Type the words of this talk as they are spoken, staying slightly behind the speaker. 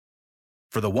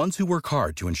For the ones who work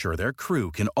hard to ensure their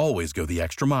crew can always go the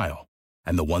extra mile,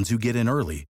 and the ones who get in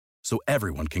early so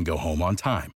everyone can go home on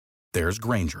time, there's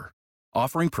Grainger,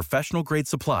 offering professional-grade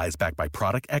supplies backed by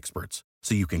product experts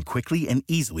so you can quickly and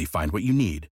easily find what you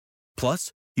need.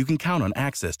 Plus, you can count on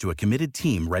access to a committed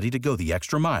team ready to go the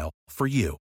extra mile for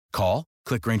you. Call,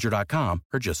 click Grainger.com,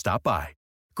 or just stop by.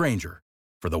 Grainger,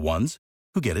 for the ones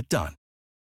who get it done.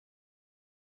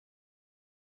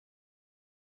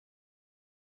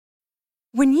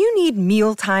 When you need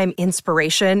mealtime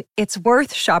inspiration, it's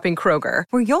worth shopping Kroger,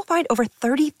 where you'll find over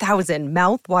 30,000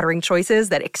 mouth-watering choices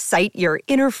that excite your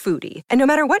inner foodie. And no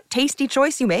matter what tasty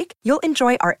choice you make, you'll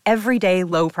enjoy our everyday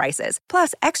low prices,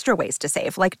 plus extra ways to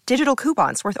save, like digital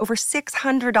coupons worth over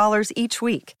 $600 each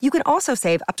week. You can also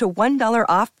save up to $1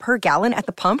 off per gallon at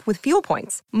the pump with fuel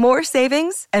points. More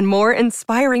savings and more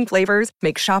inspiring flavors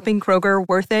make shopping Kroger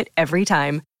worth it every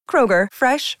time. Kroger,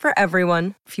 fresh for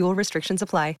everyone. Fuel restrictions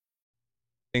apply.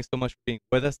 Thanks so much for being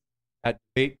with us at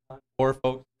DebateCon for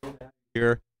folks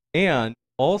here. And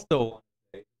also,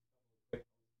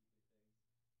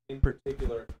 in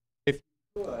particular, if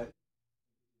you could,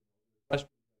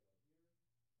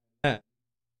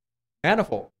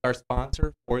 Manifold, our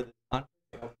sponsor for this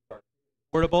conference,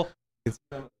 affordable. You can see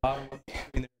them at the bottom of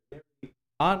the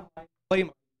online play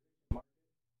market.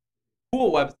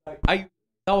 Cool website. I use it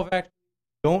myself, actually.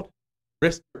 Don't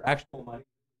risk your actual money.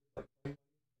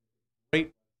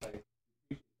 Great.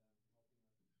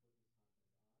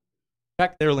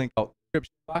 Check their link out in the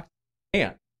description box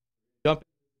and jump into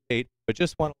the debate. But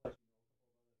just want to let you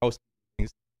know housekeeping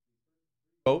things.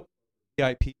 Go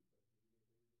VIP,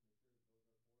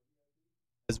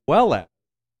 as well as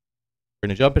we're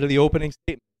going to jump into the opening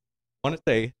statement. I want to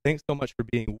say thanks so much for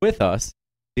being with us,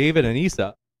 David and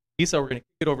Issa. Issa, we're going to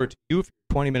kick it over to you for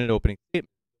your 20-minute opening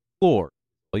statement. The floor is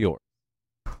all yours.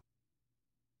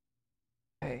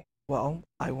 Okay. Well,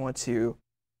 I want to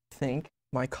thank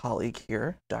my colleague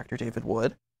here, Dr. David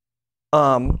Wood.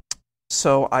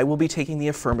 So I will be taking the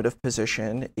affirmative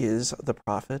position, is the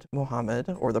Prophet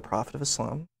Muhammad or the Prophet of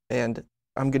Islam. And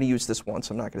I'm going to use this once.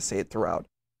 I'm not going to say it throughout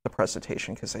the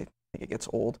presentation because I think it gets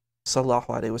old. Sallallahu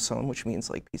alaihi wasallam, which means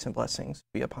like peace and blessings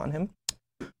be upon him.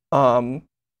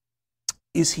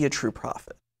 Is he a true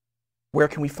prophet? Where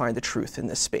can we find the truth in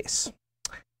this space?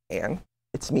 And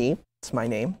it's me. It's my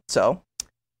name. So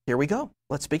here we go.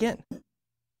 Let's begin.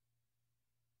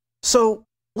 So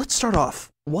let's start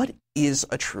off. What is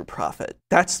a true prophet?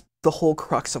 That's the whole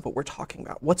crux of what we're talking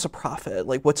about. What's a prophet?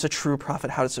 Like, what's a true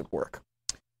prophet? How does it work?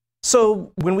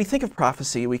 So when we think of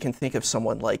prophecy, we can think of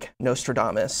someone like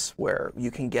Nostradamus, where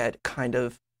you can get kind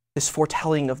of this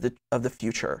foretelling of the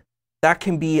future. That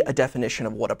can be a definition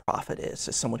of what a prophet is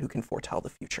someone who can foretell the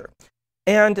future.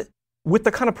 And with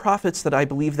the kind of prophets that I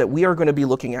believe that we are going to be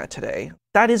looking at today,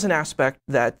 that is an aspect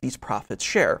that these prophets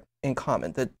share in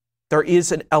common, that there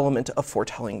is an element of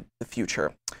foretelling the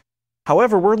future.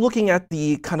 However, we're looking at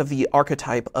the kind of the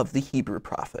archetype of the Hebrew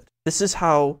prophet. This is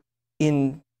how,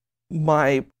 in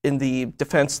the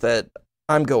defense that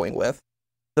I'm going with,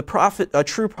 the prophet, a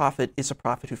true prophet, is a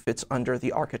prophet who fits under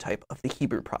the archetype of the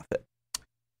Hebrew prophet.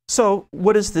 So,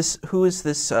 what is this? Who is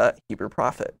this Hebrew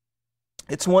prophet?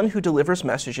 It's one who delivers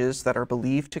messages that are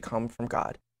believed to come from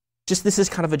God. Just this is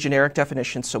kind of a generic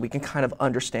definition, so we can kind of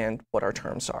understand what our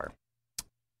terms are.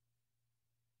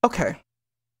 Okay,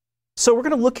 so we're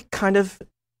going to look kind of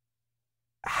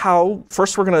how,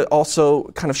 first we're going to also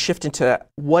kind of shift into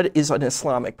what is an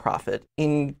Islamic prophet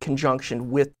in conjunction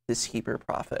with this Hebrew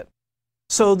prophet.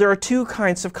 So there are two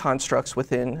kinds of constructs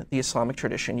within the Islamic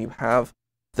tradition. You have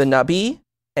the Nabi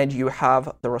and you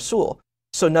have the Rasul.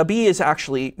 So Nabi is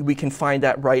actually, we can find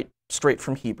that right straight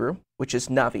from Hebrew, which is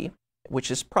Navi, which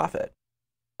is prophet.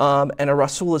 And a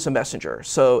Rasul is a messenger.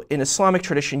 So in Islamic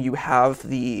tradition, you have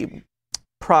the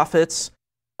prophets,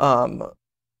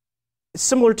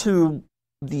 similar to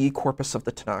the corpus of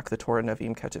the Tanakh, the Torah,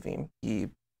 Nevi'im, Ketuvim,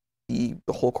 the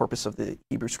whole corpus of the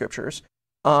Hebrew scriptures.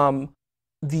 There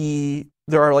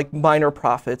are like minor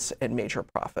prophets and major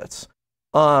prophets.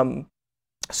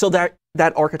 So that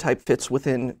archetype fits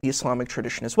within the Islamic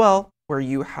tradition as well, where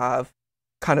you have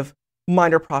kind of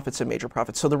minor prophets and major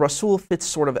prophets. So the Rasul fits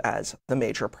sort of as the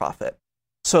major prophet.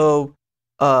 So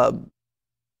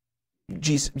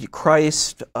Jesus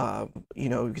Christ,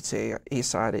 you could say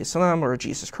Isa alayhi salam, or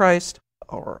Jesus Christ,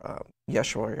 or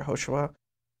Yeshua or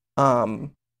Yehoshua,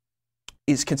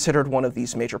 is considered one of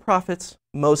these major prophets.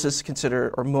 Moses is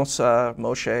considered, or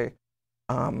Moshe,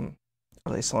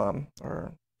 alayhi salam,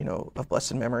 or of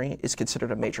blessed memory, is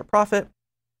considered a major prophet,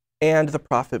 and the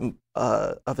prophet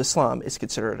of Islam is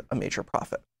considered a major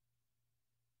prophet.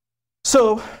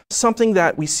 So something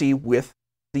that we see with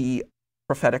the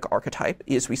prophetic archetype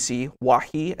is we see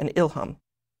wahi and ilham.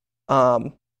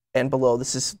 And below,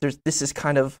 this is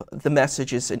kind of, the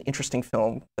message is an interesting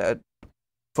film that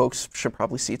folks should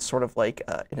probably see. It's sort of like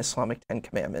an Islamic Ten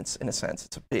Commandments, in a sense.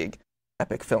 It's a big,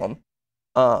 epic film.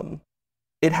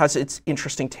 It has its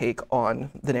interesting take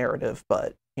on the narrative,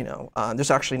 but,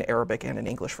 there's actually an Arabic and an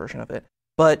English version of it.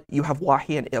 But you have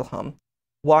wahi and ilham.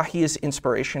 Wahi is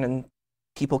inspiration, and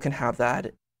people can have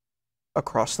that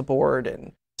across the board,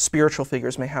 and spiritual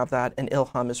figures may have that, and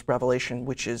ilham is revelation,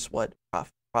 which is what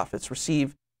prophets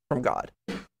receive from God.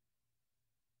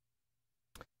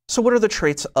 So what are the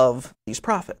traits of these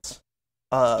prophets?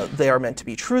 They are meant to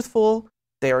be truthful.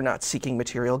 They are not seeking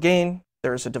material gain.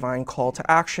 There's a divine call to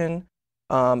action,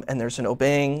 and there's an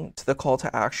obeying to the call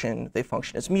to action. They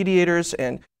function as mediators,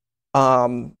 and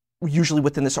usually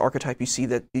within this archetype, you see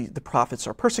that the prophets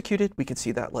are persecuted. We can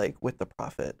see that like with the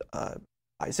prophet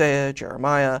Isaiah,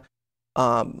 Jeremiah.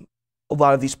 A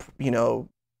lot of these,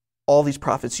 all these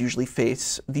prophets usually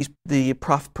face the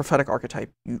prophetic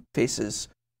archetype faces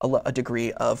a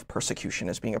degree of persecution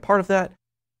as being a part of that,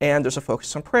 and there's a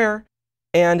focus on prayer.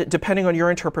 And depending on your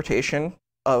interpretation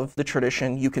of the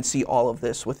tradition, you can see all of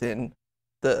this within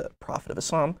the Prophet of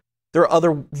Islam. There are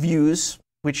other views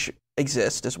which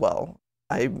exist as well.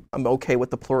 I'm okay with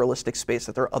the pluralistic space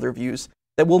that there are other views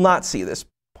that will not see this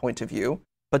point of view,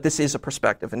 but this is a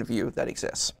perspective and view that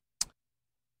exists.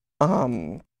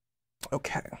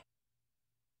 Okay.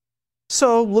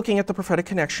 So, looking at the prophetic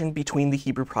connection between the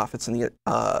Hebrew prophets and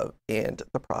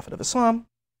the Prophet of Islam,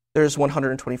 there's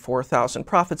 124,000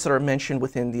 prophets that are mentioned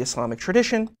within the Islamic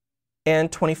tradition,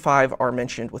 and 25 are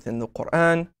mentioned within the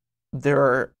Quran. There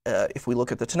are, if we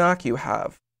look at the Tanakh, you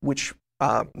have, which,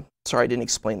 sorry, I didn't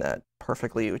explain that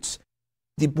perfectly. It's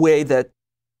the way that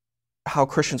how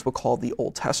Christians would call the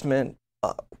Old Testament,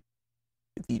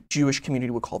 the Jewish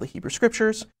community would call the Hebrew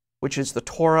Scriptures, which is the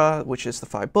Torah, which is the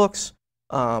 5 books,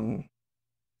 the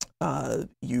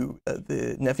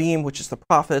Nevi'im, which is the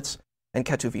prophets, and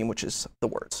Ketuvim, which is the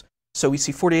words. So we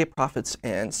see 48 prophets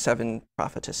and 7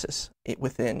 prophetesses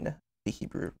within the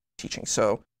Hebrew teaching.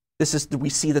 So we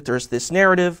see that there's this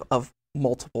narrative of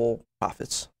multiple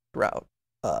prophets throughout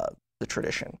the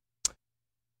tradition.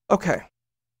 Okay,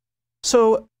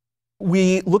 so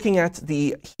looking at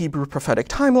the Hebrew prophetic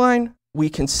timeline, we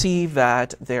can see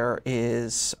that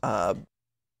there's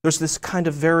this kind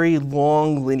of very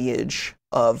long lineage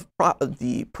of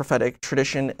the prophetic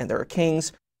tradition, and there are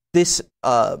kings. This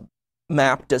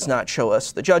map does not show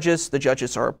us the judges. The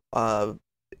judges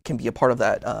can be a part of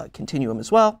that continuum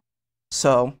as well.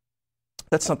 So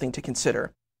that's something to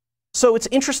consider. So it's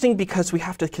interesting because we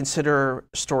have to consider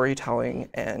storytelling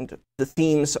and the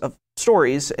themes of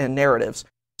stories and narratives.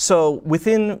 So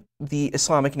within the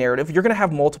Islamic narrative, you're going to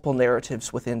have multiple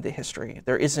narratives within the history.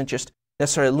 There isn't just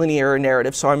necessarily a linear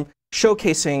narrative. So I'm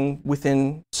showcasing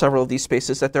within several of these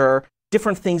spaces that there are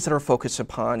different things that are focused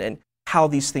upon, and how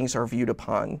these things are viewed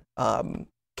upon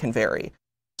can vary.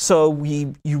 So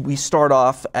we start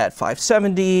off at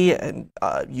 570, and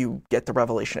you get the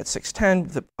revelation at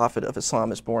 610. The Prophet of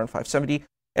Islam is born 570.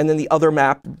 And then the other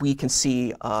map we can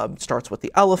see starts with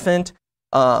the elephant.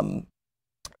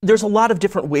 There's a lot of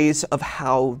different ways of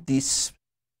how this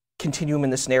continuum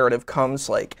in this narrative comes.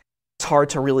 Like, it's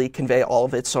hard to really convey all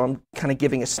of it, so I'm kind of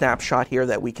giving a snapshot here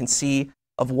that we can see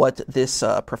of what this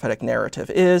prophetic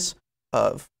narrative is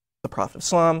of the Prophet of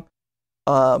Islam.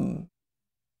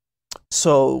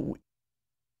 So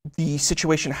the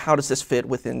situation, how does this fit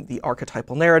within the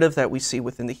archetypal narrative that we see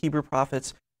within the Hebrew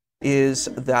prophets, is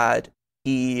that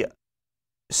he,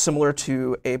 similar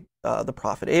to the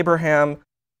prophet Abraham,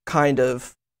 kind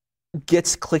of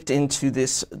gets clicked into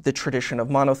the tradition of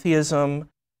monotheism,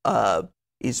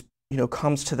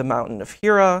 comes to the mountain of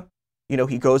Hira.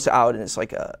 He goes out and is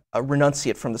like a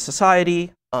renunciate from the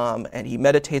society, and he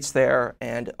meditates there,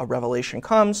 and a revelation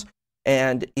comes,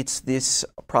 and it's this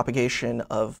propagation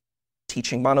of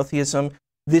teaching monotheism.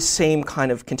 This same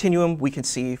kind of continuum we can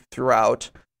see throughout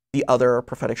the other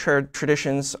prophetic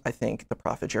traditions. I think the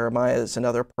prophet Jeremiah is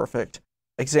another perfect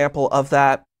example of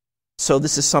that. So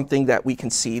this is something that we can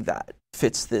see that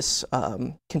fits this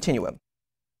continuum.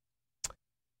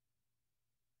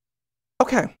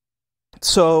 Okay,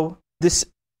 so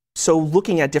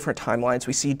looking at different timelines,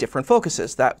 we see different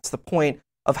focuses. That's the point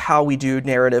of how we do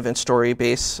narrative and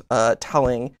story-based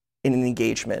telling in an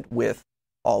engagement with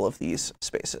all of these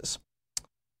spaces.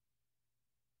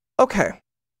 Okay,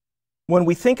 when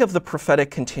we think of the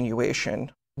prophetic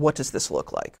continuation, what does this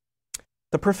look like?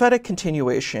 The prophetic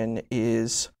continuation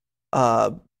is,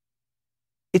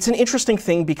 it's an interesting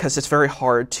thing because it's very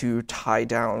hard to tie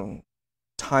down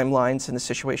timelines in this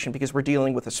situation, because we're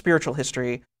dealing with a spiritual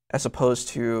history as opposed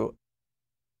to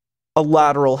a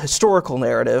lateral historical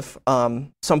narrative.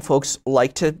 Some folks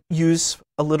like to use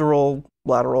a literal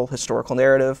lateral historical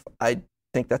narrative. I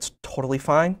think that's totally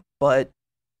fine, but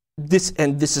this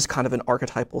is kind of an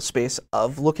archetypal space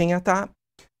of looking at that.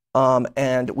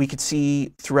 And we could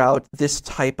see throughout this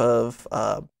type of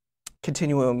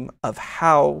continuum of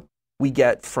how we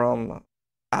get from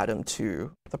Adam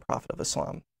to the Prophet of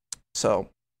Islam. So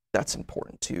that's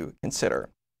important to consider.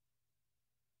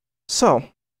 So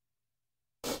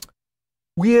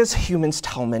we as humans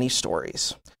tell many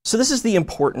stories. So this is the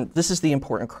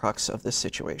important crux of this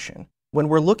situation. When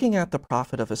we're looking at the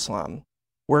Prophet of Islam,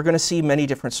 we're going to see many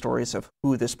different stories of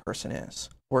who this person is.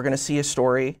 We're going to see a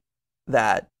story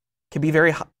that can be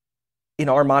in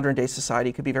our modern day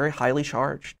society, could be very highly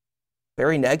charged,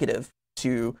 very negative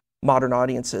to modern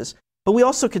audiences. But we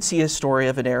also could see a story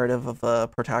of a narrative of a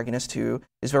protagonist who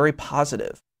is very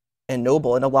positive and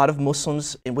noble. And a lot of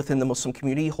Muslims within the Muslim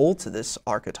community hold to this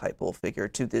archetypal figure,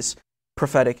 to this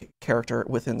prophetic character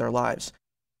within their lives.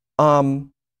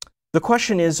 The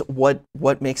question is, what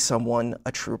makes someone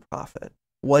a true prophet?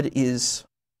 What is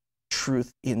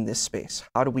truth in this space?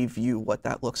 How do we view what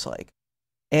that looks like?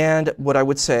 And what I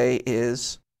would say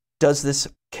is, does this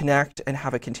connect and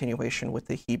have a continuation with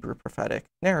the Hebrew prophetic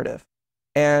narrative?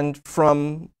 And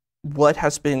from what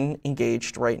has been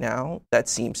engaged right now, that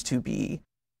seems to be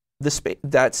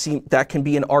that can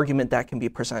be an argument that can be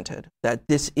presented, that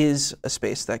this is a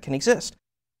space that can exist.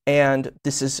 And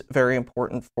this is very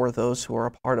important for those who are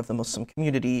a part of the Muslim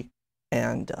community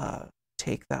and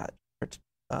take that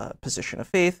position of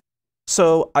faith.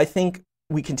 So I think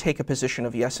we can take a position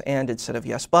of yes and instead of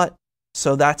yes but.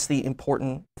 So that's the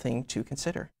important thing to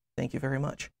consider. Thank you very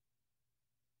much.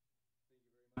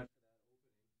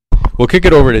 We'll kick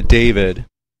it over to David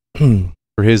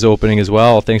for his opening as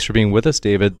well. Thanks for being with us,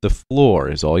 David. The floor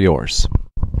is all yours.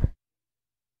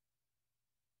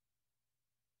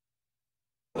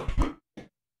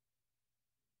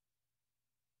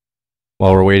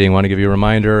 While we're waiting, I want to give you a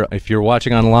reminder. If you're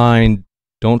watching online,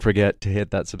 don't forget to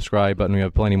hit that subscribe button. We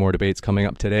have plenty more debates coming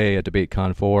up today at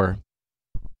DebateCon 4.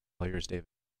 All yours, David.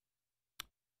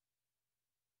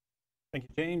 Thank you,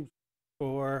 James,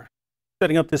 for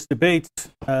setting up this debate.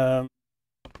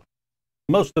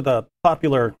 Most of the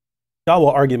popular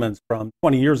Dawa arguments from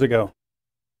 20 years ago,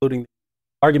 including the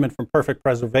argument from perfect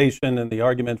preservation and the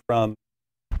argument from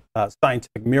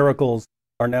scientific miracles,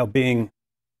 are now being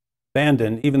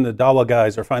abandoned. Even the Dawa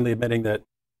guys are finally admitting that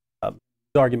these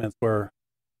arguments were,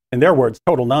 in their words,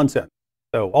 total nonsense.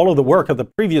 So all of the work of the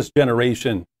previous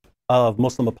generation of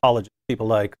Muslim apologists, people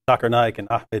like Zakir Naik and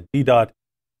Ahmed Deedat,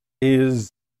 is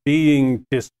being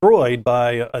destroyed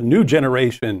by a new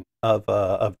generation of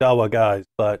Dawa guys.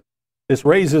 But this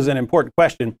raises an important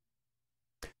question.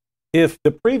 If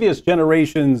the previous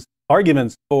generation's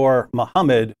arguments for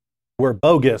Muhammad were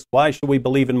bogus, why should we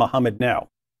believe in Muhammad now?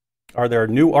 Are there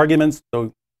new arguments? So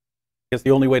I guess the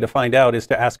only way to find out is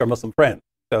to ask our Muslim friends.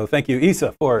 So thank you,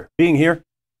 Issa, for being here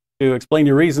to explain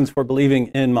your reasons for believing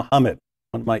in Muhammad.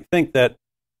 One might think that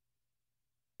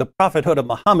the prophethood of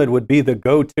Muhammad would be the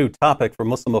go-to topic for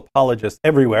Muslim apologists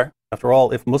everywhere. After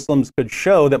all, if Muslims could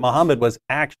show that Muhammad was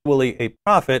actually a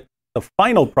prophet, the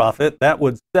final prophet, that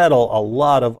would settle a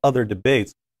lot of other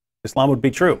debates. Islam would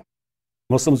be true.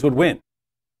 Muslims would win.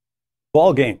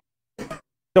 Ball game.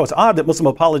 So it's odd that Muslim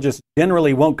apologists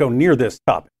generally won't go near this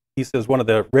topic. Issa is one of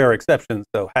the rare exceptions,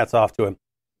 so hats off to him.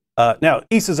 Now,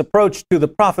 Issa's approach to the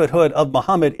prophethood of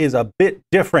Muhammad is a bit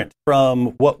different from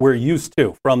what we're used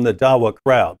to from the Dawa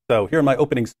crowd. So here in my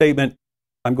opening statement,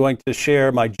 I'm going to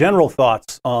share my general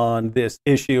thoughts on this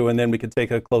issue, and then we can take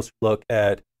a closer look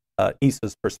at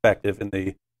Issa's perspective in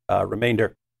the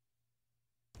remainder.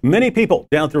 Many people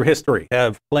down through history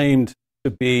have claimed to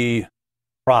be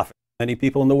prophets. Many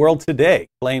people in the world today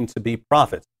claim to be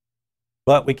prophets.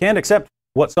 But we can't accept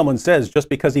what someone says just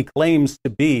because he claims to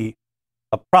be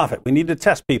a prophet. We need to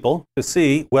test people to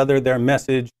see whether their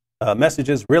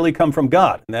messages really come from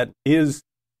God. And that is,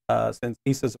 since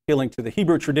Issa's appealing to the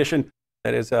Hebrew tradition,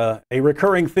 that is a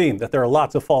recurring theme, that there are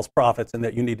lots of false prophets and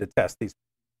that you need to test these.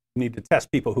 You need to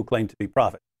test people who claim to be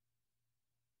prophets.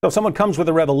 So if someone comes with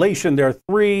a revelation, there are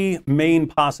three main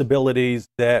possibilities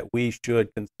that we should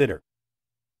consider.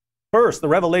 First, the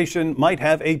revelation might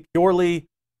have a purely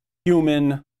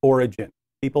human origin.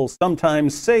 People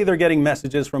sometimes say they're getting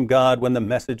messages from God when the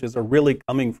messages are really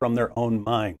coming from their own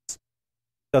minds.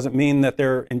 Doesn't mean that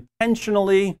they're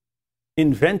intentionally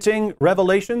inventing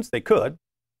revelations. They could,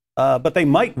 but they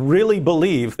might really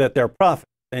believe that they're prophets,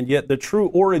 and yet the true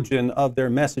origin of their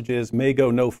messages may go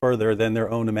no further than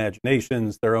their own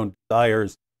imaginations, their own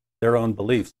desires, their own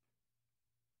beliefs.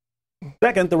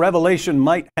 Second, the revelation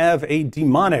might have a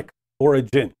demonic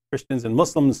origin. Christians and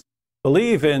Muslims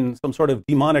believe in some sort of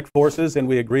demonic forces, and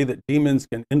we agree that demons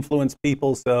can influence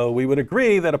people, so we would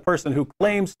agree that a person who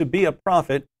claims to be a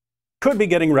prophet could be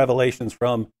getting revelations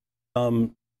from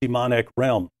some demonic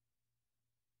realm.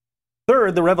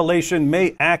 Third, the revelation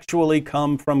may actually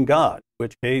come from God, in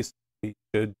which case we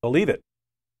should believe it.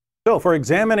 So, for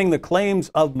examining the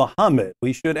claims of Muhammad,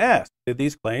 we should ask, did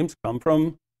these claims come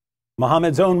from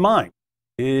Muhammad's own mind?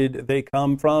 Did they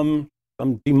come from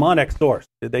some demonic source?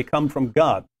 Did they come from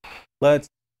God? Let's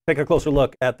take a closer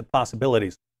look at the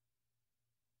possibilities.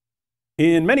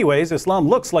 In many ways, Islam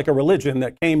looks like a religion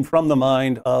that came from the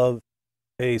mind of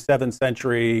a 7th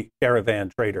century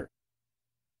caravan trader.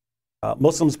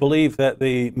 Muslims believe that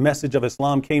the message of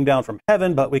Islam came down from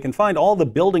heaven, but we can find all the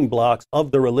building blocks of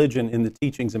the religion in the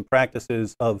teachings and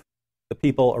practices of the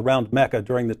people around Mecca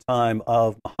during the time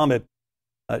of Muhammad.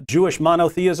 Jewish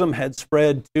monotheism had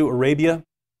spread to Arabia.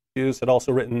 Jews had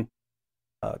also written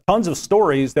tons of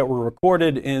stories that were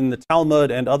recorded in the Talmud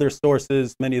and other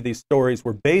sources. Many of these stories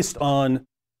were based on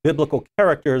biblical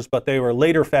characters, but they were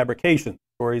later fabrications.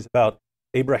 Stories about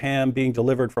Abraham being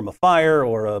delivered from a fire,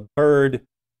 or a bird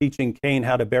teaching Cain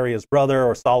how to bury his brother,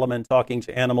 or Solomon talking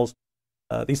to animals.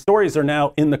 These stories are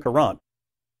now in the Quran.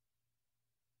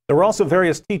 There were also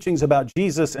various teachings about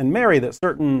Jesus and Mary that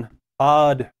certain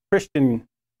odd Christian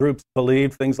groups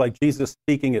believed, things like Jesus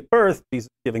speaking at birth, Jesus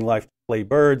giving life to clay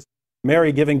birds,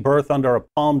 Mary giving birth under a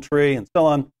palm tree, and so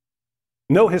on.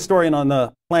 No historian on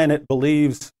the planet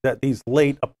believes that these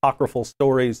late apocryphal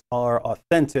stories are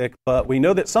authentic, but we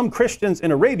know that some Christians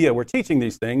in Arabia were teaching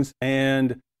these things,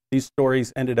 and these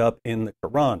stories ended up in the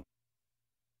Quran.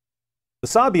 The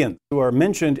Sabians, who are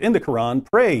mentioned in the Quran,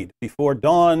 prayed before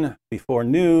dawn, before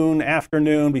noon,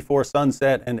 afternoon, before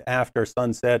sunset, and after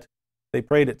sunset. They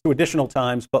prayed at 2 additional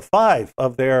times, but 5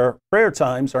 of their prayer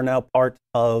times are now part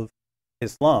of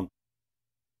Islam.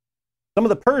 Some of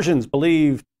the Persians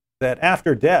believed that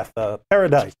after death,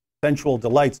 paradise, sensual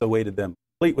delights awaited them,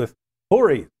 complete with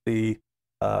houris, the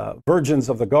virgins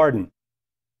of the garden.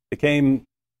 Became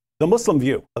the Muslim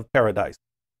view of paradise.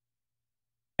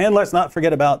 And let's not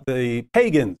forget about the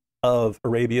pagans of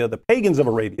Arabia. The pagans of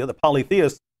Arabia, the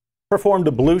polytheists, performed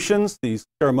ablutions, these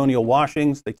ceremonial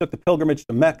washings. They took the pilgrimage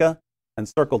to Mecca and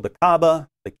circled the Kaaba.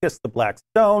 They kissed the black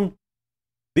stone.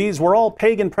 These were all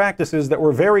pagan practices that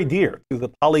were very dear to the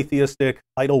polytheistic,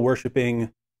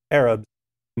 idol-worshipping Arabs.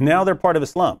 Now they're part of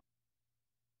Islam.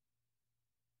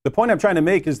 The point I'm trying to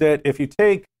make is that if you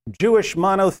take Jewish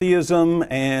monotheism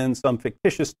and some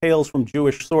fictitious tales from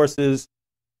Jewish sources,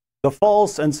 the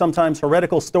false and sometimes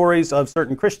heretical stories of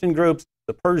certain Christian groups,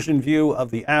 the Persian view of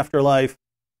the afterlife,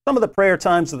 some of the prayer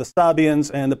times of the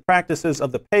Sabians, and the practices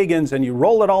of the pagans, and you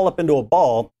roll it all up into a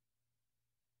ball,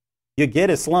 you get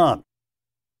Islam.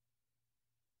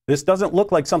 This doesn't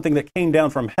look like something that came down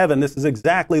from heaven. This is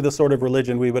exactly the sort of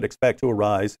religion we would expect to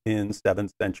arise in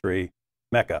 7th century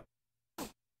Mecca.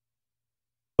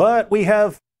 But we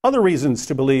have other reasons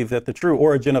to believe that the true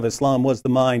origin of Islam was the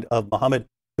mind of Muhammad.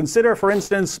 Consider, for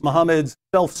instance, Muhammad's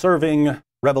self-serving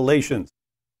revelations.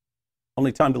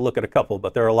 Only time to look at a couple,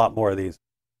 but there are a lot more of these.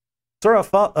 Surah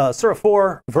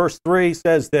 4, verse 3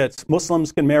 says that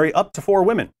Muslims can marry up to 4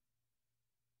 women.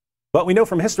 But we know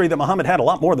from history that Muhammad had a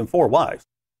lot more than 4 wives.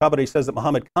 Kabeer says that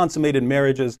Muhammad consummated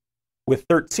marriages with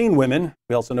 13 women.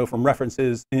 We also know from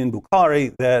references in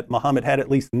Bukhari that Muhammad had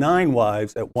at least 9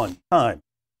 wives at one time.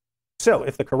 So,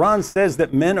 if the Quran says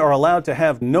that men are allowed to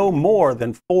have no more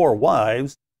than 4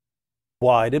 wives,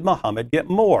 why did Muhammad get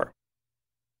more?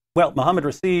 Well, Muhammad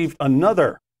received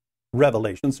another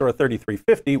revelation, Surah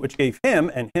 33:50, which gave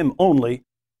him, and him only,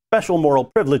 special moral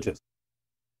privileges.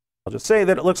 I'll just say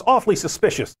that it looks awfully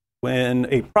suspicious when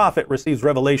a prophet receives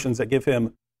revelations that give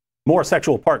him more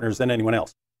sexual partners than anyone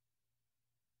else.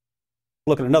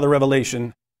 Look at another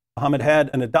revelation. Muhammad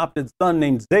had an adopted son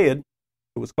named Zayd,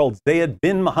 who was called Zayd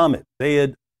bin Muhammad,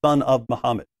 Zayd, son of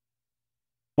Muhammad.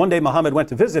 One day, Muhammad went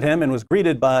to visit him and was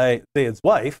greeted by Zayd's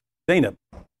wife, Zainab,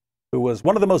 who was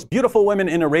one of the most beautiful women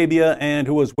in Arabia and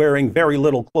who was wearing very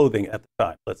little clothing at the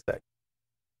time, let's say.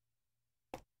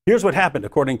 Here's what happened,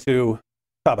 according to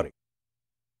Kabeer.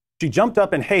 She jumped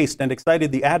up in haste and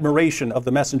excited the admiration of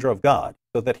the messenger of God,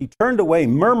 so that he turned away,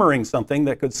 murmuring something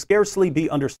that could scarcely be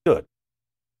understood.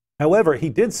 However, he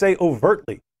did say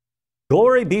overtly,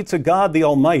 "Glory be to God the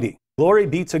Almighty. Glory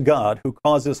be to God who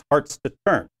causes hearts to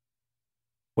turn."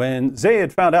 When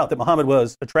Zayd found out that Muhammad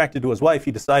was attracted to his wife,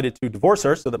 he decided to divorce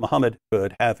her so that Muhammad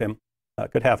could have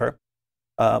her.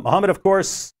 Muhammad, of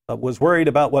course, was worried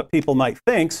about what people might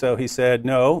think, so he said,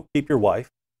 "No, keep your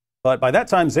wife." But by that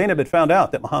time, Zainab had found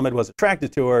out that Muhammad was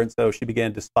attracted to her, and so she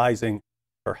began despising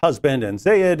her husband. And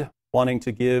Zayd, wanting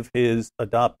to give his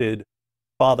adopted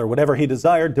father whatever he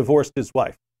desired, divorced his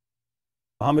wife.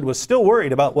 Muhammad was still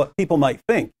worried about what people might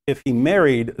think if he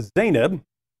married Zainab,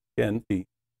 again, the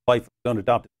wife of his own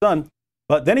adopted son.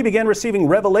 But then he began receiving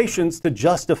revelations to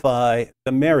justify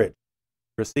the marriage.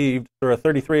 He received Surah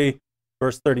 33,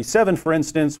 verse 37, for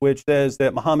instance, which says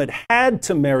that Muhammad had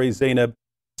to marry Zainab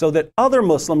so that other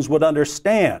Muslims would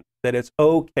understand that it's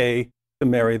okay to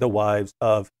marry the wives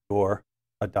of your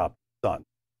adopted son.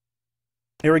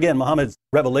 Here again, Muhammad's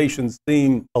revelations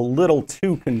seem a little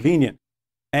too convenient,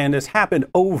 and has happened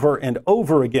over and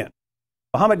over again.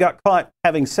 Muhammad got caught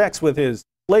having sex with his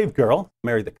slave girl,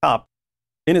 married the Copt,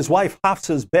 in his wife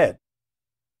Hafsa's bed.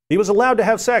 He was allowed to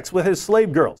have sex with his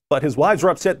slave girls, but his wives were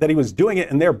upset that he was doing it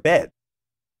in their bed.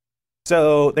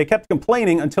 So they kept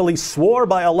complaining until he swore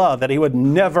by Allah that he would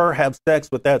never have sex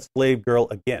with that slave girl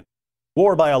again.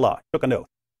 Swore by Allah, took an oath.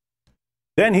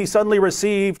 Then he suddenly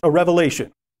received a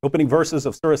revelation, opening verses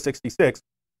of Surah 66,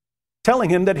 telling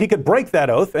him that he could break that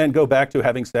oath and go back to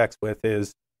having sex with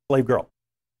his slave girl.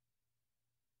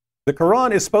 The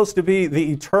Quran is supposed to be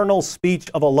the eternal speech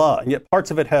of Allah, and yet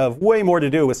parts of it have way more to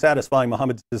do with satisfying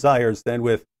Muhammad's desires than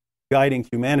with guiding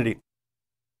humanity.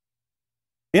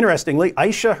 Interestingly,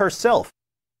 Aisha herself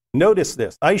noticed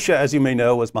this. Aisha, as you may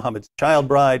know, was Muhammad's child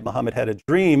bride. Muhammad had a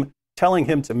dream telling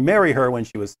him to marry her when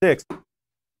she was 6.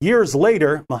 Years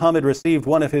later, Muhammad received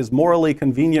one of his morally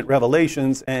convenient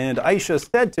revelations, and Aisha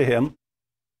said to him,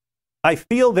 "I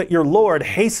feel that your Lord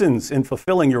hastens in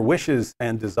fulfilling your wishes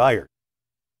and desires."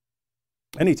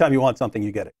 Anytime you want something,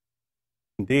 you get it.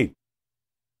 Indeed.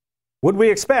 Would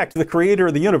we expect the creator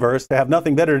of the universe to have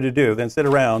nothing better to do than sit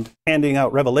around handing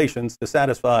out revelations to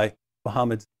satisfy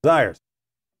Muhammad's desires?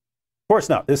 Of course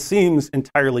not. This seems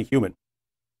entirely human.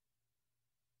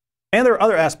 And there are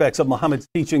other aspects of Muhammad's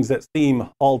teachings that seem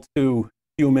all too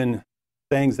human.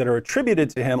 Things that are attributed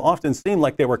to him often seem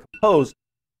like they were composed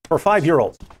for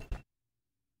 5-year-olds.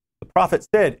 The prophet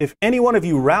said, "If any one of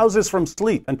you rouses from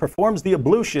sleep and performs the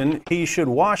ablution, he should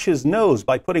wash his nose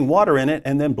by putting water in it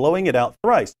and then blowing it out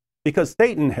thrice, because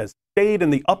Satan has stayed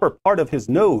in the upper part of his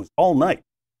nose all night."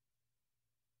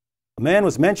 A man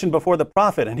was mentioned before the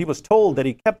prophet, and he was told that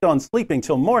he kept on sleeping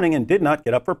till morning and did not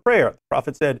get up for prayer. The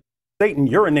prophet said, "Satan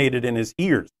urinated in his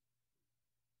ears."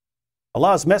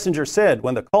 Allah's messenger said,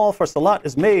 "When the call for salat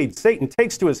is made, Satan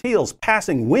takes to his heels,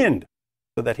 passing wind,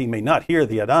 so that he may not hear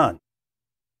the adhan."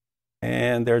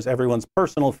 And there's everyone's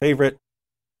personal favorite,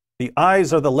 "The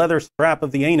eyes are the leather strap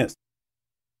of the anus."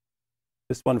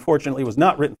 This one, fortunately, was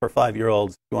not written for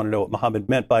 5-year-olds. If you want to know what Muhammad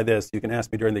meant by this, you can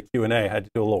ask me during the Q&A. I had to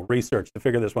do a little research to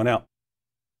figure this one out.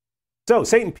 So,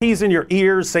 Satan pees in your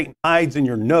ears, Satan hides in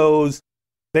your nose,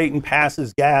 Satan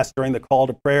passes gas during the call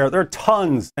to prayer. There are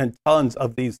tons and tons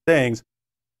of these things.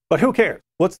 But who cares?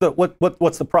 What's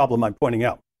the problem I'm pointing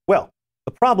out? Well,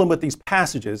 the problem with these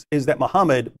passages is that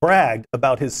Muhammad bragged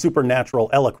about his supernatural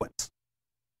eloquence.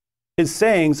 His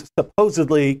sayings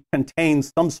supposedly contain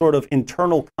some sort of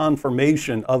internal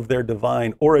confirmation of their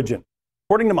divine origin.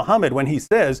 According to Muhammad, when he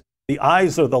says, "The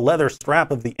eyes are the leather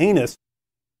strap of the anus,"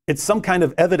 it's some kind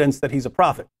of evidence that he's a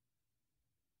prophet.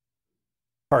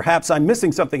 Perhaps I'm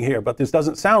missing something here, but this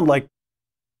doesn't sound like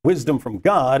wisdom from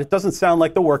God. It doesn't sound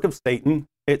like the work of Satan.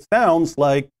 It sounds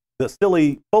like the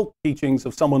silly folk teachings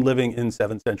of someone living in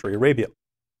 7th century Arabia.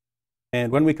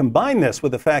 And when we combine this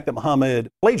with the fact that Muhammad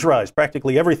plagiarized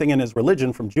practically everything in his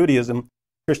religion from Judaism,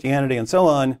 Christianity, and so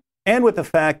on, and with the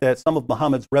fact that some of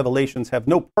Muhammad's revelations have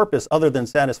no purpose other than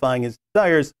satisfying his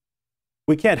desires,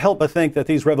 we can't help but think that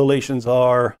these revelations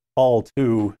are all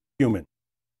too human.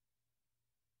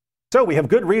 So we have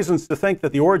good reasons to think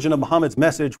that the origin of Muhammad's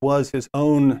message was his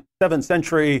own 7th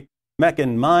century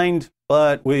Meccan mind,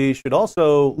 but we should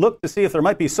also look to see if there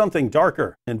might be something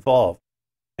darker involved.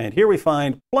 And here we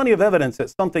find plenty of evidence that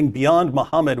something beyond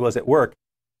Muhammad was at work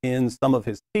in some of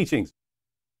his teachings.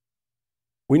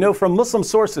 We know from Muslim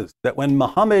sources that when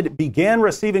Muhammad began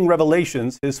receiving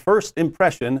revelations, his first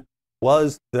impression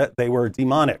was that they were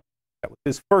demonic. That was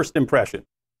his first impression.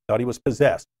 Thought he was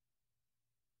possessed.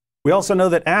 We also know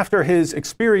that after his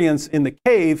experience in the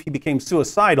cave, he became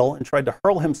suicidal and tried to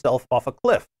hurl himself off a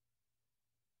cliff.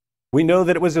 We know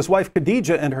that it was his wife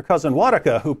Khadijah and her cousin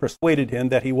Waraka who persuaded him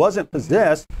that he wasn't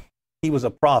possessed, he was a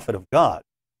prophet of God.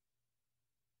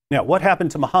 Now, what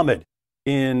happened to Muhammad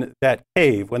in that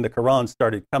cave when the Quran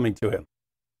started coming to him?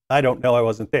 I don't know, I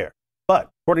wasn't there.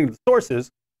 But according to the sources,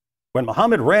 when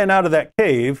Muhammad ran out of that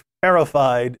cave,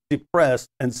 terrified, depressed,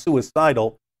 and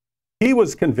suicidal, he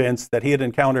was convinced that he had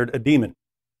encountered a demon.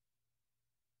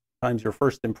 Sometimes your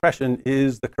first impression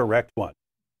is the correct one.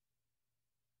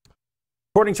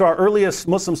 According to our earliest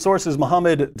Muslim sources,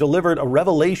 Muhammad delivered a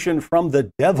revelation from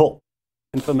the devil,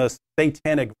 infamous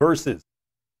satanic verses.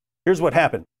 Here's what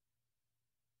happened.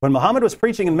 When Muhammad was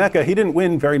preaching in Mecca, he didn't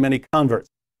win very many converts,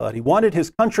 but he wanted his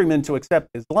countrymen to accept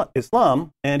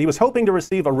Islam, and he was hoping to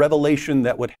receive a revelation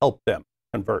that would help them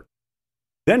convert.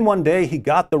 Then one day, he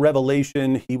got the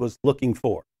revelation he was looking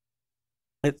for.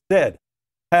 It said,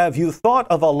 "Have you thought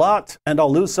of Alat and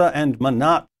Alusa and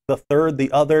Manat, the third,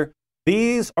 the other?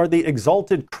 These are the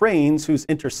exalted cranes whose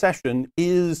intercession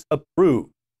is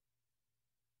approved."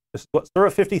 This is what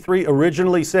Surah 53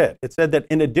 originally said. It said that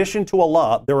in addition to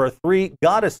Allah, there are three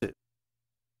goddesses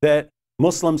that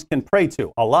Muslims can pray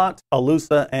to: Alat,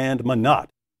 Alusa, and Manat.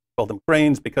 We call them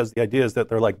cranes because the idea is that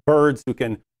they're like birds who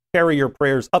can carry your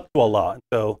prayers up to Allah. And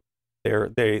so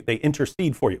they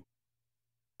intercede for you.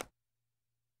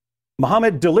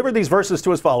 Muhammad delivered these verses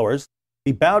to his followers.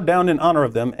 He bowed down in honor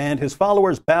of them, and his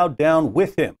followers bowed down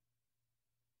with him.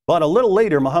 But a little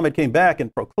later, Muhammad came back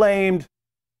and proclaimed,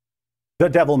 "The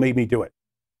devil made me do it."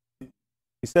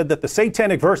 He said that the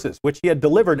satanic verses, which he had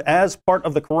delivered as part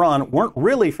of the Quran, weren't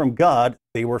really from God,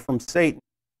 they were from Satan.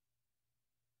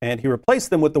 And he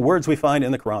replaced them with the words we find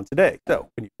in the Quran today. So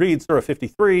when you read Surah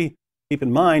 53, keep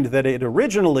in mind that it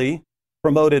originally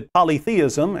promoted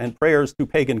polytheism and prayers to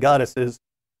pagan goddesses,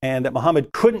 and that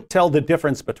Muhammad couldn't tell the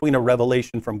difference between a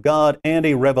revelation from God and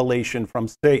a revelation from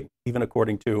Satan, even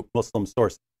according to Muslim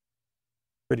sources.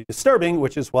 Pretty disturbing,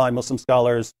 which is why Muslim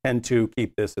scholars tend to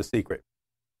keep this a secret.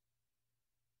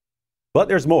 But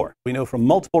there's more. We know from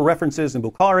multiple references in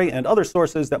Bukhari and other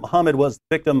sources that Muhammad was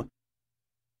the victim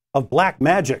of black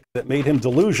magic that made him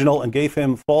delusional and gave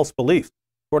him false beliefs.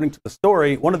 According to the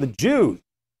story, one of the Jews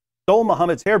stole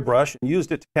Muhammad's hairbrush and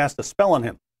used it to cast a spell on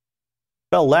him.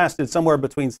 The spell lasted somewhere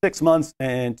between 6 months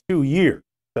and 2 years.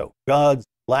 So God's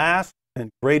last and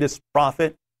greatest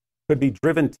prophet could be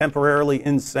driven temporarily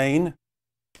insane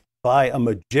by a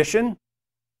magician.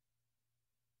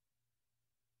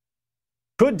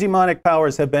 Could demonic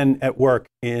powers have been at work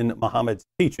in Muhammad's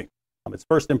teaching? Muhammad's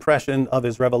first impression of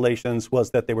his revelations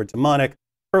was that they were demonic.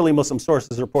 Early Muslim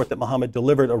sources report that Muhammad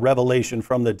delivered a revelation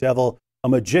from the devil. A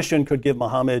magician could give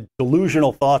Muhammad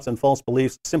delusional thoughts and false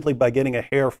beliefs simply by getting a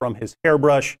hair from his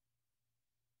hairbrush.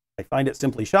 I find it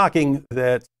simply shocking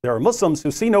that there are Muslims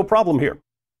who see no problem here.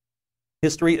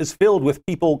 History is filled with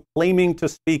people claiming to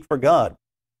speak for God,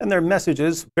 and their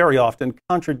messages very often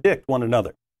contradict one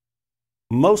another.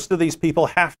 Most of these people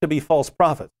have to be false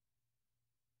prophets.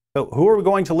 So who are we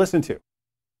going to listen to?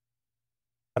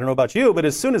 I don't know about you, but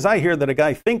as soon as I hear that a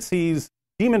guy thinks he's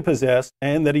demon-possessed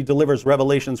and that he delivers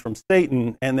revelations from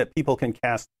Satan and that people can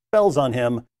cast spells on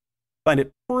him, I find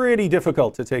it pretty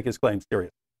difficult to take his claims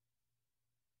seriously.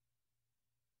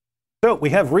 So we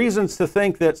have reasons to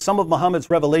think that some of Muhammad's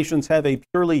revelations have a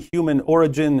purely human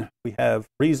origin. We have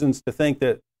reasons to think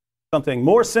that something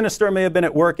more sinister may have been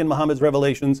at work in Muhammad's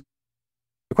revelations.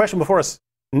 The question before us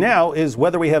now is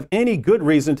whether we have any good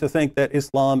reason to think that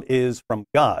Islam is from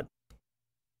God.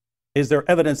 Is there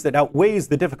evidence that outweighs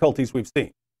the difficulties we've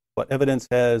seen? What evidence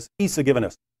has Issa given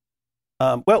us?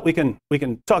 Well, we can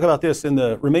talk about this in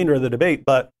the remainder of the debate,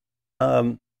 but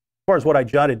as far as what I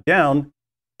jotted down,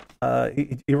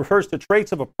 he refers to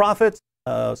traits of a prophet,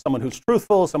 someone who's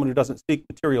truthful, someone who doesn't seek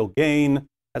material gain,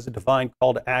 has a divine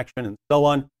call to action, and so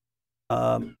on.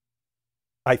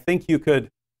 I think you could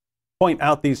point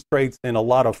out these traits in a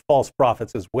lot of false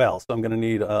prophets as well. So I'm going to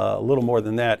need a little more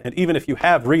than that. And even if you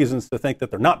have reasons to think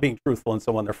that they're not being truthful and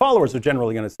so on, their followers are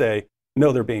generally going to say,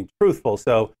 no, they're being truthful.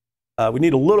 So we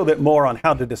need a little bit more on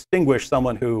how to distinguish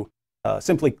someone who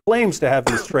simply claims to have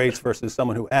these traits versus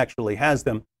someone who actually has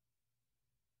them.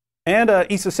 And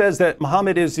Issa says that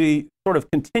Muhammad is the sort of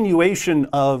continuation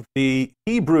of the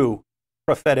Hebrew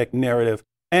prophetic narrative.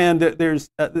 And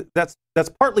that's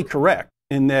partly correct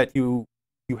in that you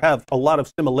have a lot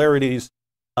of similarities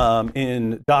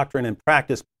in doctrine and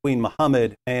practice between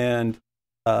Muhammad and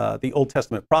the Old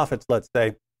Testament prophets, let's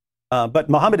say. But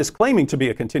Muhammad is claiming to be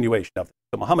a continuation of it.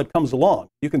 So Muhammad comes along.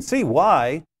 You can see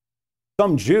why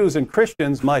some Jews and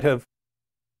Christians might have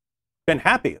been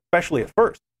happy, especially at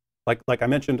first. Like I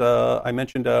mentioned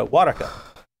Waraka.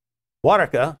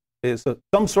 Waraka is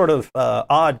some sort of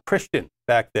odd Christian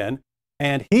back then.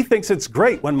 And he thinks it's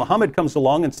great when Muhammad comes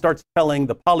along and starts telling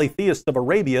the polytheists of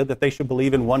Arabia that they should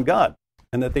believe in one God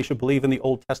and that they should believe in the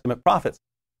Old Testament prophets.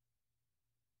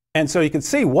 And so you can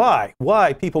see why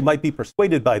people might be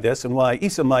persuaded by this and why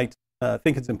Issa might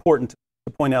think it's important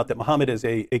to point out that Muhammad is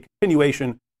a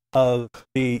continuation of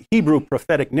the Hebrew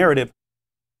prophetic narrative.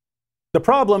 The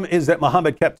problem is that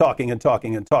Muhammad kept talking and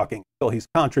talking and talking. So he's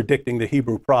contradicting the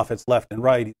Hebrew prophets left and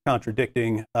right. He's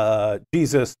contradicting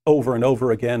Jesus over and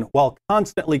over again, while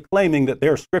constantly claiming that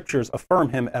their scriptures affirm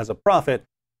him as a prophet,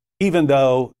 even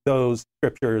though those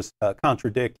scriptures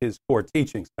contradict his core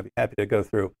teachings. I'd be happy to go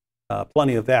through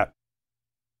plenty of that.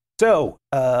 So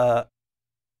I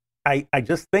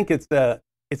just think you're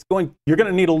going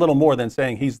to need a little more than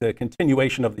saying he's the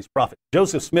continuation of these prophets.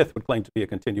 Joseph Smith would claim to be a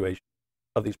continuation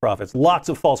of these prophets. Lots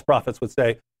of false prophets would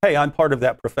say, hey, I'm part of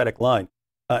that prophetic line.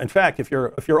 In fact, if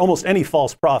you're almost any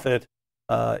false prophet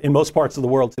in most parts of the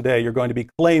world today, you're going to be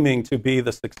claiming to be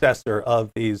the successor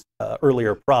of these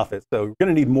earlier prophets. So you're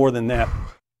going to need more than that.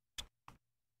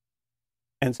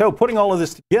 And so putting all of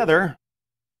this together,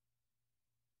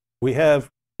 we have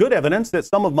good evidence that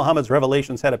some of Muhammad's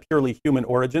revelations had a purely human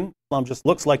origin. Islam just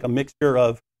looks like a mixture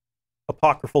of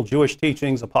apocryphal Jewish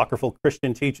teachings, apocryphal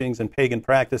Christian teachings, and pagan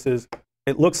practices.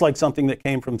 It looks like something that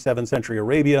came from 7th century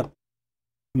Arabia.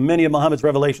 Many of Muhammad's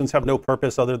revelations have no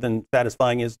purpose other than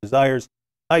satisfying his desires.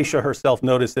 Aisha herself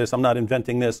noticed this. I'm not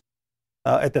inventing this.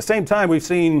 At the same time, we've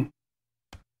seen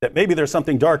that maybe there's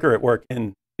something darker at work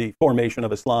in the formation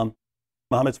of Islam.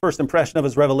 Muhammad's first impression of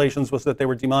his revelations was that they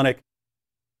were demonic.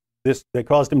 They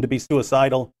caused him to be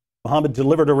suicidal. Muhammad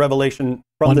delivered a revelation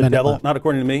from the devil, not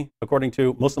according to me, according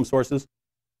to Muslim sources.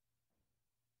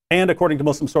 And according to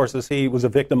Muslim sources, he was a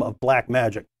victim of black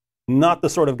magic, not the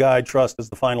sort of guy I'd trust as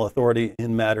the final authority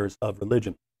in matters of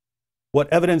religion.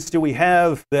 What evidence do we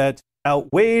have that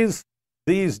outweighs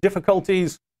these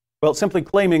difficulties? Well, simply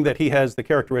claiming that he has the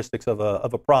characteristics of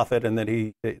a prophet and that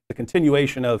the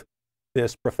continuation of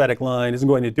this prophetic line isn't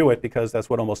going to do it, because that's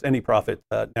what almost any prophet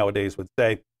nowadays would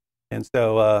say. And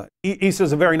so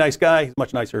Issa's a very nice guy. He's a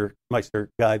much nicer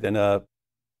guy than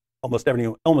almost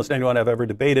anyone I've ever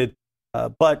debated.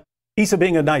 But Issa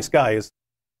being a nice guy is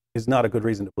not a good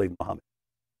reason to believe in Muhammad.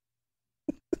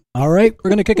 All right, we're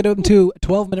going to kick it into a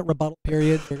 12-minute rebuttal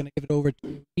period. We're going to give it over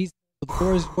to Issa. The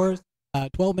floor is yours.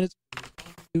 12 minutes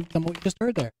to some of what you just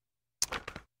heard there.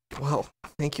 Well,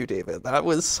 thank you, David. That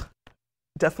was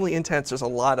definitely intense. There's a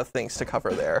lot of things to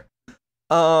cover there.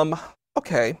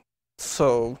 Okay,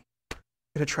 so I'm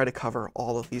going to try to cover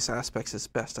all of these aspects as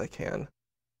best I can.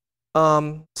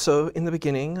 So in the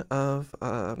beginning of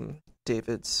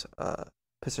David's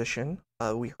position,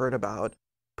 we heard about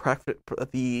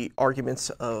the arguments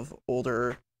of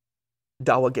older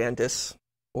Dawagandists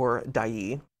or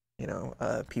Da'i,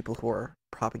 people who are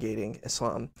propagating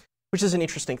Islam, which is an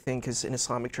interesting thing because in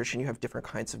Islamic tradition you have different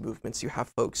kinds of movements. You have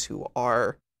folks who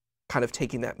are kind of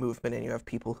taking that movement, and you have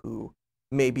people who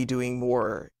may be doing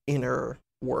more inner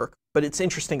work. But it's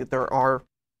interesting that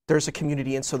there's a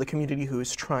community, and so the community who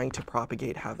is trying to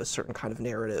propagate have a certain kind of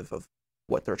narrative of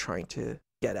what they're trying to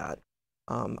get at.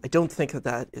 I don't think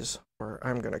that is where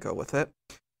I'm going to go with it.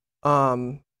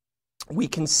 We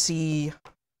can see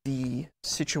the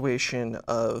situation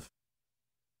of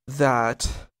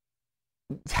that,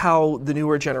 how the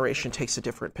newer generation takes a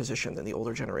different position than the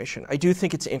older generation. I do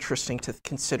think it's interesting to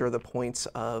consider the points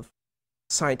of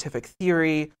scientific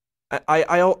theory.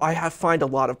 I find a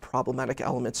lot of problematic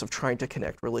elements of trying to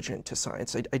connect religion to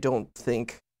science. I don't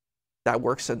think that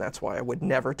works, and that's why I would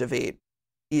never debate,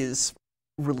 is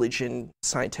religion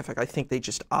scientific? I think they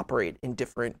just operate in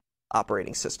different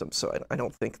operating systems, so I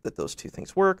don't think that those two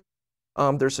things work.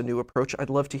 There's a new approach. I'd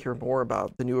love to hear more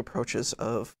about the new approaches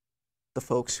of the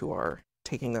folks who are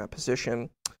taking that position.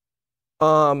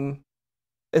 And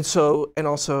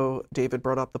also David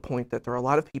brought up the point that there are a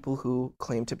lot of people who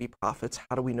claim to be prophets.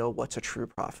 How do we know what's a true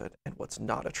prophet and what's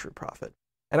not a true prophet?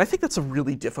 And I think that's a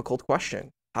really difficult question.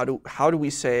 How do we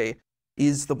say,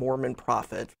 is the Mormon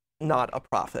prophet not a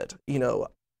prophet?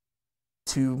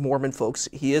 To Mormon folks,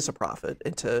 he is a prophet,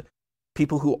 and to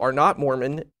people who are not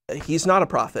Mormon, he's not a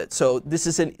prophet. So this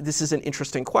is an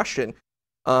interesting question.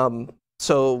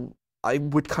 So I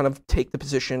would kind of take the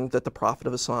position that the Prophet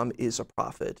of Islam is a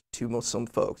prophet to Muslim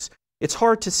folks. It's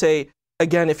hard to say,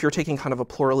 again, if you're taking kind of a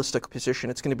pluralistic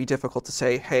position, it's going to be difficult to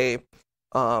say, hey,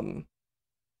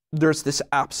 there's this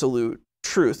absolute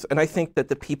truth. And I think that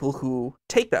the people who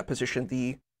take that position,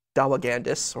 the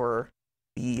Dawagandists or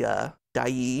the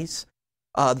Da'is,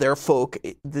 their folk,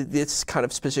 this kind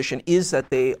of position is that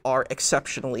they are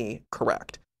exceptionally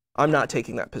correct. I'm not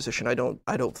taking that position. I don't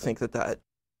think that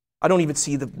I don't even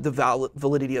see the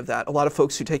validity of that. A lot of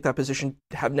folks who take that position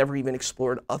have never even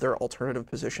explored other alternative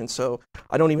positions, so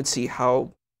I don't even see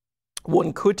how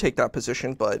one could take that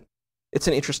position, but it's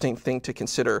an interesting thing to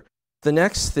consider. The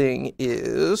next thing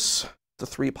is the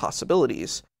three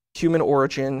possibilities: human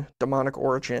origin, demonic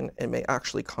origin, and may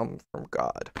actually come from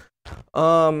God.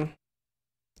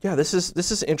 Yeah, this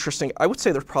is interesting. I would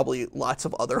say there's probably lots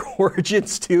of other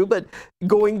origins too, but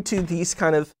going to these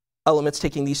kind of elements,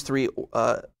 taking these three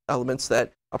elements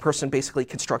that a person basically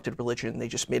constructed religion, they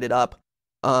just made it up.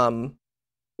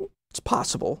 It's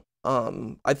possible.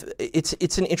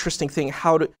 It's an interesting thing.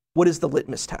 What is the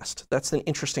litmus test? That's an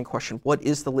interesting question. What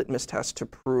is the litmus test to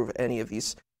prove any of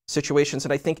these situations?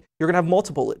 And I think you're going to have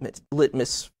multiple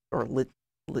litmus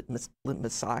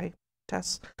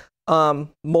tests,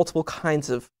 multiple kinds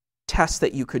of tests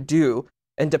that you could do,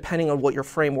 and depending on what your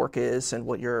framework is and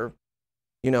what your,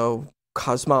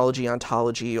 cosmology,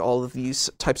 ontology, all of these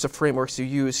types of frameworks you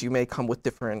use, you may come with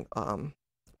different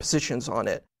positions on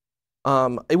it.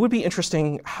 It would be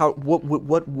interesting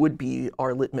what would be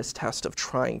our litmus test of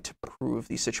trying to prove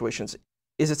these situations.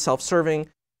 Is it self-serving?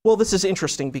 Well, this is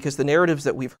interesting because the narratives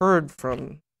that we've heard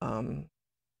from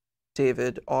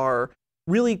David are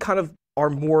really kind of our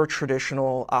more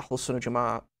traditional Ahl Sunnah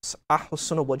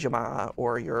wal Jama'ah,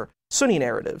 or your Sunni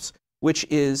narratives, which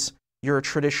is your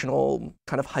traditional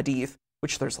kind of hadith,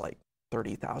 which there's like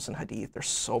 30,000 hadith. There's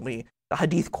so many. The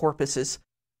hadith corpus is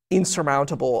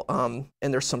insurmountable,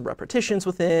 and there's some repetitions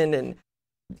within, and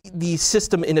the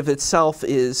system in of itself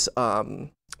is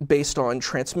based on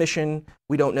transmission.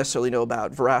 We don't necessarily know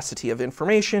about veracity of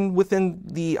information within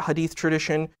the hadith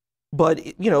tradition, but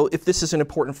if this is an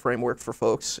important framework for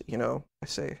folks, I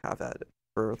say have at it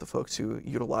for the folks who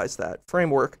utilize that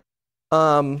framework.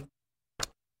 So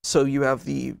you have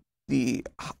the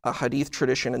hadith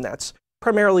tradition, and that's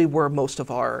primarily where most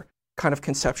of our kind of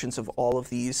conceptions of all of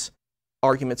these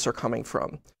arguments are coming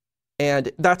from.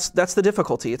 And that's the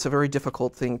difficulty. It's a very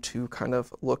difficult thing to kind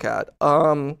of look at.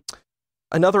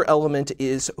 Another element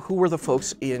is, who were the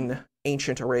folks in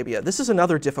ancient Arabia? This is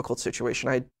another difficult situation.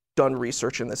 I'd done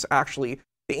research in this. Actually,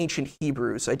 the ancient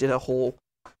Hebrews, I did a whole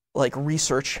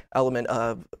research element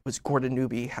of, was Gordon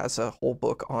Newby has a whole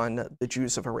book on the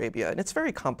Jews of Arabia, and it's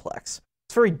very complex.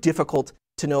 It's very difficult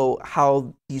to know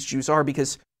how these Jews are,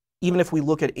 because even if we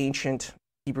look at ancient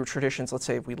Hebrew traditions, let's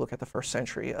say if we look at the first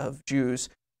century of Jews,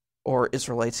 or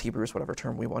Israelites, Hebrews, whatever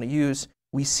term we want to use,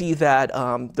 we see that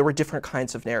there were different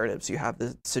kinds of narratives. You have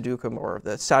the Sadducean or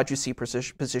the Sadducee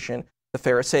position, the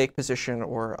Pharisaic position,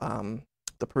 or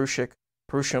the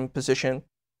Perusian position,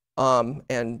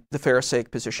 and the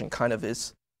Pharisaic position kind of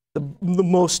is the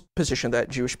most position that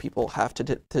Jewish people have to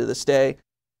this day.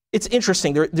 It's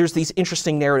interesting. There's these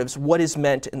interesting narratives. What is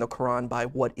meant in the Quran by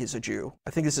what is a Jew? I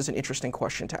think this is an interesting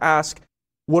question to ask.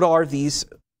 What are these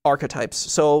archetypes?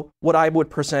 So what I would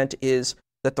present is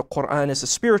that the Quran is a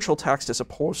spiritual text as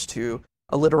opposed to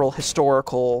a literal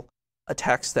historical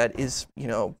text that is,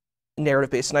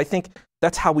 narrative-based. And I think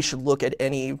that's how we should look at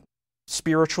any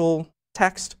spiritual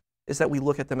text, is that we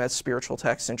look at them as spiritual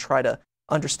texts and try to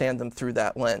understand them through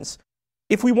that lens.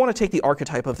 If we want to take the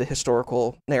archetype of the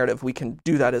historical narrative, we can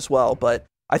do that as well. But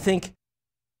I think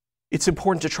it's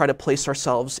important to try to place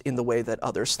ourselves in the way that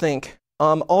others think.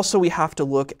 Also, we have to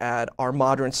look at our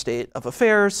modern state of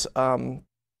affairs.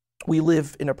 We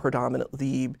live in a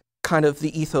predominantly, kind of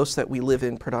the ethos that we live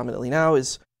in predominantly now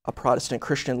is a Protestant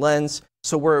Christian lens.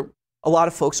 So a lot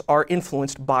of folks are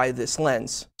influenced by this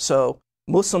lens. So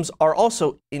Muslims are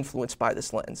also influenced by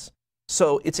this lens.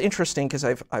 So it's interesting because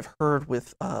I've heard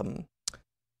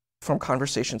from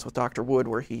conversations with Dr. Wood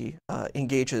where he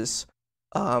engages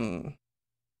other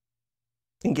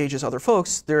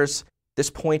folks. There's this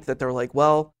point that they're like,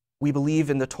 well, we believe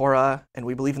in the Torah and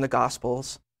we believe in the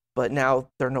Gospels, but now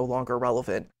they're no longer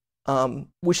relevant,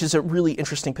 which is a really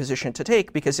interesting position to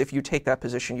take, because if you take that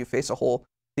position, you face a whole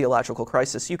theological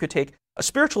crisis. You could take a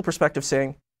spiritual perspective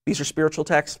saying, these are spiritual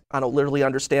texts, I don't literally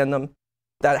understand them.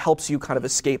 That helps you kind of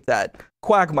escape that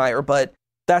quagmire, but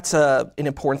that's an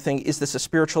important thing. Is this a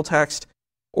spiritual text,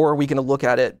 or are we going to look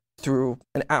at it through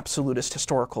an absolutist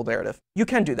historical narrative? You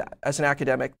can do that. As an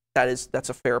academic, that's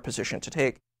a fair position to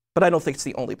take, but I don't think it's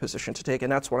the only position to take,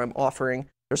 and that's what I'm offering.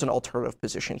 There's an alternative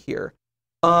position here.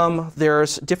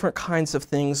 There's different kinds of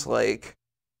things like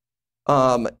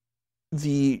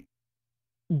the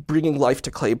bringing life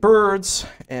to clay birds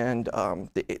and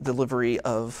the delivery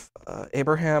of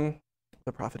Abraham,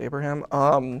 the prophet Abraham.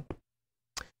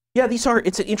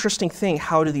 It's an interesting thing.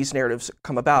 How do these narratives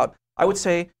come about? I would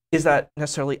say, is that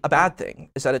necessarily a bad thing?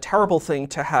 Is that a terrible thing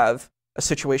to have a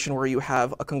situation where you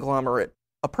have a conglomerate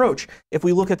approach? If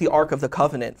we look at the Ark of the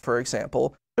Covenant, for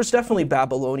example, there's definitely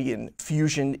Babylonian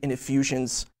fusion and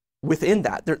effusions within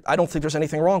that. I don't think there's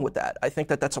anything wrong with that. I think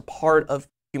that that's a part of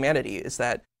humanity, is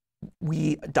that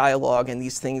we dialogue and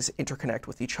these things interconnect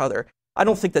with each other. I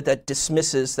don't think that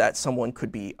dismisses that someone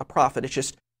could be a prophet. It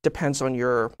just depends on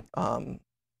your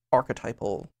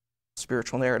archetypal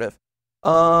spiritual narrative.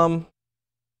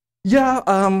 Yeah,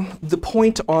 the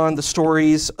point on the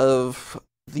stories of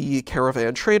the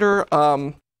caravan trader,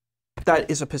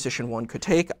 that is a position one could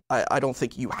take. I don't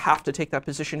think you have to take that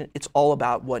position. It's all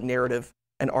about what narrative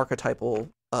and archetypal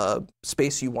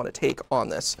space you want to take on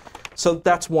this. So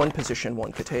that's one position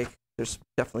one could take. There's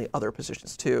definitely other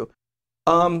positions too.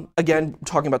 Again,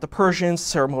 talking about the Persians,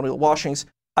 ceremonial washings.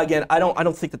 Again, I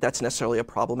don't think that that's necessarily a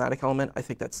problematic element. I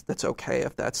think that's okay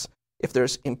if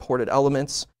there's imported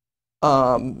elements.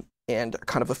 And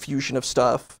kind of a fusion of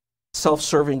stuff.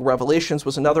 Self-serving revelations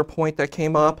was another point that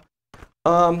came up.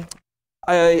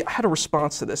 I had a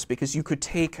response to this because you could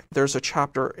there's a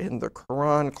chapter in the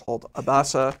Quran called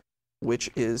Abasa, which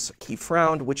is he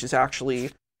frowned, which is actually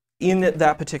in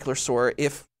that particular surah.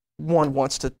 If one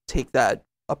wants to take that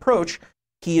approach,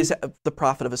 the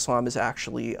Prophet of Islam is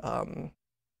actually,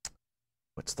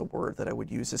 what's the word that I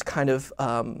would use, is kind of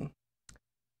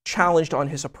challenged on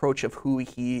his approach of who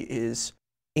he is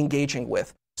engaging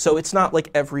with. So it's not like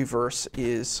every verse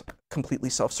is completely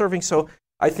self-serving. So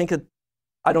I think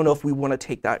I don't know if we want to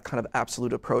take that kind of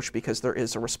absolute approach because there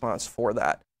is a response for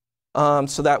that.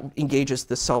 So that engages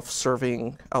the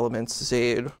self-serving elements,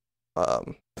 Zayd,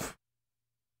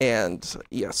 and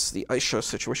yes, the Issa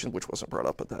situation, which wasn't brought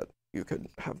up, but that you could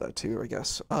have that too, I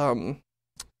guess. And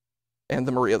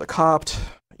the Maria the Copt,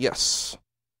 yes.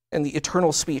 And the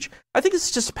eternal speech. I think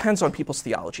this just depends on people's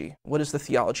theology. What is the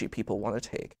theology people want to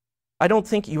take? I don't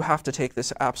think you have to take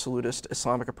this absolutist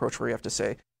Islamic approach where you have to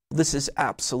say, this is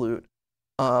absolute.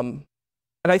 And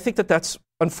I think that that's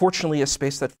unfortunately a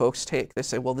space that folks take. They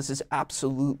say, well, this is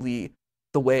absolutely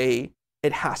the way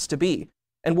it has to be.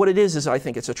 And what it is I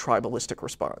think it's a tribalistic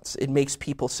response. It makes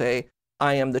people say,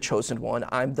 I am the chosen one,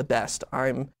 I'm the best,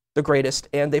 I'm the greatest.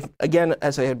 And they've, again,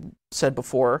 as I had said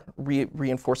before,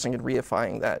 reinforcing and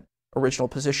reifying that original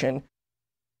position,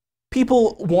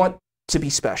 people want to be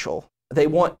special. They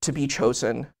want to be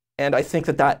chosen. And I think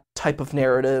that type of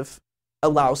narrative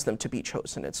allows them to be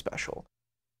chosen and special.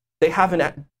 They have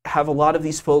a lot of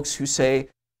these folks who say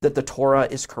that the Torah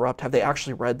is corrupt. Have they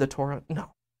actually read the Torah?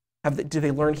 No. Do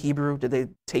they learn Hebrew? Did they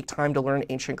take time to learn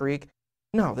ancient Greek?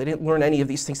 No, they didn't learn any of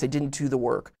these things. They didn't do the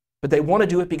work. But they want to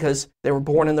do it because they were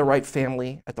born in the right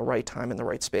family at the right time in the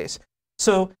right space.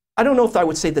 So I don't know if I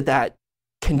would say that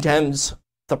condemns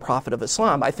the Prophet of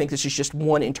Islam. I think this is just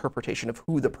one interpretation of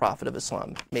who the Prophet of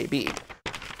Islam may be.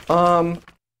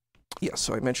 Yeah,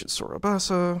 so I mentioned Surah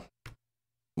Abasa.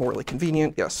 Morally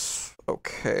convenient, yes.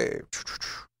 Okay.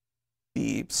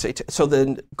 So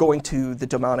then going to the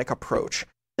demonic approach.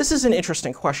 This is an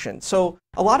interesting question. So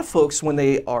a lot of folks, when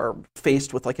they are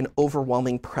faced with like an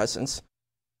overwhelming presence,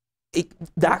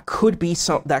 that could be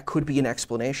an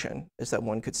explanation. Is that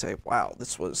one could say, "Wow,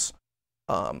 this is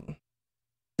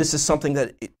something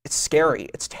that it's scary,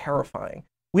 it's terrifying."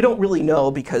 We don't really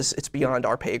know because it's beyond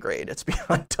our pay grade. It's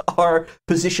beyond our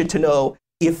position to know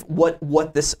if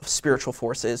what this spiritual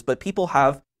force is. But people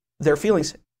have their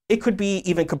feelings. It could be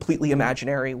even completely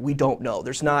imaginary. We don't know.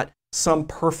 There's not some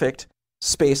perfect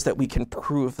space that we can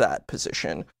prove that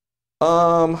position.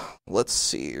 Let's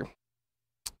see.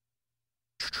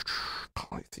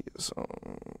 Polytheism.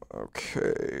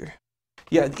 Okay.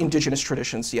 Yeah, indigenous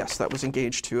traditions. Yes, that was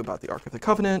engaged too about the Ark of the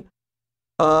Covenant.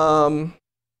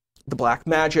 The black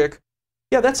magic.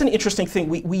 Yeah, that's an interesting thing.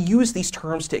 We use these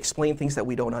terms to explain things that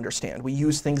we don't understand. We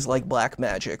use things like black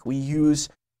magic. We use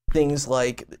things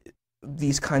like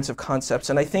these kinds of concepts.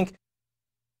 And I think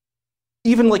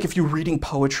even like if you're reading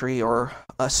poetry or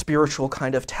a spiritual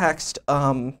kind of text,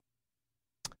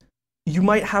 you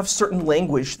might have certain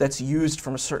language that's used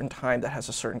from a certain time that has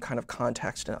a certain kind of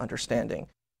context and understanding.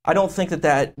 I don't think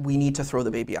that we need to throw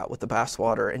the baby out with the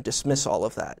bathwater and dismiss all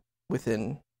of that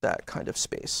within that kind of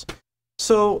space.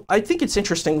 So I think it's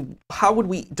interesting. How would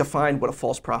we define what a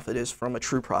false prophet is from a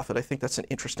true prophet? I think that's an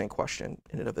interesting question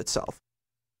in and of itself.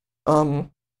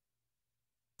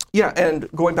 Yeah, and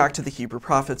going back to the Hebrew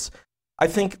prophets, I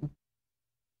think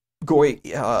going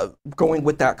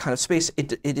with that kind of space,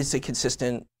 it is a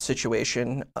consistent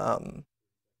situation,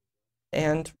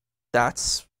 and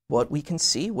that's what we can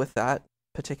see with that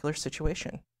particular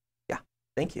situation. Yeah,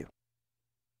 thank you.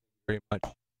 Very much.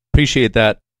 Appreciate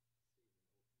that.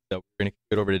 So we're going to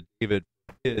kick it over to David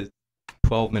for his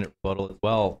 12-minute rebuttal as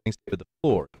well. Thanks, David. The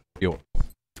floor is yours.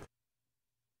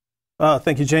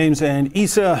 Thank you, James. And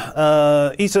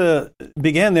Issa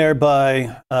began there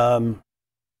by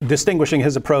distinguishing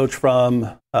his approach from,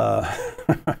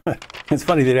 it's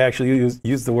funny that he actually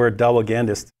used the word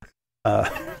dawagandist.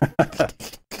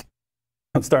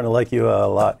 I'm starting to like you a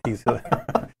lot,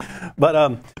 Issa. But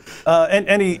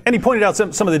and he pointed out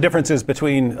some of the differences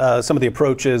between some of the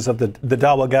approaches of the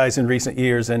Dawa guys in recent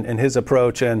years and his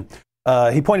approach. And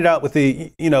he pointed out with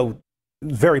the,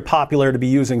 very popular to be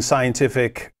using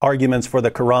scientific arguments for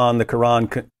the Quran. The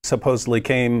Quran supposedly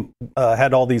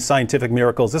had all these scientific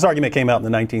miracles. This argument came out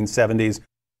in the 1970s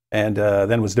and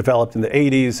then was developed in the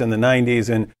 80s and the 90s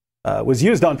and was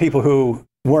used on people who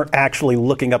weren't actually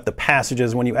looking up the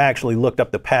passages. When you actually looked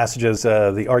up the passages,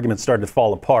 the argument started to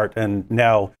fall apart. And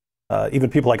now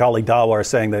even people like Ali Dawa are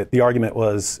saying that the argument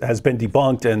has been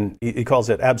debunked, and he calls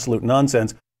it absolute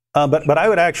nonsense. But I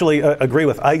would actually agree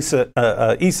with Issa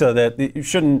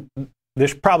that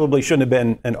this probably shouldn't have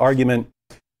been an argument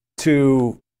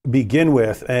to begin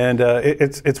with. And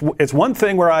it's one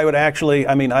thing where I would actually,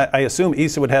 I assume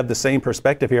Issa would have the same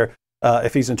perspective here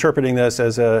if he's interpreting this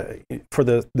as for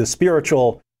the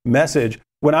spiritual message.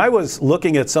 When I was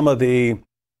looking at some of the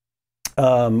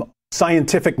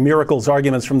scientific miracles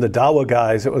arguments from the Dawa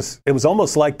guys, it was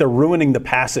almost like they're ruining the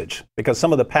passage, because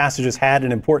some of the passages had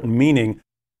an important meaning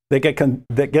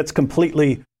that gets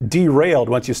completely derailed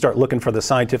once you start looking for the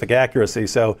scientific accuracy.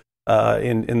 So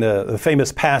in the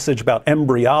famous passage about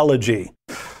embryology,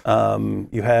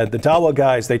 you had the Dawa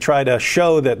guys, they try to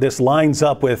show that this lines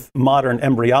up with modern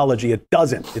embryology. It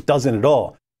doesn't at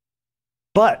all.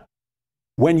 But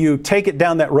when you take it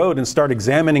down that road and start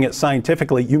examining it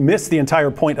scientifically, you miss the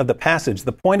entire point of the passage.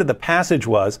 The point of the passage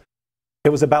was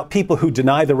about people who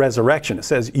deny the resurrection. It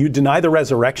says, you deny the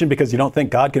resurrection because you don't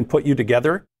think God can put you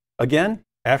together again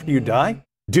after you die?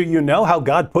 Do you know how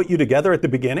God put you together at the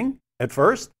beginning, at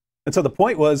first? And so the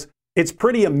point was, it's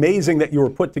pretty amazing that you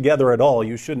were put together at all.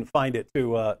 You shouldn't find it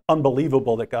too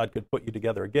unbelievable that God could put you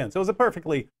together again. So it was a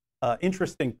perfectly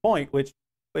interesting point, which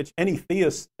any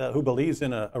theist who believes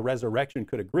in a resurrection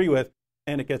could agree with,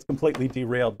 and it gets completely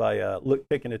derailed by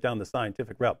taking it down the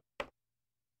scientific route.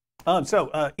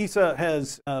 So Issa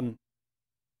has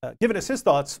given us his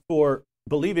thoughts for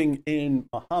believing in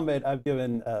Muhammad. I've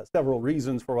given several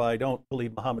reasons for why I don't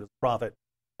believe Muhammad is a prophet,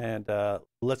 and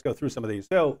let's go through some of these.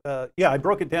 So, I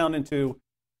broke it down into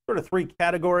sort of three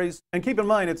categories. And keep in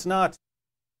mind, it's not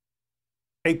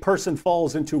a person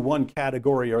falls into one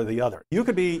category or the other. You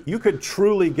could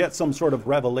truly get some sort of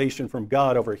revelation from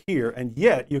God over here, and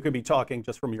yet you could be talking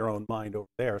just from your own mind over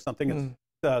there. Something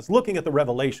is looking at the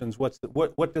revelations.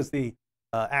 What does the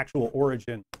actual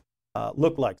origin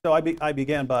look like? So I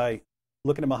began by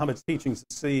looking at Muhammad's teachings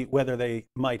to see whether they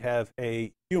might have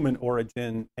a human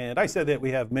origin. And I said that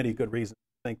we have many good reasons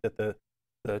to think that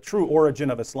the true origin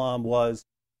of Islam was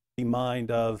the mind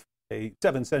of a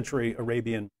 7th century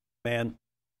Arabian man.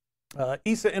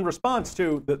 Issa, in response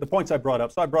to the points I brought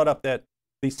up, so I brought up that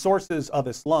the sources of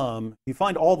Islam, you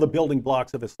find all the building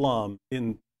blocks of Islam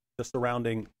in the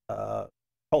surrounding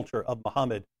culture of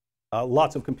Muhammad.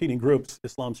 Lots of competing groups.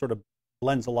 Islam sort of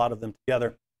blends a lot of them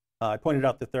together. I pointed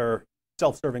out that there are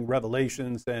self-serving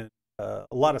revelations and a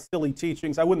lot of silly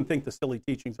teachings. I wouldn't think the silly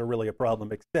teachings are really a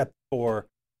problem, except for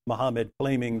Muhammad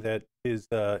claiming that his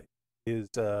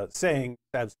saying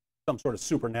has some sort of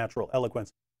supernatural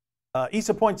eloquence.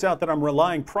 Issa points out that I'm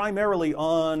relying primarily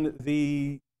on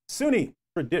the Sunni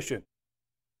tradition.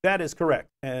 That is correct,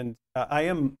 and I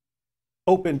am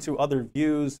open to other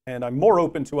views, and I'm more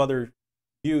open to other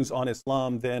views on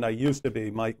Islam than I used to be.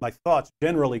 My thoughts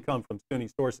generally come from Sunni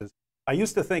sources. I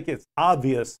used to think it's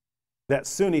obvious that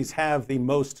Sunnis have the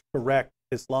most correct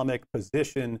Islamic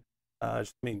position.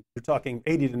 You're talking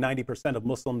 80 to 90% of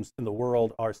Muslims in the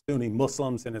world are Sunni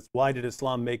Muslims, and it's why did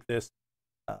Islam make this?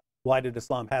 Why did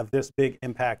Islam have this big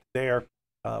impact there?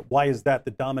 Why is that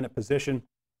the dominant position?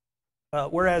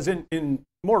 Whereas in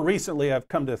more recently, I've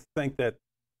come to think that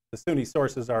the Sunni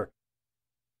sources are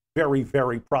very,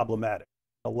 very problematic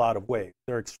in a lot of ways.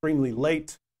 They're extremely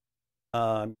late.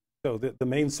 So the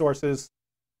main sources,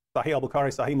 Sahih al-Bukhari,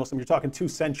 Sahih Muslim, you're talking 2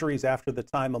 centuries after the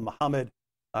time of Muhammad.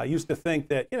 I used to think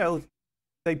that,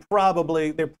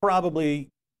 they're probably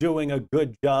doing a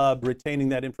good job retaining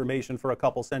that information for a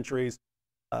couple centuries.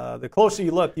 The closer you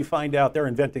look, you find out they're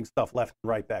inventing stuff left and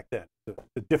right back then.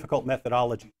 The difficult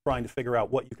methodology, trying to figure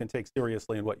out what you can take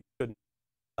seriously and what you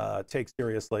shouldn't take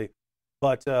seriously.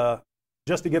 But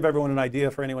just to give everyone an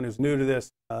idea, for anyone who's new to this,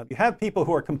 you have people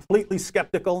who are completely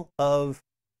skeptical of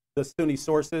the Sunni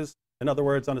sources. In other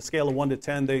words, on a scale of 1 to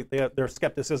 10, their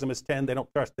skepticism is 10. They don't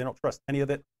trust any of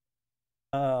it.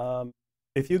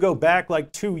 If you go back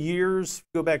like 2 years,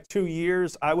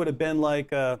 I would have been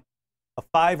like a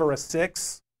 5 or a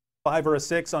 6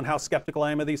 on how skeptical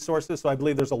I am of these sources. So I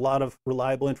believe there's a lot of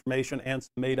reliable information and some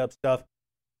made-up stuff.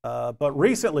 But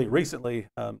recently,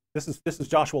 this is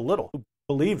Joshua Little, who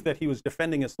believed that he was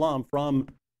defending Islam from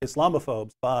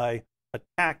Islamophobes by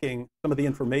attacking some of the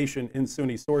information in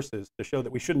Sunni sources to show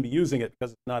that we shouldn't be using it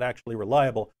because it's not actually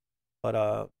reliable.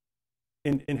 But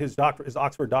in his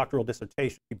Oxford doctoral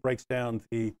dissertation, he breaks down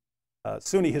the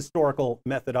Sunni historical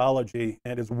methodology,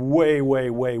 and is way, way,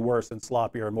 way worse and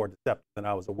sloppier and more deceptive than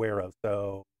I was aware of.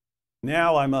 So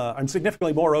now I'm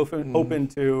significantly more open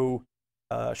to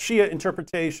Shia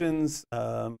interpretations,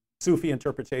 Sufi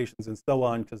interpretations, and so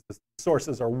on, because the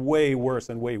sources are way worse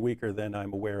and way weaker than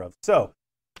I'm aware of. So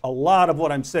a lot of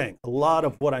what I'm saying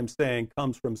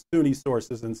comes from Sunni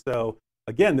sources, and so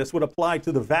again, this would apply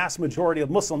to the vast majority of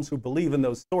Muslims who believe in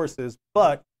those sources,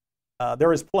 but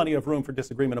there is plenty of room for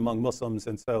disagreement among Muslims,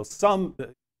 and so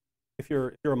if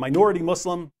you're a minority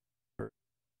Muslim, or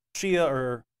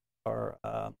Shia or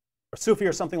Sufi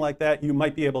or something like that, you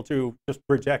might be able to just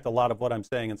reject a lot of what I'm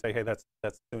saying and say, hey, that's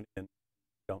Sunni, and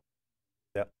don't.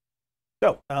 Yeah.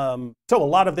 So a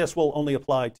lot of this will only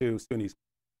apply to Sunnis.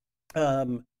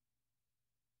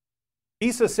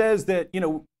 Issa says that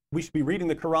we should be reading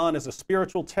the Quran as a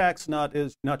spiritual text, not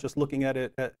just looking at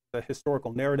it as a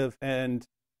historical narrative, and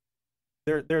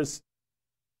that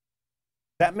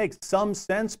makes some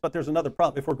sense, but there's another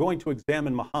problem. If we're going to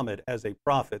examine Muhammad as a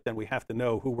prophet, then we have to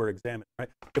know who we're examining, right?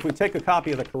 If we take a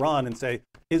copy of the Quran and say,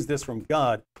 is this from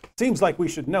God? It seems like we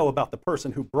should know about the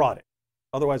person who brought it.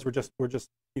 Otherwise, we just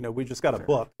got a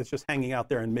book that's just hanging out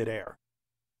there in midair.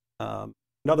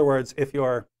 In other words, if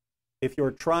you're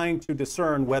trying to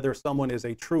discern whether someone is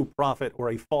a true prophet or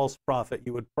a false prophet,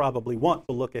 you would probably want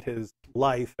to look at his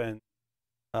life and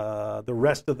the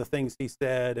rest of the things he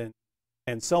said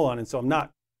and so on. And so I'm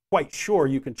not quite sure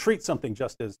you can treat something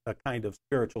just as a kind of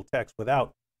spiritual text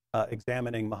without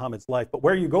examining Muhammad's life. But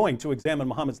where are you going to examine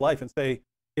Muhammad's life and say,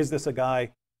 is this a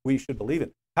guy we should believe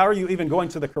in? How are you even going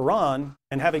to the Quran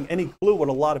and having any clue what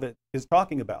a lot of it is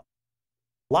talking about?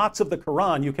 Lots of the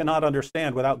Quran you cannot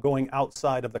understand without going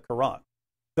outside of the Quran.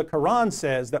 The Quran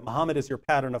says that Muhammad is your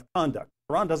pattern of conduct.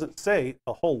 The Quran doesn't say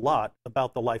a whole lot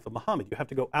about the life of Muhammad. You have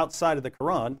to go outside of the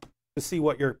Quran to see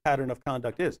what your pattern of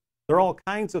conduct is. There are all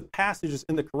kinds of passages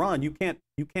in the Quran.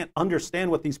 You can't understand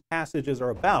what these passages are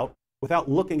about without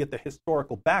looking at the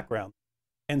historical background.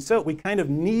 And so we kind of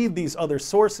need these other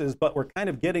sources, but we're kind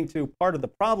of getting to part of the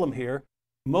problem here.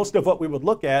 Most of what we would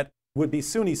look at would be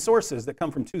Sunni sources that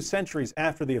come from 2 centuries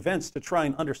after the events to try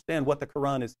and understand what the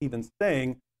Quran is even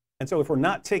saying. And so if we're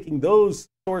not taking those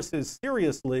sources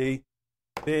seriously,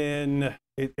 then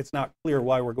it's not clear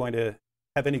why we're going to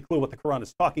have any clue what the Quran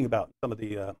is talking about, some of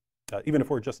the, even if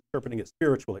we're just interpreting it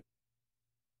spiritually.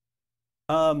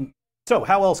 So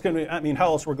how else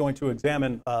we're going to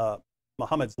examine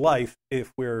Muhammad's life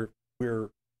if we're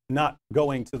not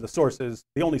going to the sources,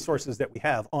 the only sources that we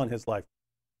have on his life?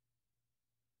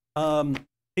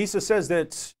 Issa says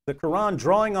that the Quran,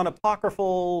 drawing on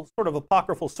apocryphal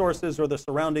sources or the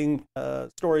surrounding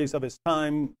stories of his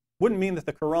time, wouldn't mean that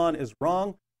the Quran is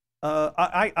wrong.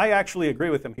 I actually agree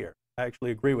with him here. I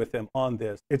actually agree with him on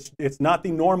this. It's not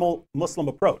the normal Muslim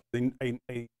approach. A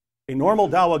normal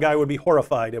Dawah guy would be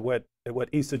horrified at what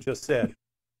Issa just said.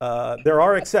 There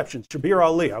are exceptions. Kabeer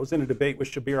Ali. I was in a debate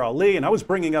with Kabeer Ali, and I was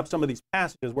bringing up some of these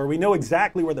passages where we know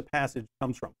exactly where the passage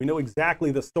comes from. We know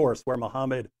exactly the source where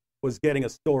Muhammad was getting a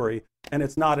story, and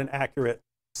it's not an accurate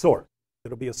source.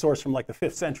 It'll be a source from like the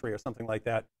 5th century or something like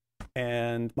that,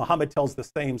 and Muhammad tells the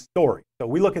same story. So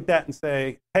we look at that and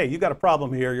say, hey, you got a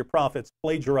problem here. Your prophet's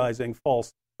plagiarizing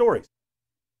false stories.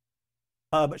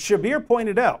 But Kabeer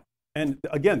pointed out, and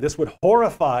again, this would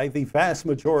horrify the vast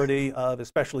majority of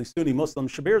especially Sunni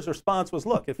Muslims. Kabeer's response was,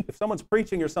 look, if someone's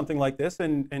preaching or something like this,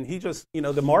 and he just,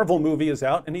 the Marvel movie is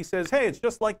out, and he says, hey, it's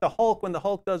just like the Hulk when the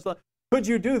Hulk does, could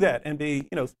you do that and be,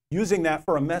 using that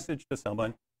for a message to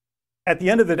someone? At the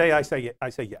end of the day, I say yes.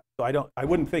 So I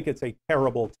wouldn't think it's a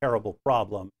terrible, terrible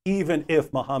problem, even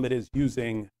if Muhammad is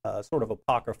using sort of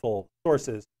apocryphal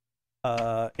sources.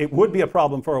 It would be a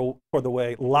problem for the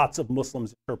way lots of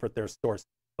Muslims interpret their sources.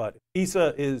 But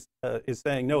Issa is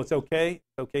saying, no, it's okay.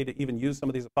 It's okay to even use some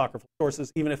of these apocryphal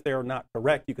sources. Even if they are not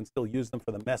correct, you can still use them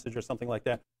for the message or something like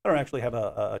that. I don't actually have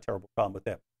a terrible problem with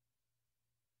that.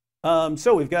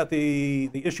 So we've got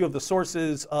the issue of the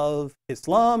sources of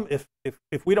Islam. If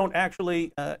we don't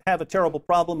actually have a terrible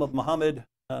problem of Muhammad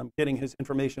getting his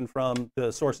information from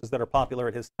the sources that are popular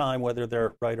at his time, whether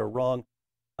they're right or wrong,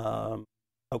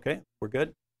 okay, we're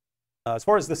good. As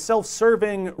far as the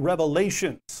self-serving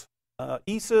revelations,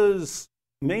 Issa's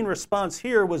main response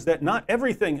here was that not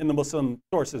everything in the Muslim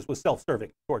sources was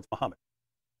self-serving towards Muhammad.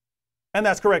 And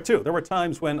that's correct too. There were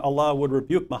times when Allah would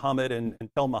rebuke Muhammad and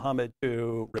tell Muhammad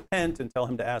to repent and tell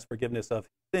him to ask forgiveness of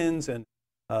his sins. And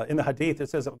in the hadith, it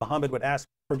says that Muhammad would ask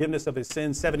forgiveness of his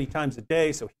sins 70 times a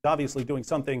day. So he's obviously doing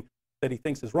something that he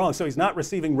thinks is wrong. So he's not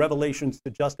receiving revelations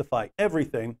to justify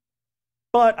everything.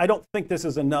 But I don't think this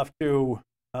is enough to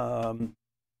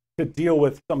to deal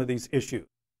with some of these issues.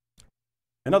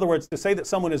 In other words, to say that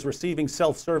someone is receiving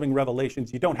self-serving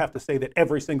revelations, you don't have to say that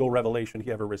every single revelation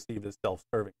he ever received is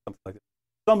self-serving, something like that.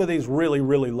 Some of these really,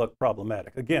 really look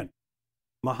problematic. Again,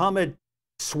 Muhammad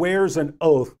swears an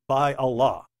oath by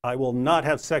Allah. I will not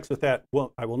have sex with that.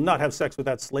 Well, I will not have sex with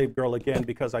that slave girl again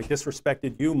because I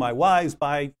disrespected you, my wives,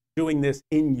 by doing this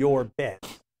in your bed.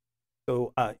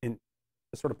 So, in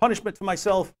a sort of punishment to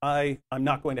myself, I'm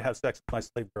not going to have sex with my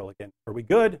slave girl again. Are we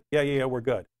good? Yeah, we're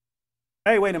good.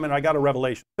 Hey, wait a minute, I got a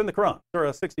revelation. It's in the Quran,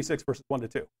 Surah 66, verses 1 to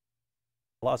 2.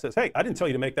 Allah says, hey, I didn't tell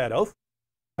you to make that oath.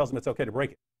 Tells him it's okay to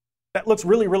break it. That looks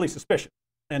really, really suspicious.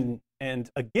 And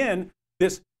again,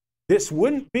 this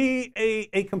wouldn't be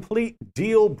a complete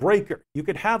deal breaker. You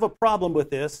could have a problem with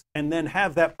this and then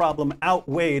have that problem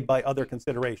outweighed by other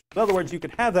considerations. In other words, you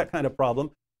could have that kind of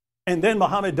problem, and then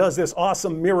Muhammad does this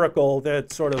awesome miracle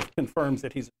that sort of confirms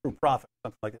that he's a true prophet,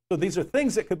 something like that. So these are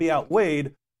things that could be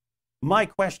outweighed. My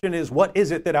question is, what is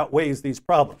it that outweighs these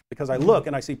problems? Because I look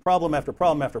and I see problem after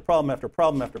problem after problem after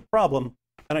problem after problem,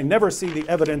 and I never see the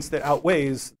evidence that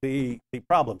outweighs the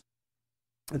problems.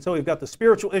 And so we've got the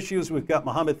spiritual issues. We've got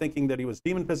Muhammad thinking that he was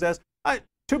demon-possessed.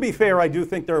 To be fair, I do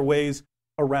think there are ways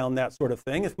around that sort of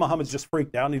thing. If Muhammad's just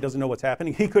freaked out and he doesn't know what's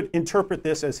happening, he could interpret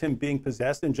this as him being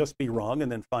possessed and just be wrong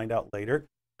and then find out later.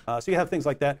 So you have things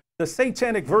like that. The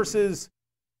satanic verses,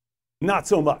 not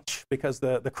so much, because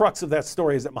the crux of that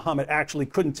story is that Muhammad actually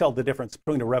couldn't tell the difference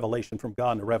between a revelation from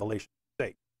God and a revelation from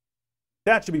Satan.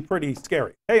 That should be pretty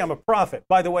scary. Hey, I'm a prophet.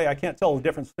 By the way, I can't tell the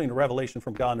difference between a revelation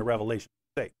from God and a revelation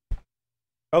from Satan.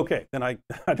 Okay, then I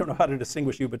don't know how to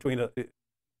distinguish you between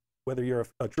whether you're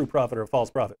a true prophet or a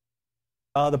false prophet.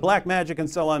 The black magic and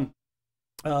so on.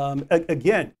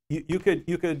 Again, you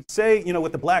could say,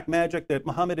 with the black magic that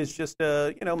Muhammad is just,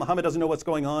 Muhammad doesn't know what's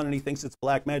going on and he thinks it's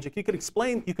black magic. You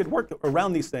could work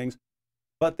around these things,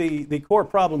 but the core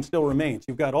problem still remains.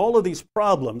 You've got all of these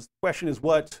problems. The question is,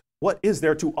 what is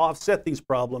there to offset these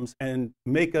problems and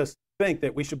make us think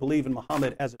that we should believe in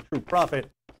Muhammad as a true prophet?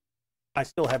 I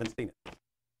still haven't seen it.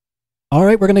 All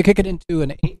right, we're going to kick it into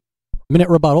an 8-minute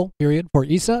rebuttal period for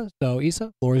Issa. So,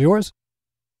 Issa, floor is yours.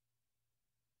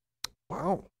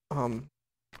 Wow.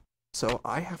 So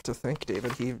I have to thank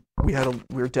David. We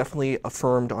were definitely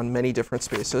affirmed on many different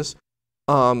spaces.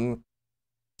 I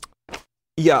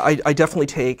definitely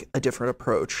take a different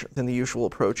approach than the usual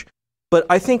approach. But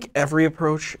I think every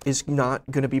approach is not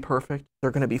going to be perfect. There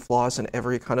are going to be flaws in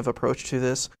every kind of approach to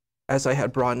this. As I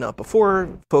had brought up before,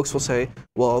 folks will say,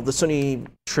 well, the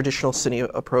traditional Sunni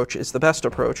approach is the best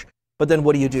approach, but then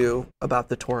what do you do about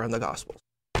the Torah and the Gospels?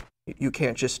 You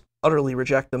can't just utterly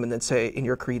reject them and then say in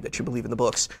your creed that you believe in the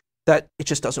books. That it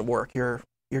just doesn't work. The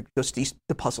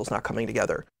puzzle's not coming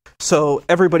together. So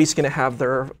everybody's going to have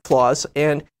their flaws.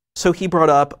 And so he brought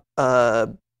up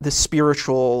the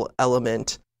spiritual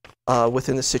element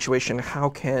within the situation. How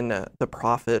can the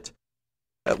prophet...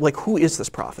 who is this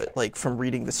prophet, from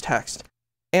reading this text?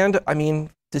 And,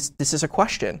 this is a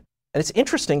question. And it's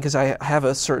interesting because I have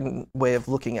a certain way of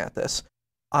looking at this.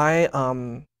 I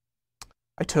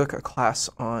took a class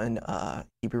on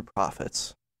Hebrew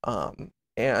prophets,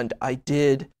 and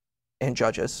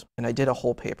Judges, and I did a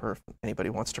whole paper. If anybody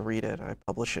wants to read it, I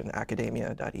publish it in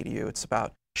academia.edu. It's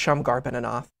about Shamgar ben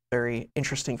Anath, very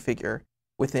interesting figure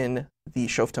within the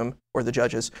Shoftim, or the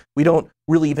judges. We don't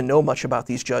really even know much about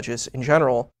these judges in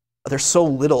general. There's so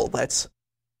little that's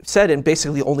said, and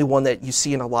basically the only one that you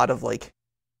see in a lot of,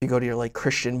 you go to your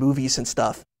Christian movies and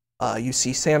stuff, you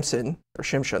see Samson, or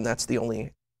Shimshon. That's the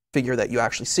only figure that you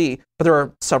actually see, but there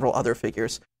are several other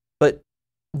figures. But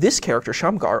this character,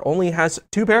 Shamgar, only has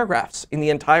 2 paragraphs in the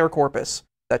entire corpus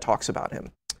that talks about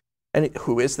him. And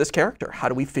who is this character? How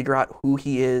do we figure out who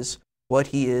he is, what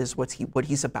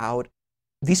he's about?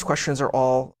 These questions are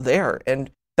all there,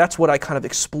 and that's what I kind of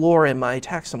explore in my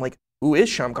text. I'm like, who is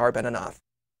Shamgar ben Anath?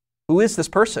 Who is this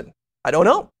person? I don't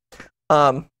know.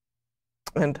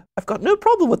 And I've got no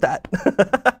problem with that.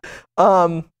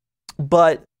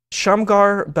 But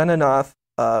Shamgar ben Anath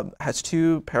has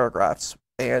 2 paragraphs,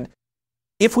 and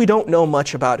if we don't know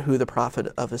much about who the Prophet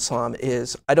of Islam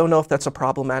is, I don't know if that's a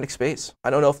problematic space. I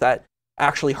don't know if that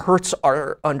actually hurts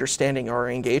our understanding or our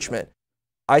engagement.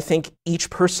 I think each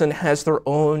person has their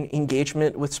own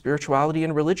engagement with spirituality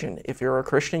and religion. If you're a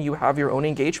Christian, you have your own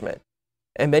engagement.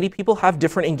 And many people have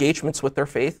different engagements with their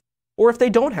faith, or if they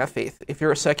don't have faith. If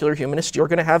you're a secular humanist, you're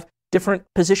going to have different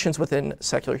positions within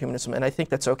secular humanism, and I think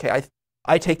that's okay.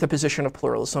 I take the position of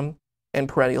pluralism and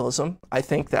perennialism. I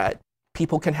think that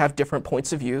people can have different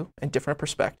points of view and different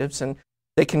perspectives, and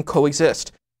they can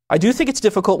coexist. I do think it's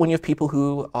difficult when you have people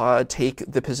who take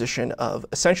the position of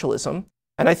essentialism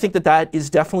And I think that that is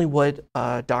definitely what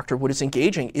Dr. Wood is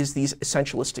engaging, is these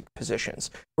essentialistic positions,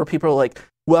 where people are like,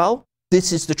 well,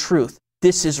 this is the truth.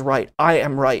 This is right. I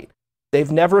am right.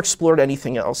 They've never explored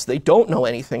anything else. They don't know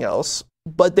anything else,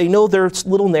 but they know their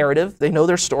little narrative. They know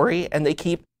their story, and they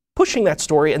keep pushing that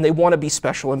story, and they want to be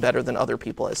special and better than other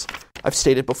people, as I've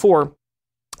stated before.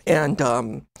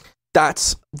 And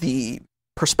that's the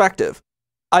perspective.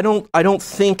 I don't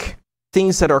think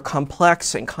things that are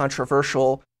complex and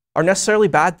controversial are necessarily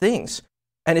bad things.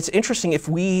 And it's interesting, if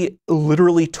we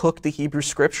literally took the Hebrew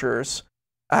scriptures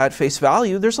at face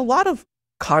value, there's a lot of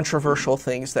controversial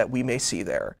things that we may see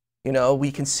there. You know, we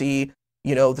can see,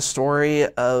 you know, the story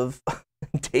of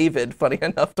David, funny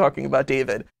enough, talking about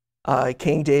David,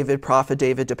 King David, Prophet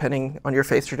David, depending on your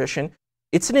faith tradition.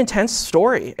 It's an intense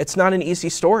story. It's not an easy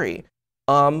story.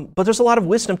 But there's a lot of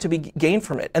wisdom to be gained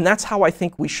from it. And that's how I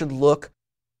think we should look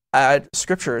at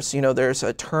scriptures. You know, there's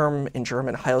a term in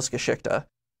German, Heilsgeschichte,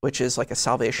 which is like a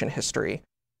salvation history.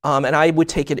 And I would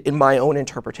take it in my own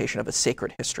interpretation of a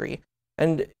sacred history.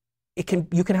 And you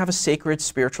can have a sacred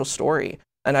spiritual story.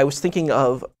 And I was thinking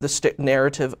of the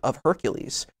narrative of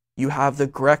Hercules. You have the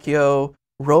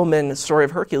Greco-Roman story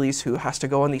of Hercules, who has to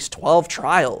go on these 12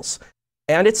 trials.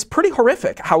 And it's pretty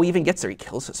horrific how he even gets there. He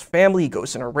kills his family, he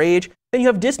goes in a rage. Then you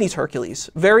have Disney's Hercules.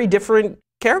 Very different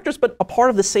characters, but a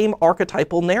part of the same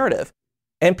archetypal narrative.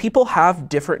 And people have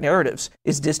different narratives.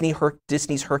 Is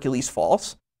Disney's Hercules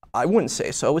false? I wouldn't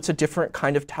say so. It's a different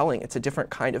kind of telling. It's a different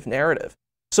kind of narrative.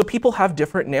 So people have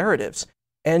different narratives.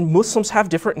 And Muslims have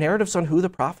different narratives on who the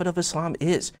Prophet of Islam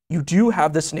is. You do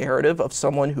have this narrative of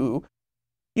someone who,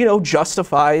 you know,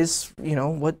 justifies, you know,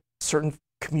 what certain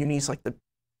communities like the,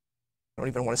 I don't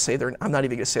even want to say I'm not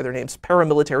even going to say their names,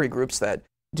 paramilitary groups that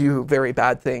do very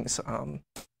bad things, that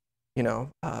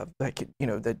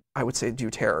I would say do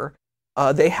terror.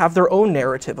 They have their own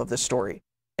narrative of this story.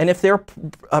 And if they're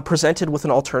presented with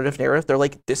an alternative narrative, they're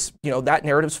like, this, you know, that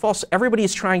narrative's false. Everybody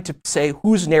is trying to say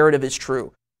whose narrative is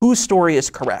true, whose story is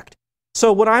correct.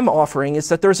 So what I'm offering is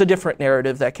that there's a different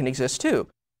narrative that can exist too.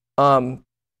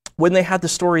 When they had the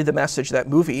story, The Message, that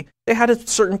movie, they had a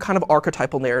certain kind of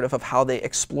archetypal narrative of how they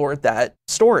explored that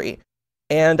story.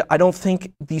 And I don't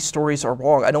think these stories are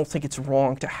wrong. I don't think it's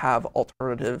wrong to have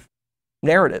alternative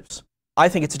narratives. I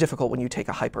think it's difficult when you take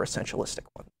a hyper-essentialistic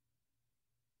one.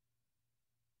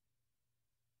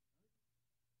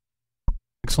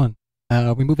 Excellent.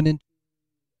 We're moving into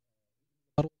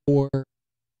for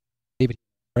David,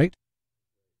 right?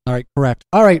 All right, correct.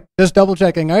 All right, just double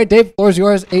checking. All right, Dave, floor is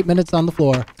yours. 8 minutes on the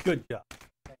floor. Good job.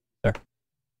 Sir.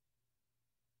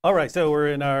 All right, so we're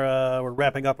in we're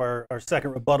wrapping up our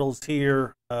second rebuttals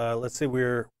here. Let's see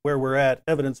where we're at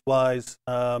evidence-wise.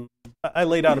 I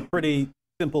laid out a pretty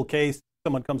simple case.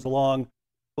 Someone comes along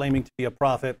claiming to be a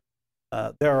prophet.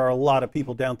 There are a lot of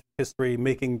people down through history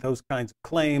making those kinds of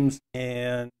claims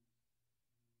and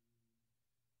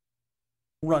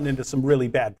run into some really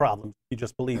bad problems. You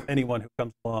just believe anyone who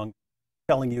comes along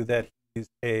telling you that he's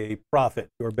a prophet.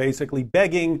 You're basically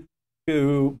begging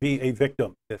to be a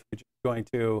victim if you're just going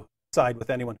to side with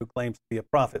anyone who claims to be a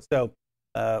prophet. So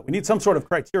we need some sort of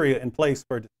criteria in place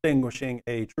for distinguishing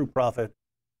a true prophet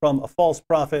from a false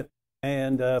prophet.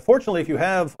 And fortunately, if you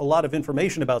have a lot of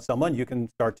information about someone, you can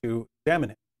start to examine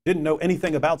him. Didn't know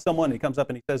anything about someone, he comes up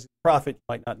and he says he's a prophet, you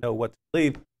might not know what to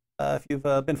believe. If you've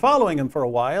been following him for a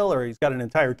while, or he's got an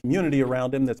entire community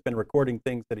around him that's been recording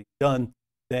things that he's done,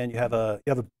 then you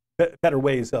have better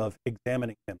ways of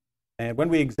examining him. And when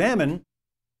we examine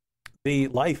the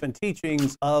life and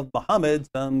teachings of Muhammad,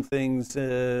 some things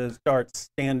start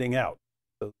standing out.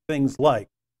 So things like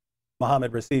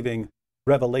Muhammad receiving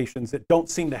revelations that don't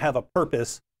seem to have a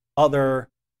purpose other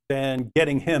than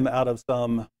getting him out of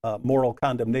some moral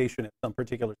condemnation at some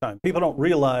particular time. People don't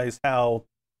realize how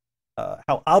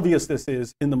obvious this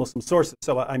is in the Muslim sources.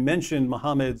 So I mentioned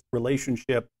Muhammad's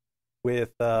relationship with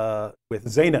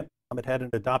Zaynab. Muhammad had an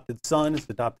adopted son. His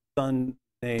adopted son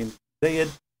named Zayd.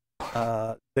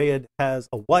 Zayd has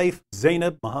a wife,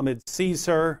 Zaynab. Muhammad sees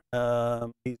her.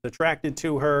 He's attracted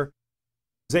to her.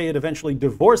 Zayd eventually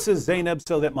divorces Zaynab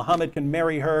so that Muhammad can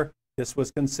marry her. This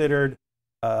was considered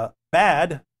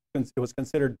bad. It was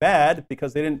considered bad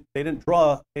because they didn't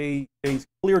draw a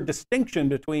clear distinction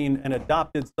between an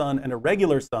adopted son and a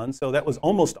regular son. So that was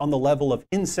almost on the level of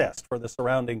incest for the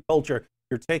surrounding culture.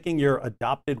 You're taking your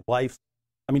adopted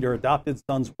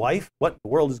son's wife. What in the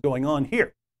world is going on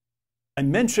here? I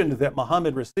mentioned that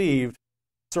Muhammad received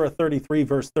Surah 33,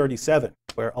 verse 37,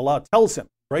 where Allah tells him,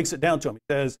 breaks it down to him.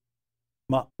 He says,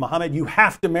 Muhammad, you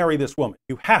have to marry this woman.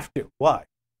 You have to. Why?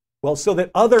 Well, so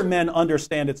that other men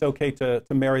understand it's okay to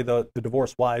marry the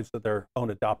divorced wives of their own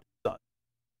adopted son.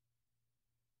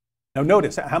 Now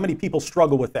notice, how many people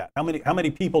struggle with that? How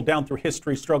many people down through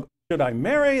history struggle? Should I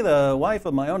marry the wife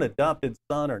of my own adopted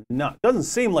son or not? Doesn't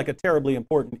seem like a terribly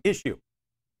important issue.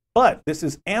 But this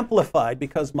is amplified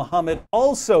because Muhammad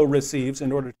also receives,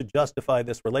 in order to justify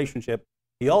this relationship,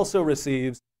 he also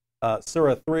receives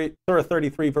Surah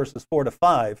 33, verses 4 to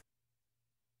 5,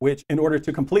 which, in order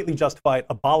to completely justify it,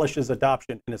 abolishes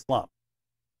adoption in Islam.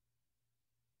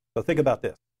 So think about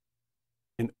this.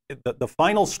 The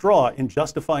final straw in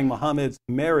justifying Muhammad's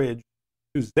marriage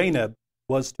to Zainab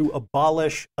was to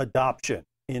abolish adoption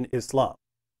in Islam.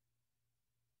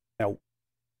 Now,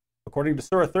 according to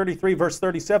Surah 33, verse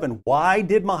 37, why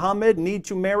did Muhammad need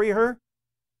to marry her?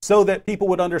 So that people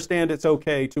would understand it's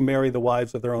okay to marry the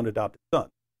wives of their own adopted sons.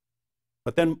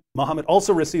 But then Muhammad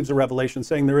also receives a revelation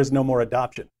saying there is no more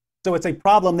adoption. So it's a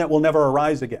problem that will never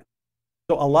arise again.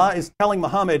 So Allah is telling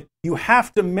Muhammad, you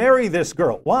have to marry this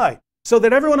girl. Why? So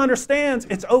that everyone understands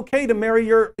it's okay to marry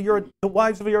the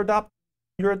wives of your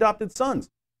adopted sons.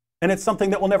 And it's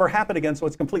something that will never happen again, so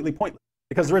it's completely pointless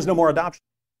because there is no more adoption.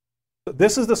 So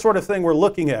this is the sort of thing we're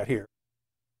looking at here.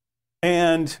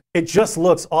 And it just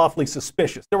looks awfully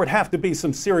suspicious. There would have to be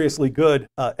some seriously good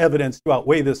evidence to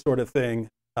outweigh this sort of thing.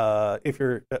 If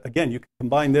you're, again, you can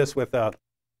combine this with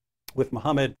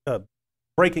Muhammad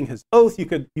breaking his oath. You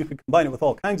could combine it with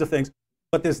all kinds of things.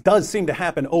 But this does seem to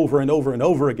happen over and over and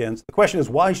over again. So the question is,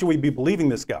 why should we be believing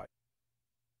this guy?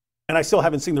 And I still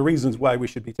haven't seen the reasons why we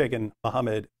should be taking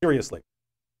Muhammad seriously.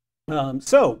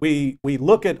 So we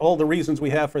look at all the reasons we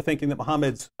have for thinking that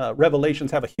Muhammad's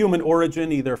revelations have a human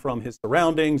origin, either from his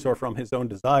surroundings or from his own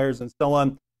desires and so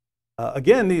on.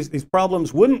 Again, these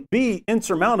problems wouldn't be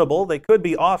insurmountable. They could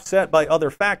be offset by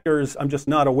other factors. I'm just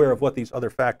not aware of what these other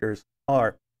factors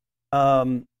are.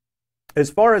 As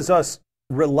far as us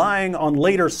relying on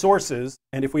later sources,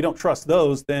 and if we don't trust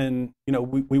those, then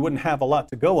we wouldn't have a lot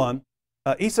to go on.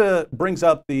 Issa brings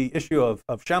up the issue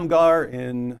of Shamgar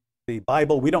in the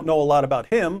Bible. We don't know a lot about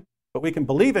him, but we can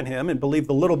believe in him and believe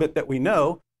the little bit that we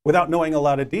know without knowing a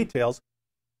lot of details.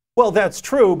 Well, that's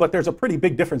true, but there's a pretty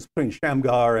big difference between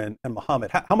Shamgar and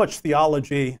Muhammad. How much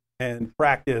theology and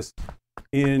practice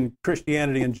in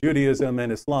Christianity and Judaism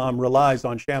and Islam relies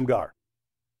on Shamgar?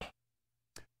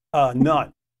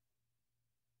 None.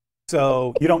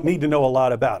 So you don't need to know a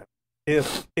lot about it.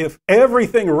 If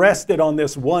everything rested on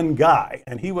this one guy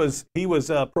and he was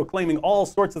proclaiming all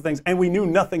sorts of things and we knew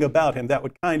nothing about him, that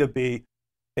would kind of be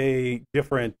a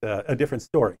different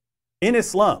story. In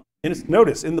Islam,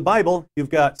 notice in the Bible you've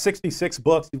got 66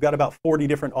 books, you've got about 40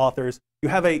 different authors, you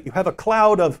have a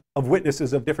cloud of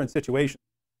witnesses of different situations.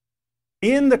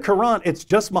 In the Quran, it's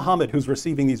just Muhammad who's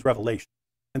receiving these revelations.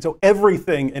 And so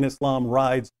everything in Islam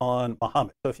rides on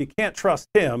Muhammad. So if you can't trust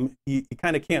him, you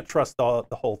kind of can't trust the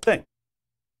whole thing.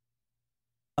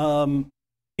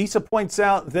 Issa points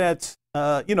out that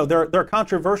there are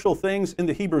controversial things in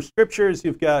the Hebrew scriptures.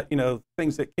 You've got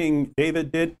things that King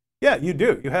David did. Yeah, you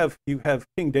do. You have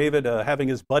King David having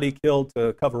his buddy killed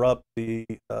to cover up the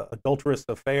adulterous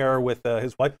affair with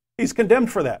his wife. He's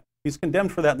condemned for that. He's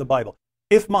condemned for that in the Bible.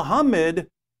 If Muhammad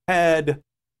had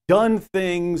done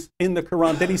things in the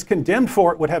Quran that he's condemned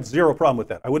for, it would have zero problem with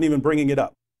that. I wouldn't even bringing it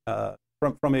up.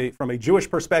 From a Jewish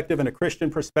perspective and a Christian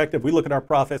perspective, we look at our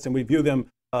prophets and we view them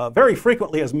very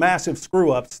frequently as massive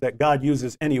screw-ups that God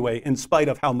uses anyway, in spite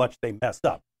of how much they messed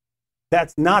up.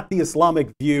 That's not the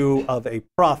Islamic view of a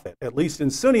prophet. At least in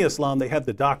Sunni Islam, they have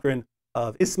the doctrine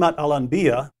of Ismat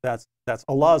al-Anbiya. That's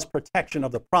Allah's protection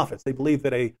of the prophets. They believe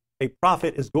that a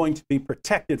prophet is going to be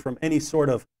protected from any sort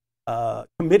of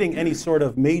committing any sort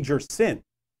of major sin.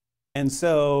 And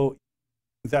so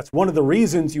that's one of the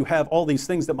reasons you have all these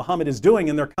things that Muhammad is doing,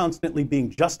 and they're constantly being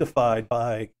justified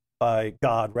by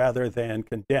God rather than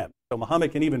condemned. So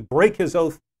Muhammad can even break his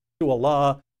oath to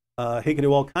Allah. He can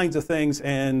do all kinds of things,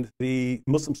 and the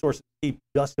Muslim sources keep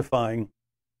justifying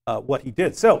what he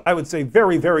did. So I would say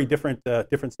very, very different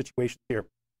situations here.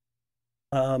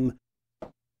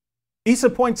 Issa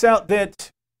points out that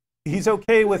he's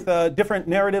okay with different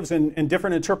narratives and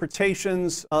different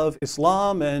interpretations of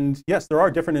Islam. And yes, there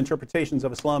are different interpretations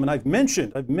of Islam. And I've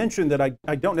mentioned that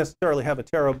I don't necessarily have a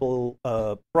terrible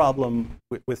problem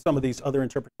with some of these other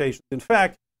interpretations. In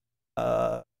fact,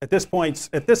 at this point,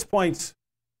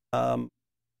 I'm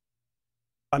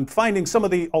finding some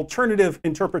of the alternative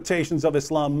interpretations of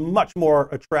Islam much more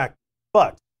attractive.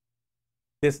 But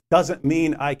this doesn't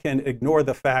mean I can ignore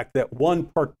the fact that one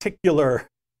particular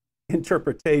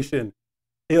interpretation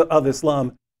of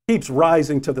Islam keeps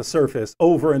rising to the surface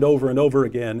over and over and over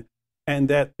again, and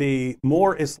that the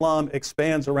more Islam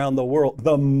expands around the world,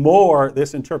 the more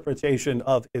this interpretation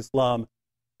of Islam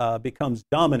becomes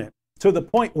dominant, to the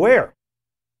point where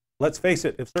let's face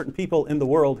it, if certain people in the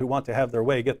world who want to have their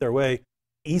way get their way,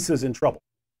 Issa's in trouble.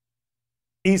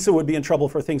 Issa would be in trouble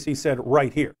for things he said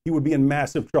right here. He would be in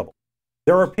massive trouble.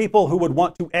 There are people who would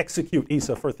want to execute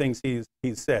Issa for things he's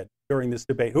said during this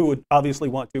debate, who would obviously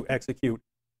want to execute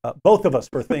both of us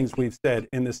for things we've said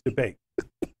in this debate.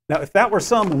 Now, if that were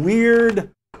some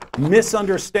weird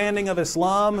misunderstanding of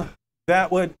Islam,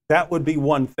 that would be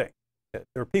one thing.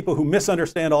 There are people who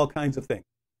misunderstand all kinds of things.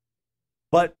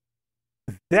 But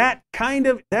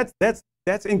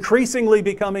that's increasingly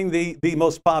becoming the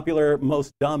most popular,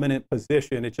 most dominant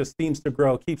position. It just seems to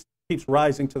grow, keeps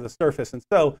rising to the surface. And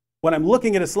so when I'm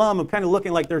looking at Islam, I'm kind of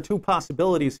looking like there are two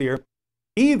possibilities here.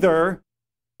 Either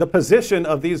the position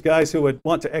of these guys who would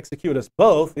want to execute us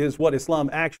both is what Islam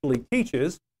actually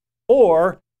teaches,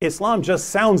 or Islam just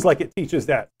sounds like it teaches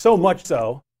that, so much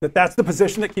so that that's the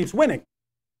position that keeps winning.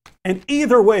 And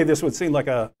either way, this would seem like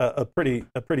a pretty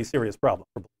serious problem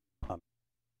for Islam.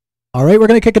 All right, we're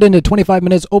going to kick it into 25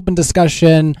 minutes open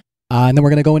discussion, and then we're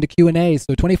going to go into Q&A.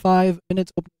 So 25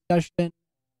 minutes open discussion.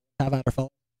 Have at her, fellas.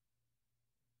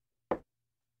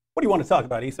 What do you want to talk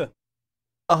about, Issa?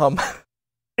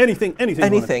 Anything.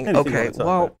 Okay.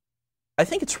 Well, I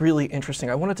think it's really interesting.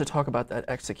 I wanted to talk about that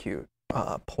execute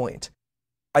point.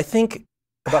 I think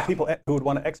about people who would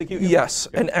want to execute you? Yes,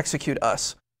 okay. And execute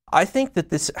us. I think that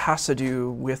this has to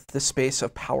do with the space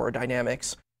of power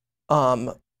dynamics.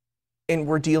 And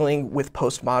we're dealing with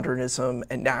postmodernism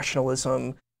and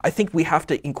nationalism. I think we have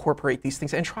to incorporate these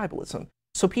things, and tribalism.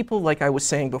 So people, like I was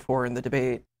saying before in the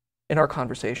debate, in our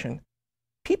conversation,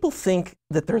 people think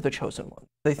that they're the chosen one.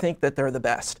 They think that they're the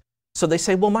best. So they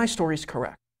say, well, my story's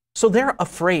correct. So they're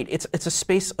afraid. It's a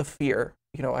space of fear.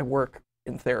 You know, I work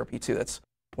in therapy too. That's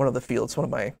one of the fields, one of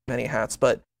my many hats.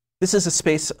 But this is a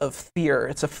space of fear.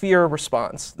 It's a fear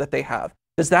response that they have.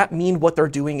 Does that mean what they're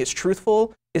doing is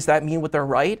truthful? Does that mean what they're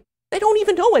right? They don't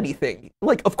even know anything.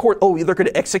 Like, of course, oh, they're going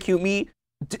to execute me.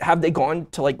 Have they gone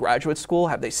to like graduate school?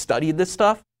 Have they studied this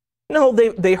stuff? No,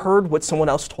 they heard what someone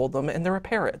else told them, and they're a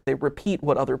parrot. They repeat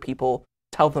what other people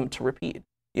tell them to repeat,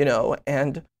 you know,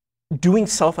 and doing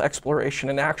self-exploration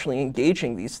and actually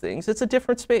engaging these things, it's a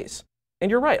different space.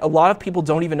 And you're right, a lot of people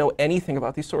don't even know anything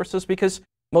about these sources because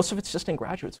most of it's just in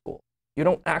graduate school. You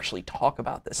don't actually talk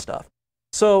about this stuff.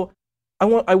 So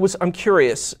I'm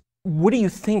curious, what do you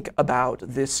think about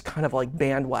this kind of like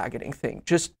bandwagoning thing?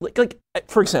 Just like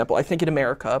for example, I think in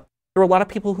America, there are a lot of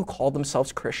people who call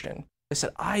themselves Christian. They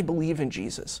said, I believe in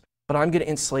Jesus, but I'm going to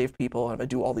enslave people and I'm going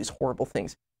to do all these horrible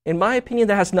things. In my opinion,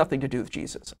 that has nothing to do with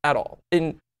Jesus at all.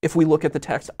 And if we look at the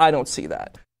text, I don't see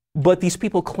that. But these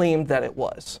people claimed that it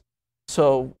was.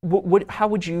 So how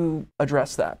would you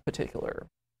address that particular?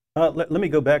 Let me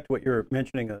go back to what you were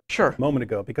mentioning a moment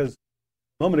ago, because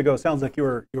a moment ago it sounds like you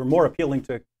were more appealing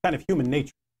to kind of human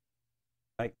nature.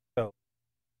 Right? So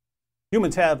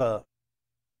humans have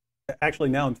actually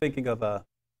now I'm thinking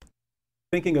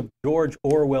of George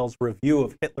Orwell's review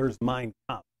of Hitler's Mein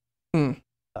Kampf.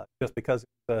 Just because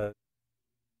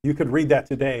you could read that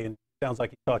today and it sounds like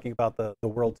he's talking about the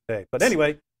world today. But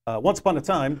anyway, once upon a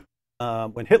time,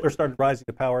 when Hitler started rising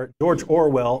to power, George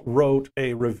Orwell wrote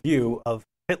a review of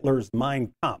Hitler's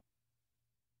Mein Kampf.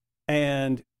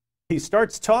 And he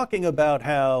starts talking about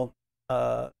how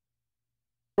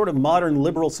sort of modern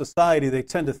liberal society, they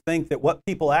tend to think that what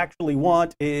people actually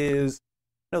want is,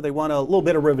 you know, they want a little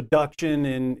bit of a reduction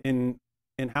in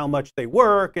how much they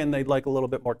work, and they'd like a little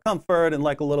bit more comfort and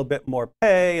like a little bit more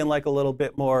pay and like a little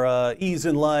bit more ease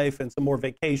in life and some more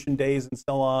vacation days and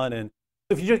so on. And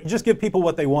if you just give people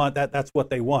what they want, that's what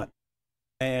they want.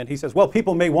 And he says, well,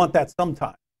 people may want that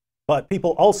sometime, but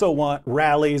people also want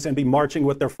rallies and be marching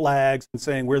with their flags and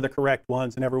saying we're the correct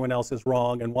ones and everyone else is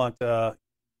wrong, and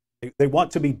they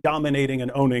want to be dominating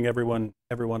and owning everyone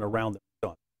around them.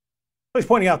 So he's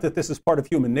pointing out that this is part of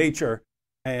human nature,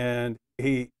 and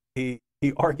he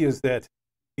argues that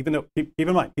even though, keep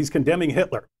in mind, he's condemning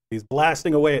Hitler, he's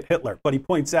blasting away at Hitler, but he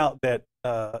points out that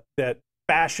that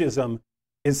fascism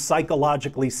is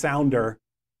psychologically sounder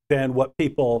than what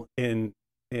people in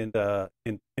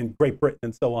Great Britain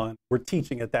and so on were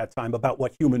teaching at that time about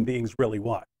what human beings really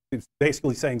want. He's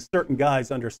basically saying certain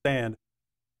guys understand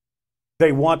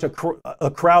they want a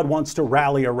crowd wants to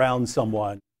rally around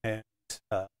someone and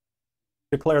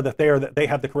declare that they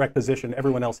have the correct position.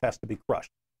 Everyone else has to be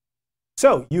crushed.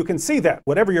 So you can see that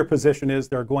whatever your position is,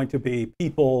 there are going to be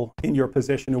people in your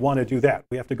position who want to do that.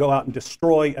 We have to go out and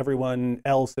destroy everyone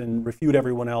else and refute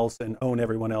everyone else and own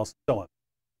everyone else and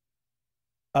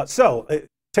so on.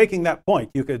 Taking that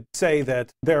point, you could say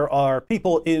that there are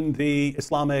people in the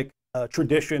Islamic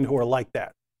tradition who are like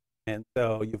that. And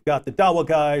so you've got the Dawa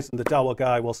guys, and the Dawa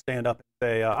guy will stand up and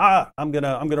say, I'm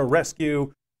gonna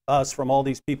rescue us from all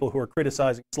these people who are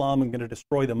criticizing Islam. I'm going to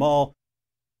destroy them all.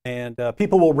 And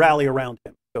people will rally around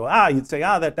him. So you'd say,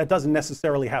 that doesn't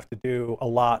necessarily have to do a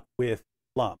lot with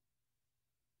Islam.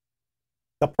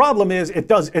 The problem is,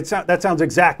 that sounds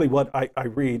exactly what I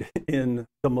read in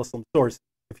the Muslim sources.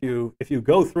 If you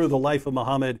go through the life of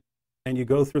Muhammad and you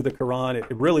go through the Quran,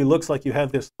 it really looks like you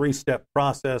have this 3-step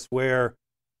process where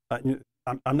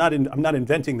I'm not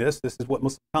inventing this. This is what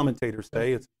Muslim commentators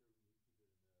say.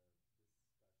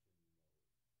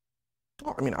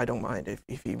 I don't mind if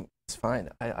it's fine.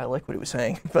 I like what he was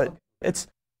saying, but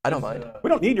I don't mind. We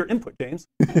don't need your input, James.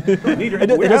 We don't need your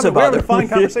input. We're having a fine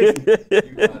conversation.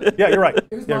 Yeah, you're right.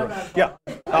 Yeah.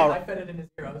 I fed it in his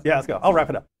ear. Yeah, let's go. I'll wrap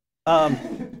it up.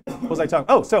 What was I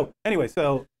talking? So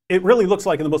it really looks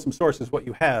like in the Muslim sources what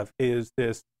you have is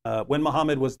this, when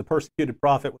Muhammad was the persecuted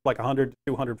prophet with like 100 to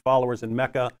 200 followers in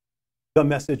Mecca, the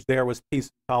message there was peace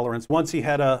and tolerance. Once he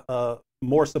had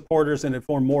more supporters and had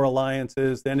formed more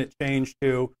alliances, then it changed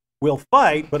to, we'll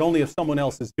fight, but only if someone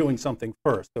else is doing something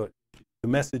first. So the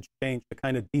message changed to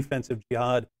kind of defensive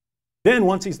jihad. Then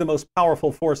once he's the most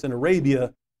powerful force in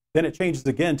Arabia, then it changes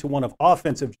again to one of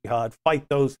offensive jihad. Fight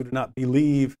those who do not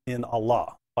believe in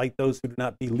Allah. Fight those who do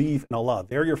not believe in Allah.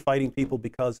 There you're fighting people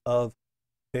because of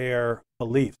their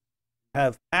beliefs. You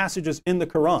have passages in the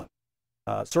Quran.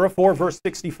 Surah 4, verse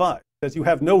 65 says you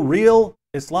have no real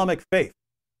Islamic faith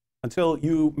until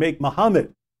you make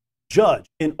Muhammad judge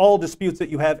in all disputes that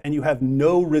you have, and you have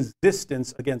no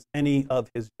resistance against any of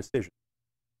his decisions.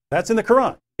 That's in the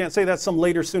Quran. You can't say that's some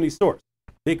later Sunni source.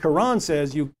 The Quran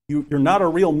says you're not a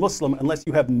real Muslim unless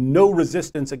you have no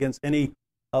resistance against any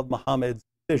of Muhammad's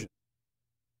decisions.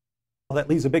 Well, that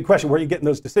leaves a big question. Where are you getting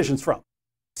those decisions from?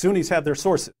 Sunnis have their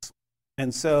sources.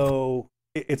 And so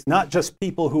it's not just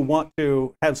people who want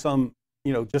to have some,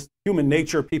 just human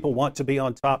nature. People want to be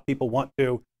on top. People want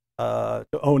to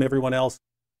own everyone else.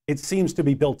 It seems to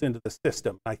be built into the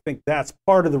system. I think that's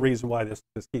part of the reason why this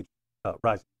keeps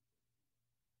rising.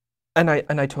 And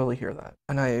I totally hear that,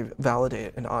 and I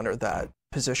validate and honor that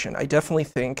position. I definitely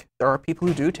think there are people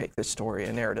who do take this story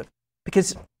and narrative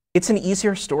because it's an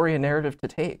easier story and narrative to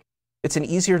take. It's an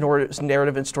easier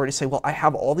narrative and story to say, well, I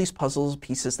have all these puzzle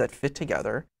pieces that fit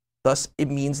together, thus it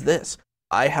means this.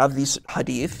 I have these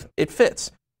hadith, it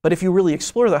fits. But if you really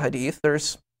explore the hadith,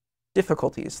 there's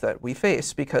difficulties that we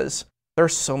face because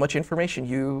there's so much information.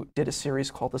 You did a series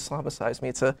called Islamicize Me.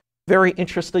 It's a very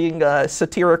interesting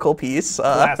satirical piece.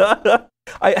 I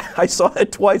saw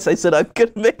it twice. I said, I'm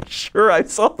going to make sure I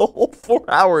saw the whole 4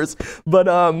 hours. But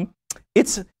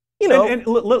it's, And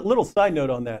little side note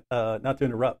on that, not to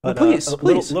interrupt, but please.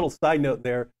 Little side note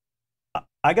there.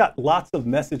 I got lots of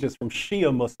messages from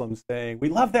Shia Muslims saying, we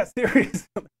love that series.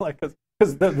 Because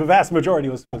the vast majority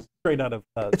was straight out of...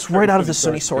 it's right out of the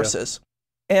Sunni sources. Yeah.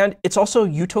 And it's also,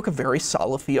 you took a very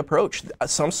Salafi approach.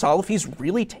 Some Salafis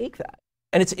really take that.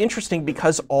 And it's interesting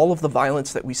because all of the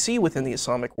violence that we see within the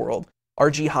Islamic world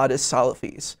are jihadist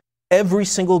Salafis. Every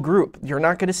single group, you're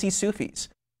not going to see Sufis.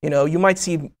 You might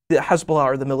see the Hezbollah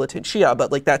or the militant Shia,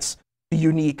 but that's the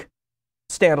unique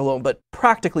standalone. But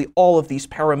practically all of these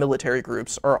paramilitary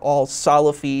groups are all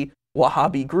Salafi,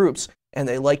 Wahhabi groups. And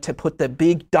they like to put the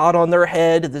big dot on their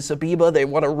head, the zabiba. They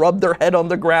want to rub their head on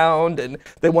the ground, and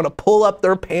they want to pull up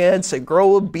their pants and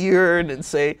grow a beard and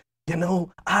say,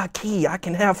 Aki, I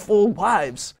can have full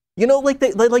wives. They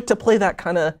like to play that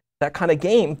kind of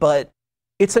game, but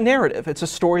it's a narrative. It's a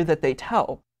story that they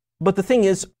tell. But the thing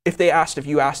is, if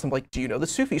you ask them, do you know the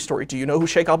Sufi story? Do you know who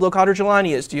Sheikh Abdul Qadir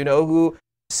Jilani is? Do you know who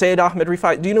Sayyid Ahmed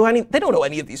Rifai? Do you know any? They don't know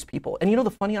any of these people. And the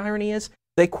funny irony is,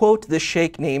 they quote this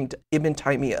sheikh named Ibn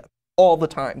Taymiyyah all the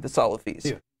time, the Salafis.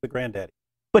 Yeah, the granddaddy.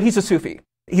 But he's a Sufi.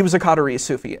 He was a Qadiri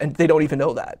Sufi, and they don't even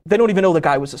know that. They don't even know the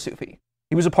guy was a Sufi.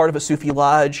 He was a part of a Sufi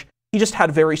lodge. He just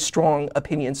had very strong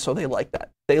opinions, so they like that.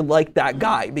 They like that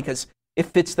guy because it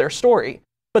fits their story,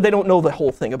 but they don't know the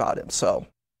whole thing about him. So,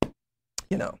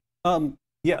 Let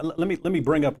me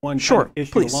bring up one kind of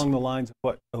issue please. Along the lines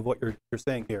of what you're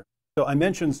saying here. So I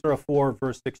mentioned Surah 4,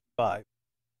 verse 65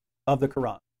 of the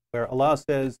Quran, where Allah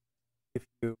says, if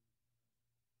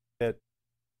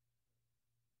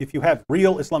you have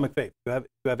real Islamic faith, if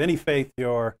you have any faith,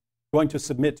 you're going to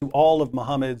submit to all of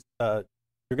Muhammad's.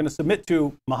 You're going to submit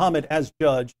to Muhammad as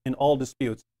judge in all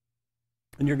disputes,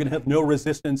 and you're going to have no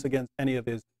resistance against any of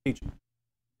his teaching.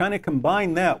 Kind of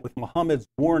combine that with Muhammad's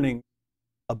warning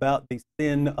about the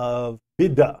sin of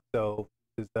bid'ah. So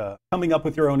is coming up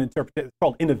with your own interpretation. It's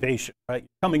called innovation, right?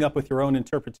 Coming up with your own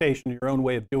interpretation, your own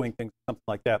way of doing things, something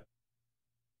like that.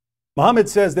 Muhammad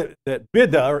says that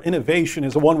bid'ah, or innovation,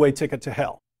 is a one-way ticket to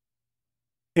hell.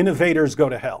 Innovators go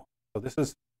to hell. So this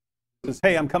is says,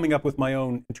 hey, I'm coming up with my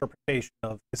own interpretation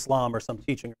of Islam or some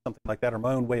teaching or something like that, or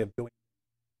my own way of doing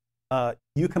it.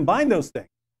 You combine those things.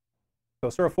 So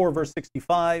Surah 4, verse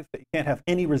 65, that you can't have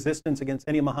any resistance against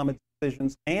any of Muhammad's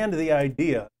decisions, and the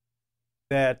idea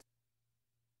that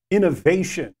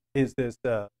innovation is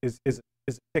a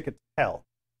ticket to hell.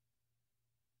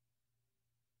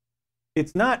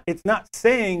 It's not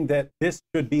saying that this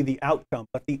should be the outcome,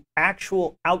 but the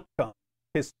actual outcome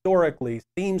historically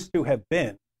seems to have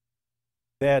been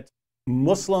that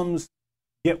Muslims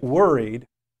get worried,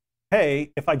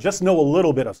 hey, if I just know a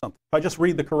little bit of something, if I just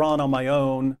read the Quran on my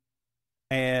own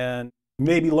and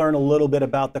maybe learn a little bit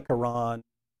about the Quran,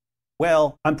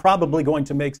 well, I'm probably going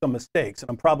to make some mistakes, and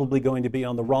I'm probably going to be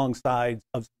on the wrong sides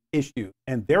of issues,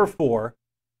 and therefore,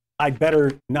 I'd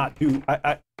better not do.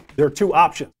 There are two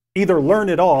options: either learn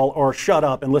it all or shut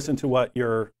up and listen to what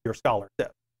your scholar says.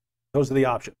 Those are the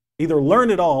options. Either learn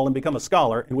it all and become a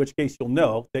scholar, in which case you'll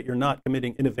know that you're not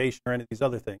committing innovation or any of these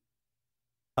other things,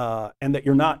 and that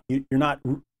you're not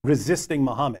resisting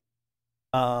Muhammad.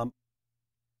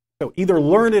 So either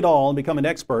learn it all and become an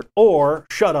expert, or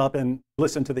shut up and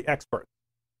listen to the expert.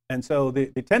 And so the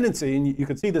tendency, and you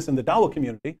can see this in the Dawah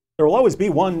community, there will always be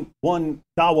one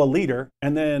Dawah leader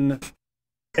and then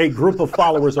a group of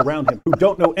followers around him who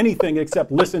don't know anything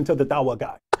except listen to the Dawah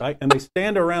guy, right? And they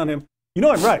stand around him. You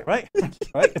know I'm right? Right?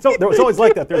 There was always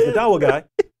like that. There's the Dawah guy,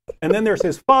 and then there's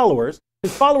his followers.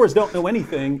 His followers don't know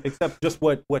anything except just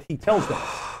what he tells them.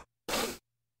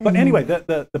 But anyway,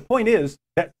 the point is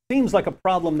that seems like a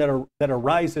problem that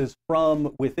arises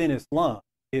from within Islam.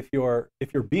 If you're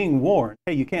being warned,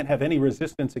 hey, you can't have any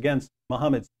resistance against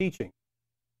Muhammad's teaching,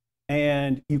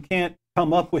 and you can't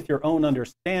come up with your own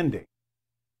understanding,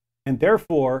 and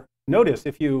therefore, notice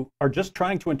if you are just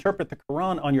trying to interpret the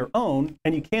Quran on your own,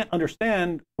 and you can't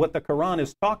understand what the Quran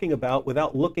is talking about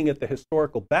without looking at the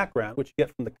historical background, which you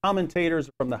get from the commentators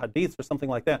or from the hadiths or something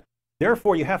like that.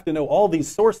 Therefore, you have to know all these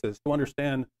sources to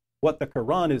understand what the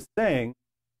Quran is saying.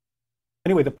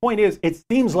 Anyway, the point is, it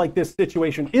seems like this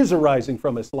situation is arising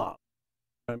from Islam.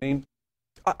 You know what I mean?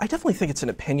 I definitely think it's an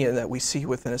opinion that we see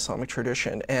within Islamic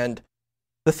tradition. And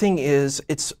the thing is,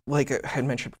 it's like I had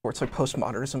mentioned before, it's like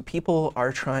postmodernism. People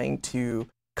are trying to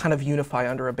kind of unify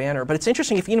under a banner. But it's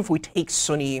interesting, even if we take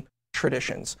Sunni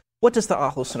traditions, what does the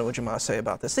Ahlus Sunnah wal Jama'ah say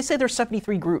about this? They say there's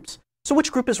 73 groups. So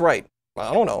which group is right?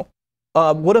 Well, I don't know.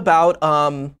 What about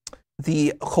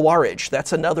the Khawarij?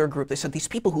 That's another group. They said these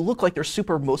people who look like they're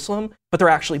super Muslim, but they're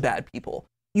actually bad people.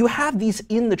 You have these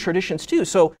in the traditions too.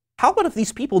 So how about if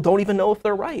these people don't even know if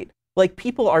they're right? Like,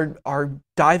 people are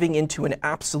diving into an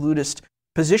absolutist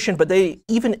position, but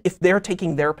even if they're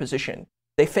taking their position,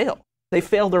 they fail. They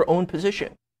fail their own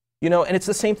position. And it's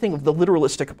the same thing with the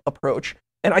literalistic approach.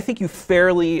 And I think you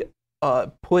fairly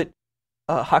put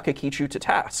Hakakichu to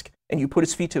task, and you put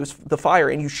his feet to the fire,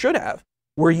 and you should have,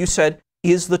 where you said,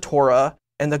 is the Torah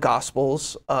and the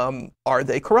Gospels, are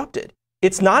they corrupted?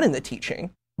 It's not in the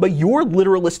teaching, but your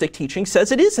literalistic teaching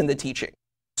says it is in the teaching.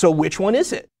 So which one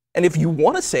is it? And if you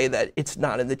want to say that it's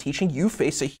not in the teaching, you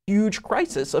face a huge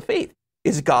crisis of faith.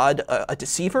 Is God a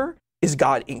deceiver? Is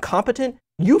God incompetent?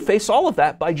 You face all of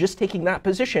that by just taking that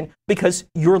position because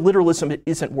your literalism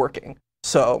isn't working.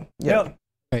 So, yeah.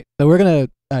 Right. So we're going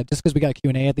to, just because we got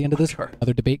Q&A at the end of this,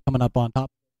 another debate coming up on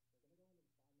top.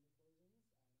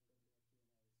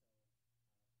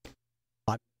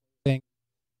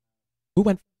 Who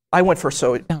went? I went first,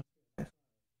 so... No,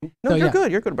 so, you're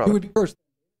good. You're good, brother. Who would be first?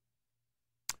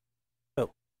 So,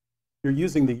 you're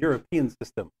using the European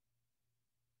system.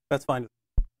 That's fine.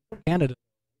 Canada.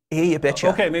 Yeah, you betcha.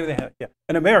 Okay, maybe they have. Yeah,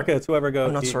 in America, it's whoever goes.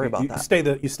 I'm not sorry about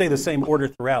that. You stay the same order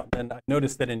throughout, and I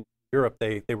noticed that in Europe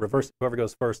they reverse it. Whoever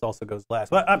goes first also goes last.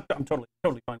 But I'm totally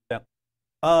fine with that.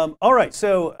 All right.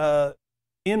 So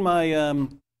in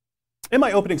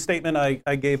my opening statement,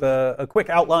 I gave a quick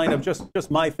outline of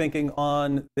just my thinking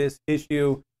on this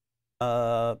issue.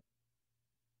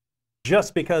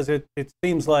 Just because it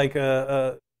seems like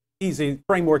a easy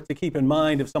framework to keep in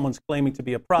mind if someone's claiming to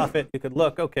be a prophet. You could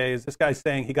look, okay, is this guy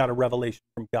saying he got a revelation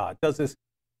from God? Does this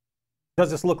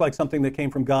look like something that came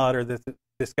from God, or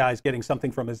this guy's getting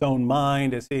something from his own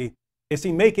mind? Is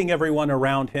he making everyone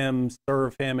around him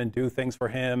serve him and do things for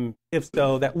him? If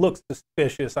so, that looks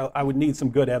suspicious. I would need some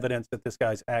good evidence that this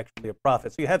guy's actually a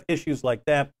prophet. So you have issues like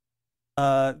that.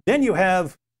 Then you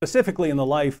have, specifically in the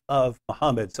life of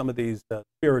Muhammad, some of these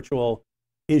spiritual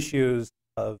issues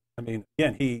of, again,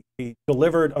 he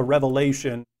delivered a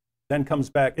revelation, then comes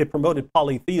back, it promoted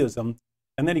polytheism,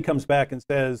 and then he comes back and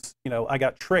says, I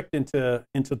got tricked into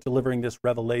delivering this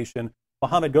revelation.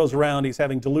 Muhammad goes around, he's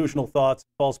having delusional thoughts,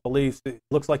 false beliefs. It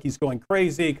looks like he's going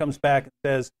crazy. He comes back and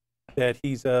says, that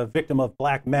he's a victim of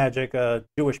black magic, a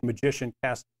Jewish magician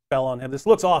cast a spell on him. This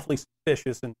looks awfully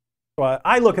suspicious. And so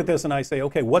I look at this and I say,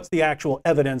 okay, what's the actual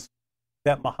evidence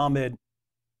that Muhammad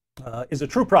is a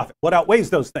true prophet? What outweighs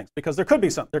those things? Because there could be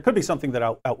something that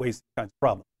outweighs these kinds of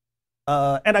problems.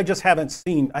 And I just haven't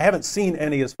seen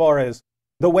any, as far as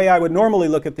the way I would normally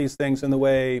look at these things and the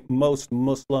way most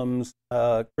Muslims,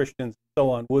 Christians, and so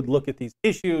on would look at these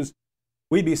issues.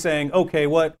 We'd be saying, okay,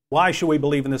 why should we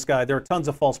believe in this guy? There are tons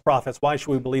of false prophets. Why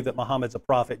should we believe that Muhammad's a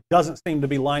prophet? Doesn't seem to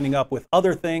be lining up with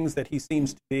other things that he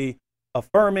seems to be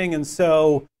affirming. And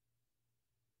so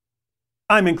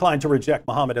I'm inclined to reject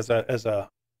Muhammad as a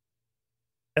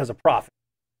prophet.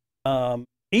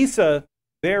 Issa,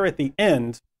 there at the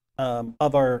end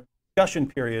of our discussion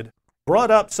period,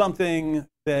 brought up something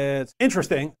that's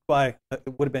interesting. Why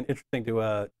it would have been interesting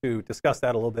to discuss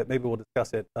that a little bit. Maybe we'll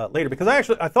discuss it later, because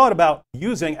I thought about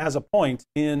using as a point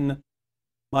in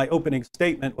my opening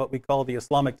statement what we call the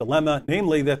Islamic dilemma,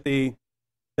 namely that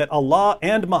Allah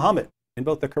and Muhammad, in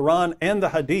both the Quran and the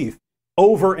Hadith,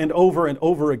 over and over and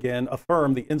over again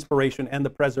affirm the inspiration and the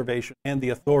preservation and the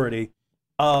authority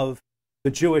of the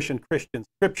Jewish and Christian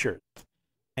scriptures.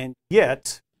 And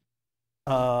yet,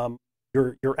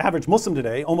 your average Muslim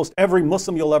today, almost every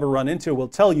Muslim you'll ever run into will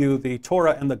tell you the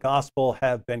Torah and the Gospel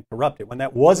have been corrupted, when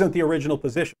that wasn't the original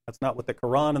position. That's not what the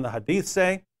Quran and the Hadith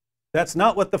say. That's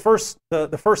not what the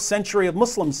first century of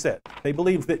Muslims said. They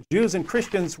believed that Jews and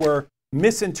Christians were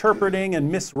misinterpreting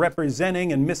and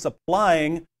misrepresenting and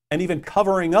misapplying and even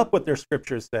covering up what their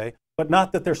scriptures say, but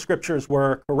not that their scriptures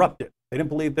were corrupted. They didn't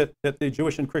believe that the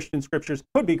Jewish and Christian scriptures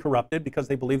could be corrupted, because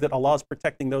they believed that Allah is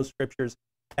protecting those scriptures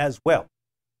as well.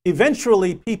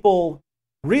 Eventually, people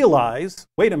realize,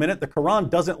 wait a minute, the Quran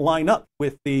doesn't line up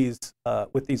with these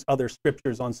other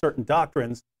scriptures on certain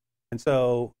doctrines. And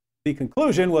so the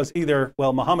conclusion was either,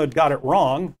 well, Muhammad got it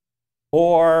wrong,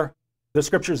 or the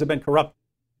scriptures have been corrupted.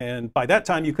 And by that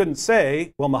time, you couldn't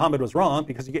say, well, Muhammad was wrong,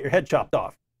 because you get your head chopped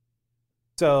off.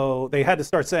 So they had to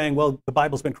start saying, well, the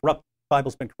Bible's been corrupted. The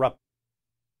Bible's been corrupted.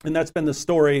 And that's been the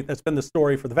story. That's been the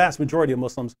story for the vast majority of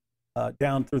Muslims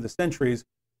down through the centuries.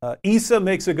 Issa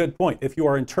makes a good point. If you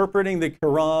are interpreting the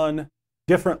Quran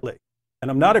differently,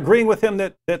 and I'm not agreeing with him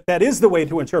that is the way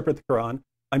to interpret the Quran,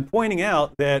 I'm pointing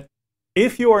out that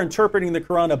if you are interpreting the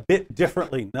Quran a bit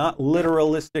differently, not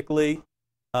literalistically,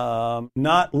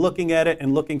 not looking at it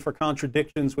and looking for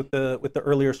contradictions with the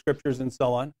earlier scriptures and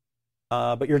so on,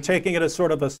 but you're taking it as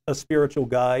sort of a spiritual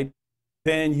guide,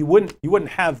 then you wouldn't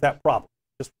have that problem.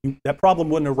 That problem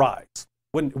wouldn't arise.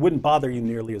 It wouldn't bother you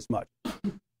nearly as much.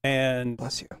 And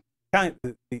bless you.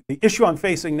 The issue I'm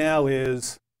facing now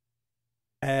is,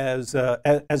 as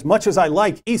much as I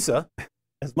like Issa, and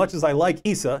as much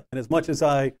as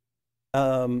I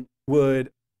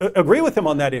would agree with him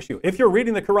on that issue, if you're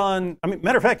reading the Quran,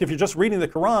 matter of fact, if you're just reading the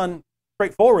Quran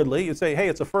straightforwardly, you'd say, hey,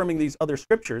 it's affirming these other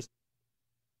scriptures.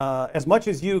 As much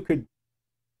as you could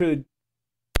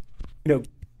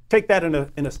take that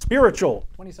in a spiritual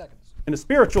 20 seconds. In a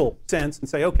spiritual sense, and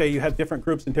say, okay, you have different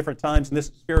groups in different times, and these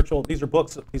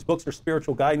books are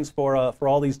spiritual guidance for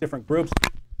all these different groups.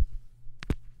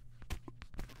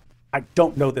 I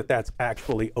don't know that that's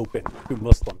actually open to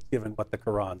Muslims, given what the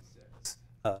Quran says.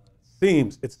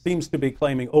 It seems to be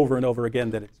claiming over and over again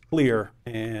that it's clear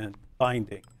and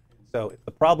binding. So if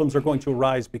the problems are going to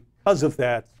arise because of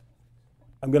that,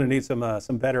 I'm going to need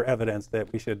some better evidence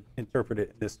that we should interpret it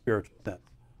in this spiritual sense.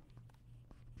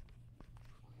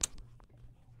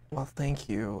 Well, thank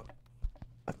you.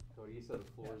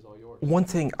 One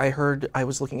thing I heard, I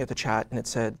was looking at the chat and it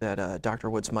said that Dr.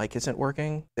 Wood's mic isn't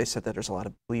working. They said that there's a lot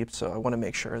of bleeps, so I want to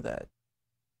make sure that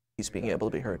he's being able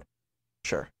to be heard.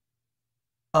 Sure.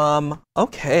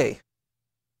 Okay.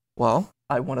 Well,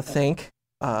 I want to thank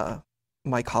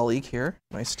my colleague here,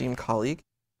 my esteemed colleague.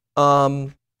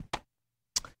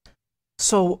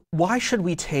 So why should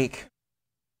we take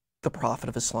the Prophet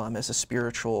of Islam as a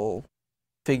spiritual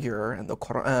figure and the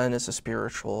Quran as a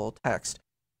spiritual text?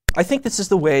 I think this is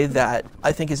the way that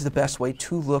I think is the best way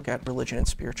to look at religion and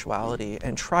spirituality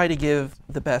and try to give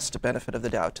the best benefit of the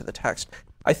doubt to the text.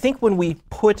 I think when we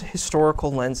put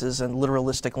historical lenses and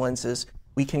literalistic lenses,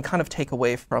 we can kind of take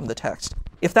away from the text.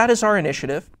 If that is our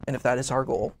initiative and if that is our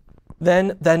goal,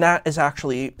 then that is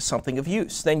actually something of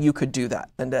use. Then you could do that.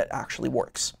 Then that actually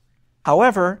works.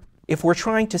 However, if we're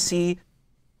trying to see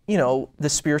the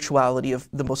spirituality of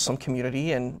the Muslim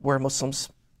community and where Muslims,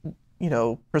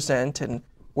 present and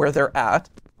where they're at,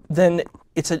 then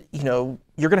it's you're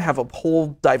going to have a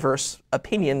whole diverse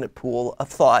opinion pool of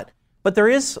thought. But there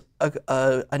is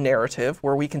a narrative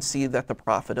where we can see that the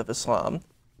Prophet of Islam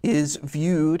is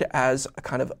viewed as a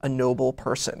kind of a noble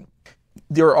person.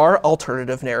 There are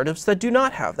alternative narratives that do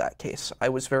not have that case. I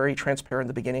was very transparent in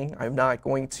the beginning. I'm not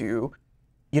going to,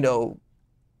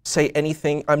 say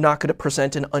anything. I'm not going to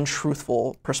present an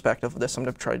untruthful perspective of this. I'm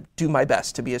going to try to do my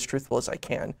best to be as truthful as I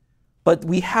can. But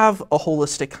we have a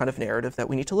holistic kind of narrative that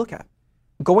we need to look at.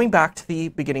 Going back to the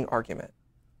beginning argument,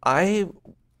 I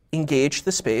engaged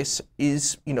the space,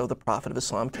 is, the Prophet of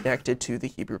Islam connected to the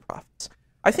Hebrew prophets?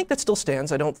 I think that still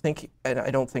stands. I don't think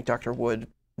Dr. Wood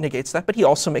negates that, but he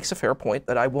also makes a fair point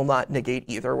that I will not negate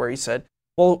either, where he said,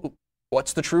 well,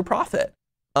 what's the true prophet?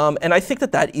 And I think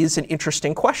that is an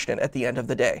interesting question at the end of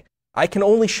the day. I can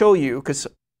only show you, because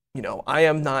I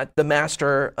am not the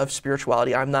master of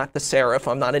spirituality. I'm not the seraph.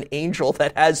 I'm not an angel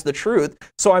that has the truth.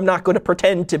 So I'm not going to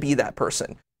pretend to be that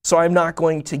person. So I'm not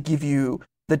going to give you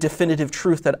the definitive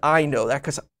truth that I know that,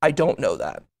 because I don't know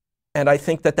that. And I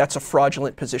think that that's a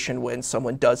fraudulent position when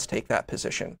someone does take that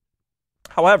position.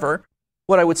 However,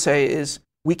 what I would say is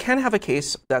we can have a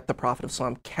case that the Prophet of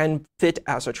Islam can fit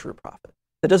as a true prophet.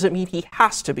 That doesn't mean he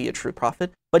has to be a true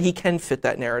prophet, but he can fit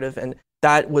that narrative. And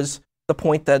that was the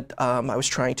point that I was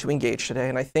trying to engage today.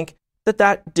 And I think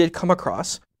that did come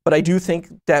across. But I do think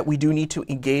that we do need to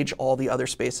engage all the other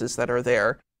spaces that are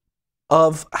there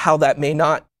of how that may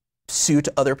not suit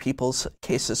other people's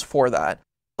cases for that.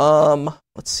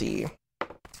 Let's see.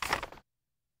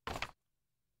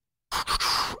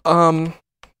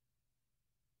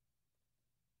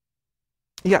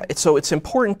 So it's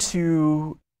important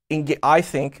to engage. I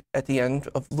think at the end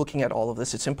of looking at all of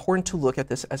this, it's important to look at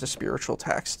this as a spiritual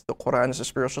text. The Quran is a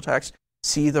spiritual text.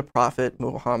 See the Prophet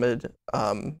Muhammad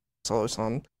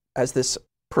as this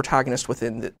protagonist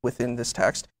within this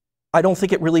text. I don't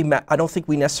think I don't think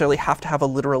we necessarily have to have a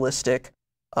literalistic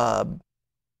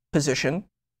position.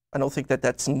 I don't think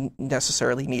that's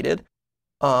necessarily needed.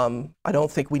 I don't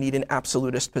think we need an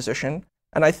absolutist position,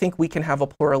 and I think we can have a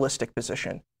pluralistic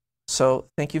position. So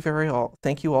thank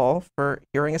you all for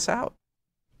hearing us out.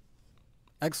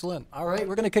 Excellent. All right,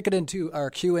 we're going to kick it into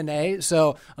our Q&A.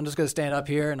 So I'm just going to stand up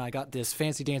here, and I got this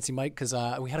fancy dancy mic because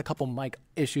we had a couple mic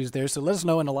issues there. So let us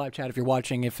know in the live chat if you're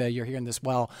watching, if you're hearing this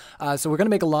well. So we're going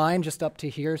to make a line just up to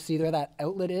here. See where that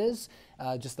outlet is?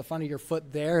 Just the front of your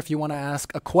foot there if you want to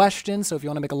ask a question. So if you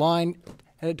want to make a line,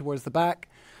 head towards the back.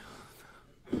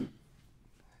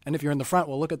 And if you're in the front,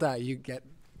 well, look at that. You get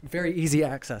very easy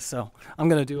access. So I'm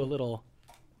going to do a little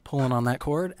pulling on that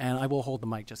cord, and I will hold the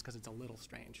mic just because it's a little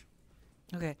strange.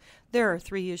 Okay. There are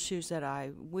 3 issues that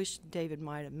I wish David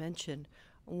might have mentioned.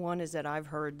 One is that I've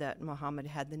heard that Muhammad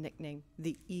had the nickname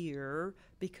the ear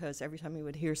because every time he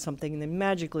would hear something, then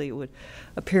magically it would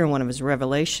appear in one of his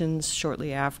revelations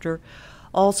shortly after.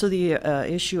 Also, the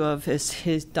issue of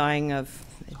his dying of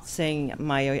saying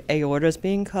my aorta is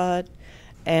being cut.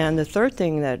 And the third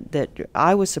thing that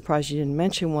I was surprised you didn't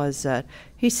mention was that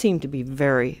he seemed to be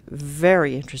very,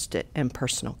 very interested in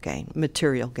personal gain,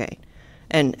 material gain.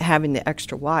 And having the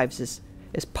extra wives is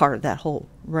part of that whole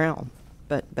realm.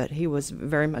 But he was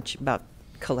very much about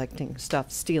collecting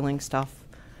stuff, stealing stuff.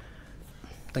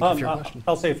 Thank you for your question.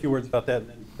 I'll say a few words about that,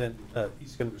 and then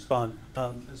he's going to respond.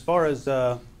 As far as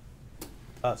so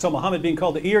Muhammad being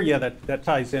called the ear, yeah, that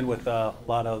ties in with a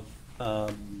lot of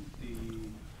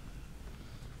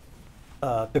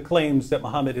the claims that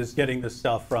Muhammad is getting this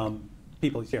stuff from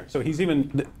people he's hearing. So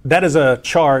that is a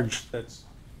charge that's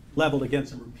leveled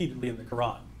against him repeatedly in the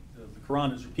Quran. The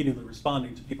Quran is repeatedly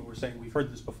responding to people who are saying, we've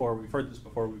heard this before, we've heard this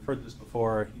before, we've heard this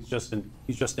before. He's just an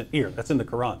ear. That's in the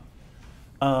Quran.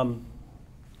 But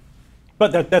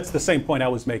that's the same point I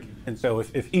was making. And so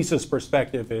if Issa's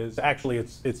perspective is actually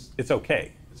it's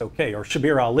okay. It's okay. Or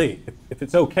Shabir Ali, if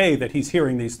it's okay that he's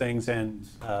hearing these things and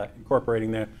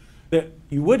incorporating that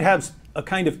you would have a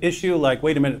kind of issue like,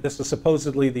 wait a minute, this is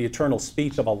supposedly the eternal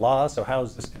speech of Allah, so how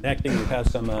is this connecting? You have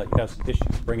some issues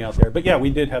to bring out there. But yeah, we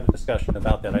did have a discussion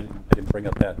about that. I didn't bring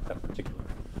up that particular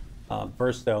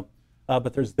verse though.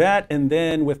 But there's that, and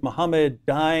then with Muhammad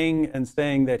dying and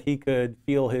saying that he could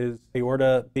feel his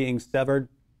aorta being severed,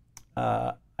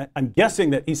 I'm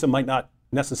guessing that Issa might not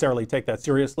necessarily take that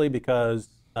seriously because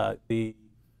the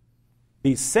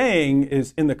saying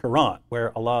is in the Quran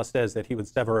where Allah says that he would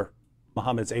sever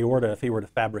Muhammad's aorta if he were to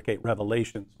fabricate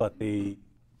revelations, but the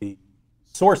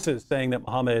sources saying that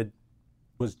Muhammad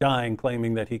was dying,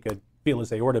 claiming that he could feel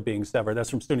his aorta being severed, that's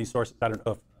from Sunni sources. I don't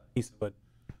know if Issa would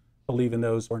believe in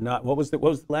those or not. What was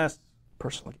the last?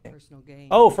 Personal gain.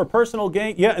 Oh, for personal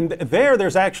gain, yeah. And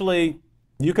there's actually,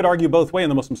 you could argue both ways in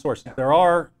the Muslim source. There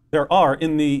are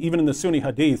even in the Sunni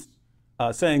hadith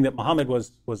saying that Muhammad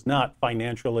was not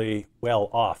financially well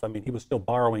off. I mean, he was still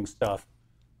borrowing stuff.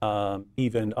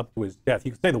 Even up to his death.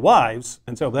 You could say the wives,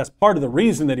 and so that's part of the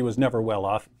reason that he was never well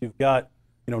off. You've got,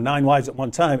 9 wives at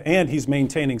one time, and he's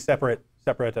maintaining separate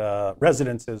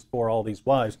residences for all these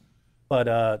wives.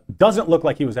 But doesn't look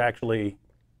like he was actually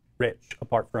rich.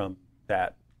 Apart from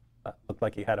that, looked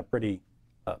like he had a pretty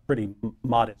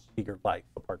modest, eager life.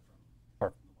 Apart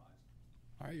from the wives.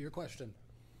 All right, your question.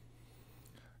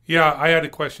 Yeah, I had a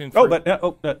question.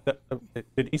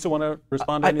 Did Issa want to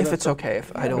respond to any of if that it's stuff? okay,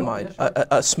 if I don't mind,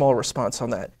 a small response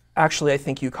on that. Actually, I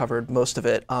think you covered most of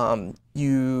it.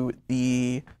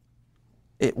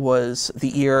 It was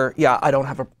the ear. Yeah, I don't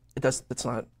have a. It's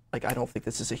not like I don't think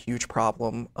this is a huge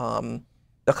problem.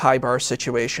 The Kabeer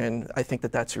situation, I think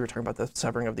that's what you were talking about, the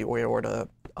severing of the aorta.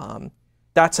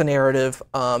 That's a narrative.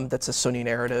 That's a Sunni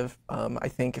narrative. I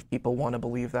think if people want to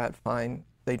believe that, fine.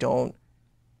 They don't.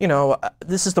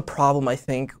 This is the problem, I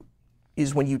think,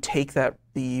 is when you take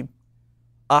the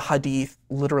ahadith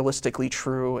literalistically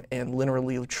true and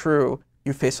literally true,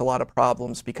 you face a lot of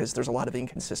problems because there's a lot of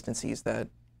inconsistencies that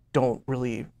don't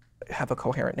really have a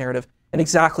coherent narrative. And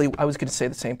exactly, I was going to say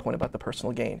the same point about the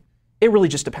personal gain. It really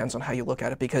just depends on how you look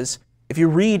at it, because if you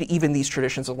read even these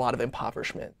traditions, a lot of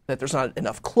impoverishment, that there's not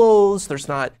enough clothes, there's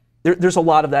a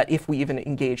lot of that if we even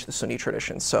engage the Sunni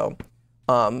tradition. So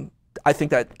I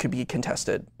think that could be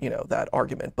contested, that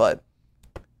argument. But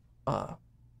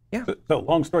yeah. So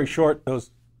long story short,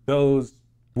 those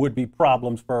would be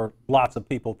problems for lots of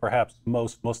people, perhaps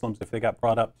most Muslims, if they got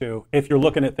brought up to. If you're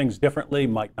looking at things differently,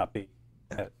 might not be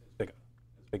as big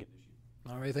an issue.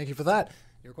 All right, thank you for that.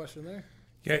 Your question there?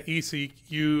 Yeah, Issa,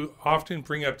 you often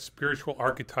bring up spiritual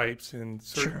archetypes, and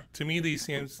Sure. to me these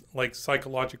seem like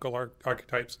psychological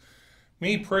archetypes.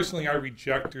 Me personally, I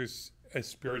reject there's a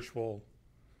spiritual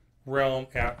realm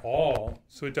at all,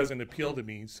 so it doesn't appeal to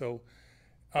me. So,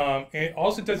 and it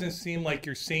also doesn't seem like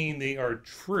you're saying they are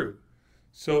true.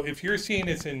 So if you're saying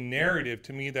it's a narrative,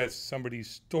 to me that's somebody's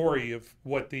story of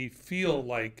what they feel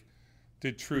like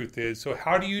the truth is. So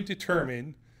how do you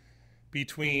determine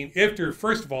between if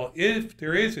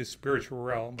there is a spiritual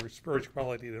realm or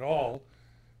spirituality at all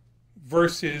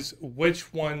versus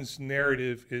which one's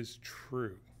narrative is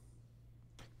true?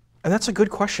 And that's a good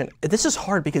question. This is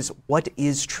hard because what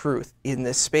is truth in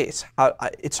this space?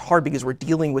 It's hard because we're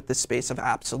dealing with this space of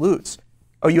absolutes.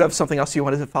 Oh, you have something else you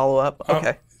wanted to follow up?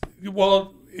 Okay.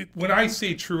 When I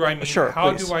say true, I mean, Sure,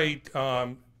 how please. do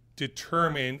I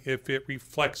determine if it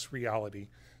reflects reality?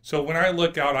 So when I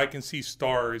look out, I can see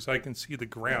stars, I can see the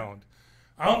ground.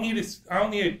 I don't need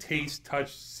to taste,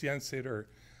 touch, sense it, or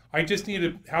I just need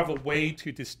to have a way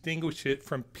to distinguish it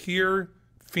from pure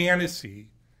fantasy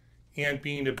and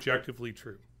being objectively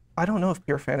true. I don't know if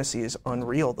pure fantasy is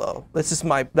unreal though.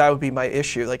 That would be my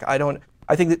issue. Like I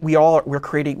think that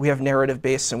we have narrative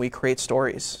base and we create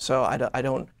stories. So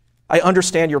I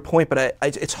understand your point, but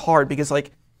it's hard because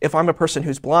like if I'm a person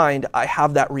who's blind, I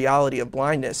have that reality of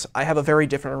blindness. I have a very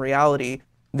different reality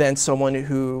than someone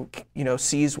who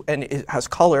sees and has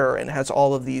color and has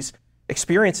all of these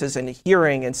experiences and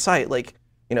hearing and sight. Like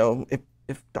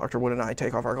if Dr. Wood and I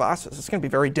take off our glasses, it's going to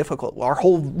be very difficult. Our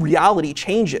whole reality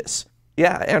changes.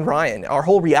 Yeah, and Ryan, our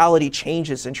whole reality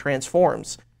changes and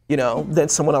transforms, than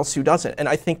someone else who doesn't. And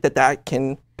I think that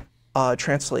can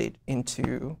translate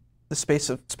into the space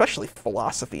of especially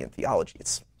philosophy and theology.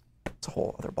 It's a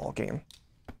whole other ball game.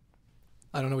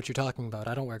 I don't know what you're talking about.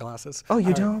 I don't wear glasses. Oh, you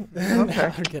All don't? right.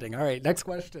 Okay. I'm kidding. All right, next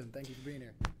question. Thank you for being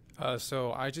here.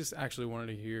 So I just actually wanted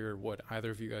to hear what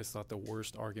either of you guys thought the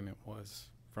worst argument was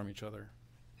from each other.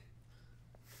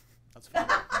 That's fine.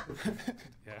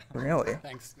 Yeah. Really?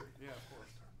 Thanks. Yeah,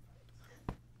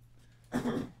 of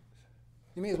course.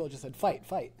 You may as well just said fight.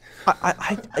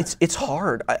 It's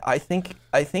hard. I think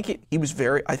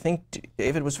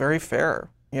David was very fair.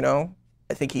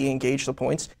 I think he engaged the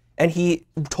points and he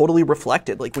totally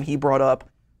reflected. Like when he brought up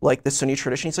like the Sunni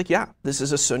tradition, he's like, yeah, this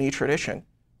is a Sunni tradition.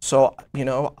 So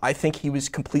I think he was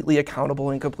completely accountable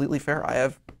and completely fair. I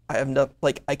have no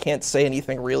I can't say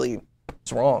anything really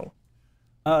is wrong.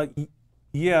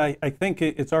 Yeah, I think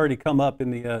it's already come up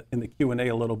in the Q&A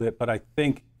a little bit, but I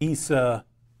think Issa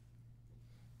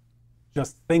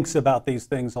just thinks about these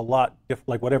things a lot different.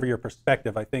 Like whatever your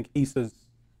perspective, I think Issa's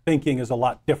thinking is a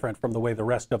lot different from the way the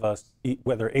rest of us,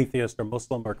 whether atheist or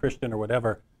Muslim or Christian or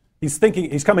whatever, he's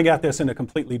coming at this in a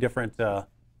completely different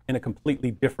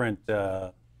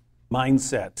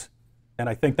mindset, and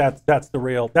I think that's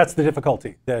the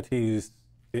difficulty, that he's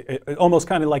almost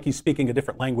kind of like he's speaking a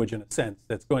different language in a sense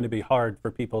that's going to be hard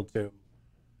for people to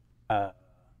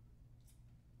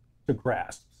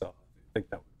grasp. So I think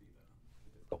that would be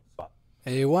the difficult spot.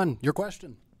 A1, your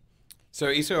question. So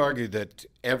Issa argued that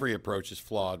every approach is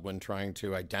flawed when trying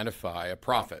to identify a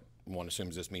prophet. One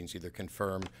assumes this means either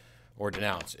confirm or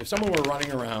denounce. If someone were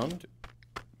running around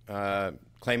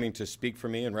claiming to speak for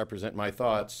me and represent my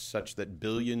thoughts such that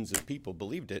billions of people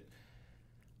believed it,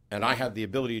 and I had the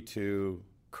ability to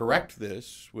correct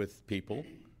this with people,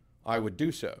 I would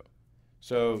do so.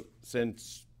 So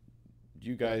since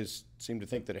you guys seem to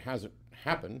think that it hasn't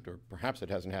happened, or perhaps it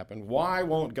hasn't happened, why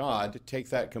won't God take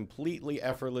that completely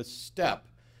effortless step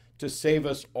to save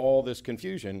us all this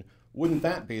confusion? Wouldn't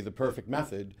that be the perfect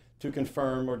method to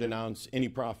confirm or denounce any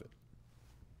prophet?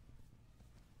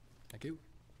 Thank you.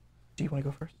 Do you want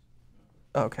to go first?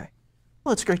 Okay.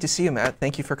 Well, it's great to see you, Matt.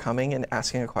 Thank you for coming and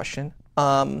asking a question.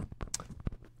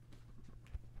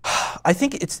 I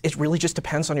think it really just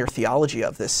depends on your theology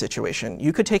of this situation.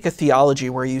 You could take a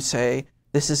theology where you say,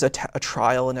 this is a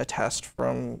trial and a test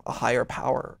from a higher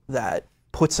power that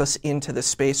puts us into the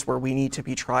space where we need to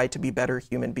be tried to be better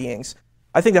human beings.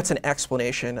 I think that's an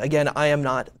explanation. Again, I am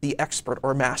not the expert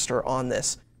or master on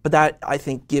this, but that, I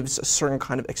think, gives a certain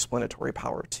kind of explanatory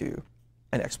power to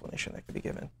an explanation that could be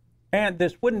given. And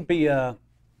this wouldn't be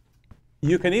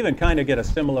you can even kind of get a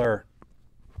similar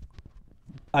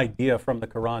idea from the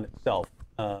Quran itself.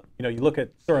 You look at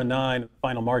Surah 9,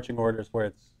 final marching orders, where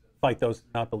it's fight those who do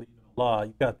not believe in Allah.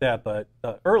 You got that, but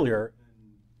earlier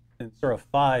in Surah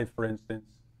 5, for instance,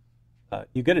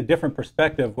 you get a different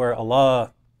perspective where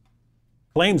Allah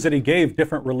claims that he gave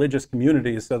different religious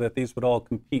communities so that these would all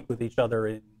compete with each other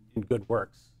in good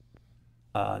works.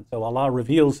 So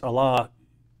Allah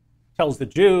tells the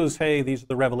Jews, hey, these are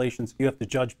the revelations you have to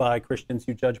judge by. Christians,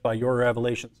 you judge by your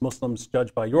revelations. Muslims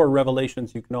judge by your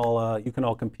revelations. You can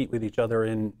all compete with each other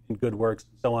in good works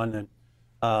and so on.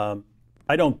 And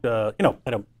I don't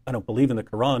believe in the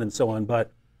Quran and so on,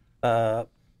 but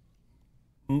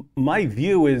my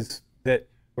view is that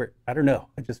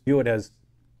I just view it as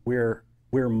we're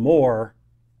more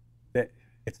that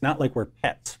it's not like we're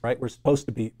pets, right? We're supposed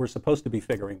to be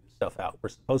figuring this stuff out. We're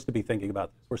supposed to be thinking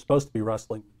about this. We're supposed to be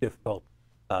wrestling with difficult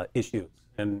issues.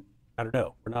 And I don't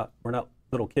know, we're not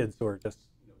little kids who are just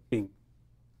being,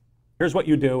 here's what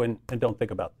you do and don't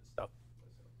think about this stuff.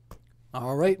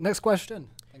 All right, next question.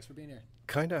 Thanks for being here.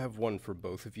 Kind of have one for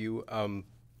both of you,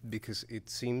 because it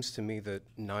seems to me that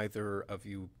neither of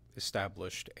you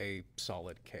established a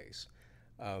solid case.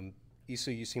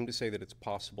 Issa, you seem to say that it's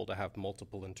possible to have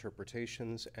multiple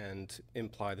interpretations and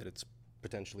imply that it's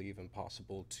potentially even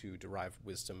possible to derive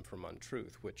wisdom from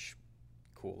untruth, which,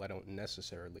 cool, I don't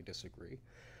necessarily disagree.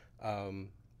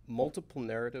 Multiple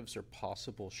narratives are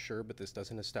possible, sure, but this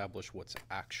doesn't establish what's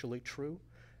actually true,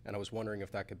 and I was wondering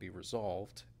if that could be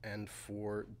resolved. And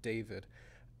for David,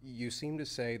 you seem to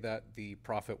say that the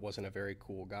prophet wasn't a very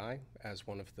cool guy as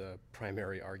one of the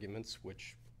primary arguments,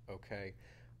 which, okay.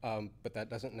 But that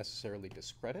doesn't necessarily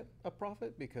discredit a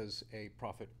prophet, because a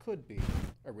prophet could be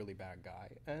a really bad guy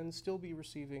and still be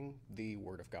receiving the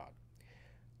word of God.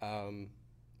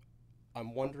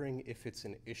 I'm wondering if it's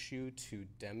an issue to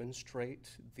demonstrate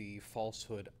the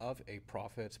falsehood of a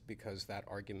prophet, because that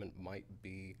argument might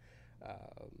be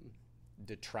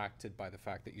detracted by the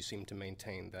fact that you seem to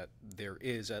maintain that there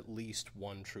is at least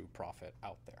one true prophet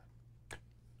out there.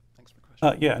 Thanks for the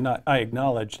question. Yeah, and I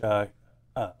acknowledge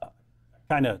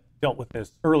kind of dealt with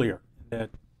this earlier, that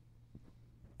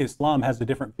Islam has a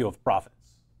different view of prophets.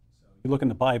 So you look in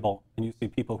the Bible and you see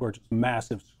people who are just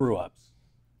massive screw-ups,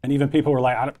 and even people who are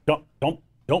like,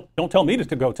 don't tell me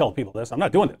to go tell people this. I'm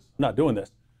not doing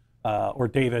this. Or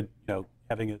David,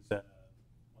 having one of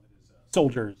his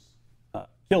soldiers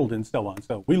killed and so on.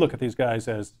 So we look at these guys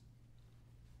as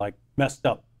like messed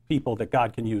up people that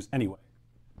God can use anyway.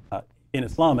 In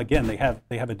Islam, again, they have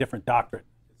a different doctrine.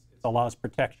 It's Allah's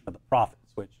protection of the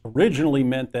prophets, which originally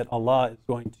meant that Allah is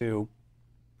going to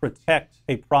protect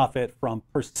a prophet from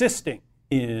persisting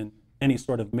in any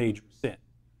sort of major sin.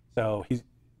 So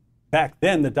back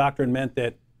then, the doctrine meant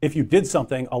that if you did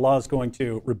something, Allah is going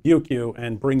to rebuke you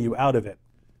and bring you out of it.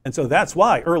 And so that's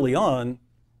why early on,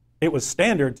 it was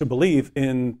standard to believe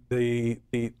in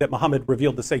that Muhammad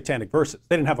revealed the satanic verses.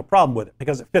 They didn't have a problem with it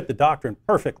because it fit the doctrine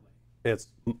perfectly. It's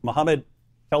Muhammad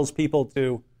tells people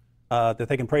that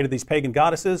they can pray to these pagan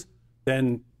goddesses.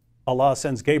 Then Allah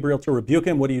sends Gabriel to rebuke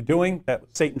him. What are you doing? That was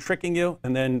Satan tricking you.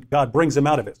 And then God brings him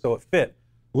out of it. So it fit.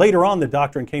 Later on, the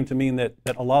doctrine came to mean that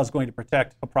Allah is going to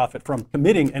protect a prophet from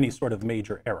committing any sort of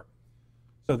major error.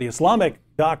 So the Islamic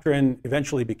doctrine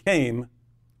eventually became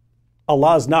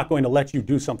Allah is not going to let you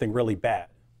do something really bad.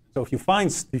 So if you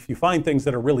find things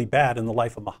that are really bad in the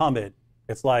life of Muhammad,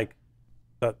 it's like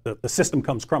the system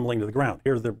comes crumbling to the ground.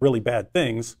 Here's the really bad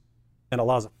things, and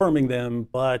Allah's affirming them,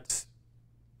 but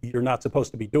you're not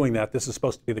supposed to be doing that. This is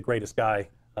supposed to be the greatest guy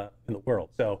in the world.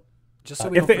 So, just so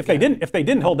we if they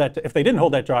didn't hold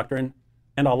that doctrine,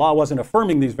 and Allah wasn't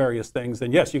affirming these various things,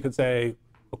 then yes, you could say,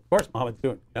 of course, Muhammad's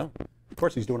doing it. Of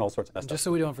course, he's doing all sorts of And messed just up.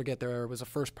 so we don't forget, there was a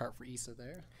first part for Issa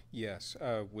there. Yes,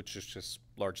 which is just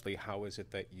largely how is it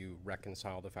that you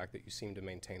reconcile the fact that you seem to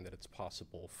maintain that it's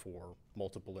possible for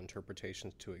multiple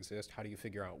interpretations to exist? How do you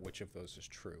figure out which of those is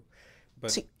true?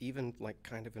 But even like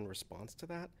kind of in response to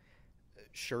that,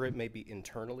 sure, it may be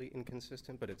internally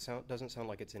inconsistent, but it doesn't sound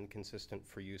like it's inconsistent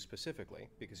for you specifically,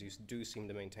 because you do seem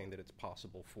to maintain that it's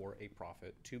possible for a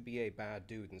prophet to be a bad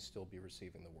dude and still be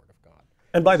receiving the word of God.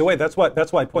 And by the way, that's why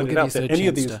I pointed give out Issa that a any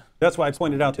of chance these to- that's why I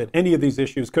pointed out that any of these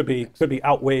issues could be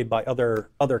outweighed by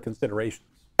other considerations.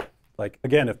 Like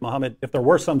again, if there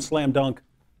were some slam dunk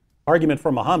argument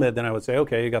for Muhammad, then I would say,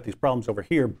 okay, you got these problems over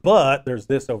here, but there's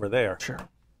this over there. Sure.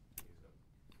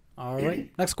 All right,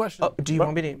 next question. Do you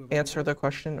want me to answer the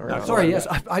question? Or no? Sorry, yes,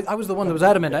 I was the one that was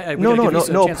adamant.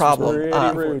 No problem.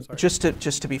 Sorry.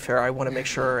 Just to be fair, I want to make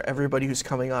sure everybody who's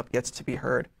coming up gets to be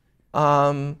heard.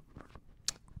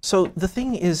 So the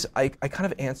thing is, I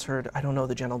kind of answered, I don't know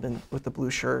the gentleman with the blue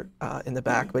shirt in the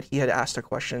back, but he had asked a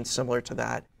question similar to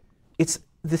that.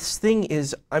 This thing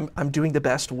is, I'm doing the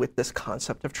best with this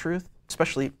concept of truth,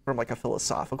 especially from like a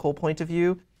philosophical point of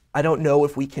view. I don't know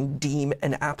if we can deem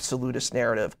an absolutist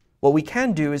narrative. What we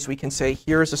can do is we can say,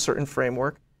 here's a certain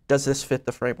framework. Does this fit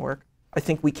the framework? I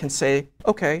think we can say,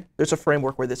 okay, there's a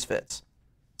framework where this fits.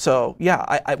 So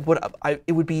yeah,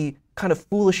 it would be kind of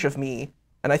foolish of me,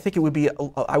 and I think I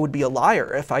would be a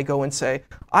liar if I go and say,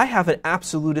 I have an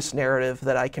absolutist narrative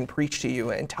that I can preach to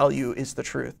you and tell you is the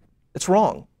truth. It's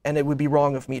wrong, and it would be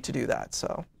wrong of me to do that.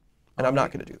 So, and I'm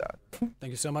not going to do that.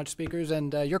 Thank you so much, speakers,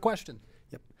 and your question.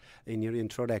 Yep. In your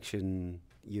introduction,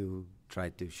 you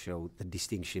tried to show the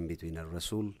distinction between a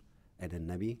Rasul and a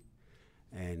Nabi,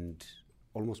 and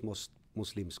almost most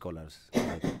Muslim scholars,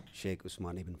 like Sheikh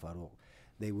Usman ibn Farouk,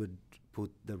 they would put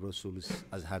the Rasuls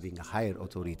as having a higher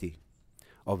authority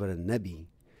over a Nabi.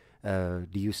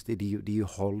 Do you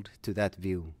hold to that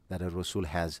view that a Rasul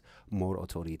has more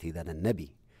authority than a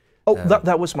Nabi? Oh,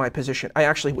 that was my position. I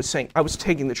actually was saying, I was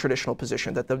taking the traditional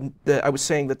position that I was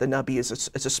saying that the Nabi is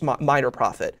a minor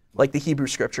prophet, like the Hebrew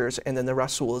scriptures, and then the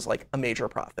Rasul is like a major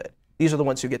prophet. These are the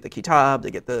ones who get the kitab,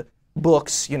 they get the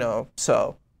books,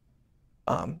 so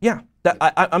yeah,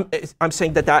 I'm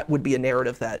saying that would be a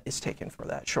narrative that is taken for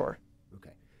that, sure.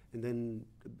 Okay, and then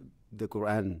the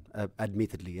Quran,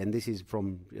 admittedly, and this is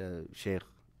from Sheikh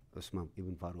Usman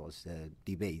ibn Farouq's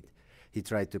debate, he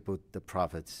tried to put the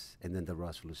prophets and then the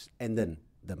Rasuls and then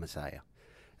the Messiah.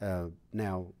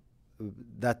 Now,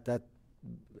 that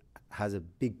has a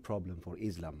big problem for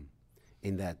Islam,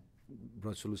 in that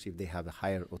Rasuls, if they have a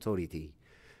higher authority,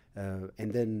 and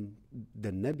then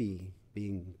the Nabi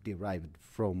being derived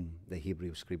from the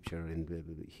Hebrew scripture and the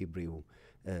Hebrew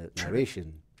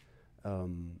narration,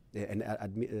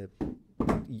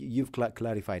 you've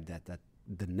clarified that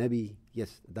the Nabi,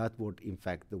 yes, that word, in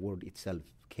fact, the word itself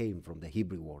came from the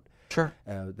Hebrew word. Sure.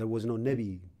 There was no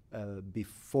Nabi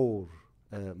before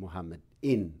Muhammad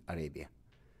in Arabia.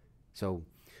 So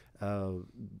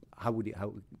how would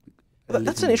you...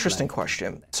 That's an interesting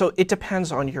question. So it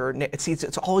depends on your...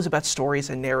 It's always about stories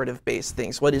and narrative-based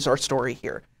things. What is our story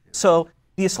here? So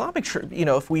the Islamic...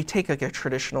 if we take like a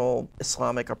traditional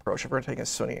Islamic approach, if we're taking a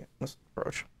Sunni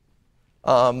approach,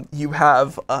 you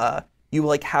have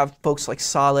folks like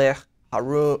Saleh,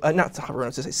 Harun, not Harun, I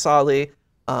was going to say Saleh,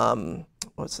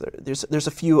 there's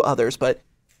a few others, but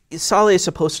Saleh is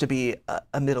supposed to be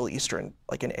a Middle Eastern,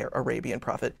 like an Arabian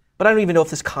prophet. But I don't even know if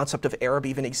this concept of Arab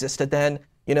even existed then.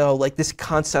 Like this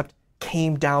concept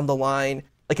came down the line.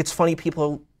 Like it's funny,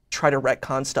 people try to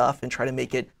retcon stuff and try to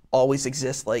make it always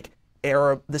exist. Like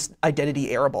Arab, this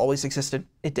identity Arab always existed.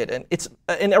 It didn't. It's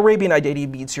an Arabian identity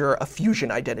means you're a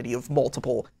fusion identity of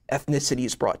multiple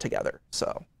ethnicities brought together.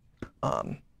 So,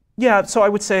 yeah. So I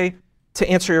would say, to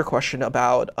answer your question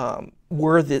about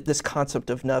were this concept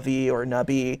of Nabi or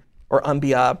Nabi or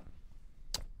Anbiya,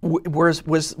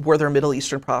 were there Middle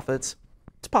Eastern prophets?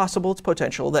 It's possible, it's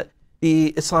potential that the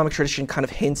Islamic tradition kind of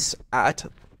hints at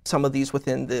some of these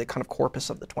within the kind of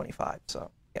corpus of the 25. So,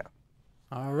 yeah.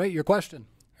 All right, your question.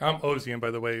 I'm Ozian,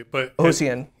 by the way. But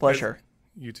Ozian, pleasure.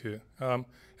 You too.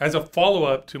 As a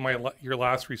follow-up to your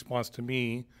last response to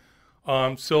me,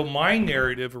 so my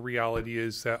narrative of reality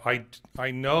is that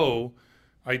I know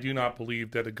I do not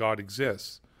believe that a God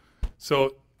exists.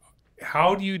 So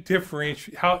how do you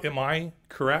differentiate? How am I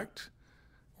correct,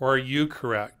 or are you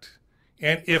correct?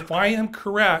 And if I am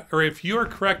correct, or if you are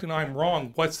correct and I'm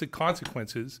wrong, what's the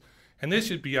consequences? And this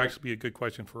should actually be a good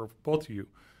question for both of you.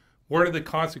 What are the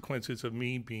consequences of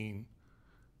me being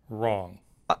wrong?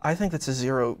 I think that's a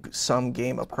zero-sum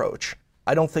game approach.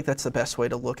 I don't think that's the best way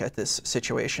to look at this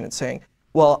situation and saying,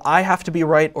 well, I have to be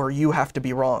right or you have to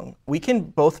be wrong. We can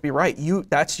both be right.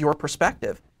 That's your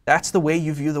perspective. That's the way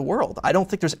you view the world. I don't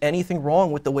think there's anything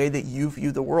wrong with the way that you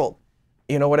view the world.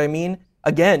 You know what I mean?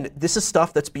 Again, this is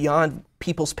stuff that's beyond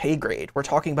people's pay grade. You're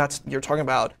talking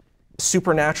about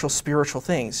supernatural, spiritual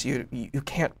things. You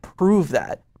can't prove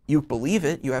that. You believe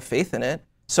it. You have faith in it.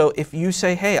 So if you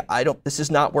say, hey, this is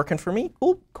not working for me,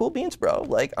 cool beans, bro.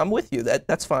 Like, I'm with you.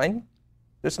 That's fine.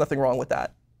 There's nothing wrong with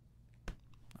that.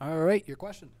 All right, your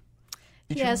question.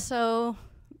 Did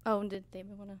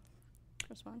David want to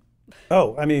respond?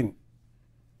 Oh, I mean,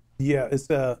 yeah, it's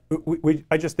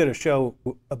I just did a show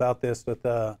about this with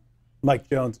Mike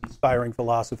Jones, Inspiring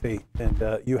Philosophy,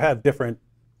 and you have different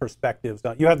perspectives.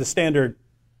 You have the standard,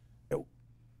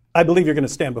 I believe you're going to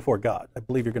stand before God. I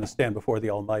believe you're going to stand before the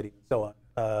Almighty, and so on.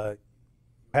 You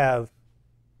have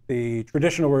the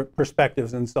traditional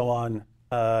perspectives and so on.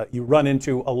 You run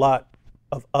into a lot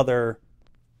of other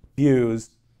views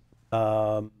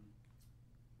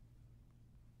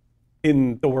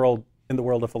in the world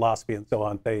of philosophy and so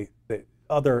on.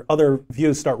 Other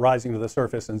views start rising to the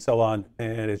surface and so on,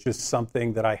 and it's just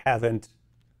something that I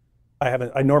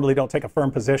normally don't take a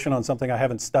firm position on something I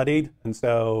haven't studied, and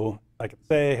so I can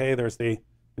say, hey, there's the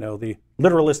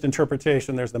literalist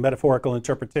interpretation, there's the metaphorical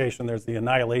interpretation, there's the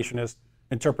annihilationist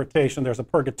interpretation, there's a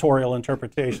purgatorial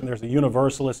interpretation, there's a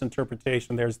universalist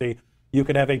interpretation, you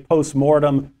could have a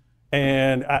post-mortem,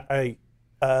 and I'm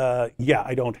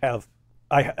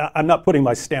not putting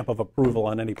my stamp of approval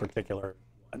on any particular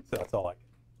one. So that's all I can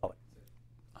say.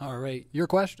 All right, your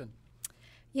question.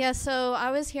 Yeah, so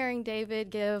I was hearing David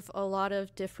give a lot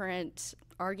of different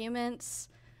arguments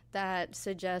that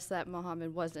suggest that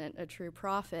Muhammad wasn't a true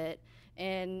prophet.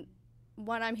 And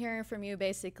what I'm hearing from you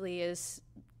basically is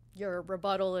your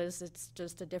rebuttal is it's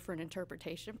just a different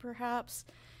interpretation, perhaps.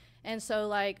 And so,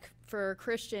 like, for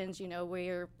Christians,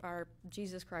 our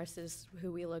Jesus Christ is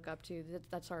who we look up to.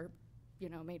 That's our,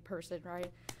 made person, right?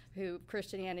 Who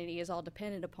Christianity is all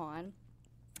dependent upon.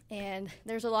 And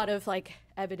there's a lot of,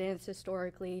 evidence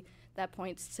historically that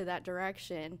points to that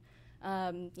direction.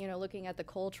 Looking at the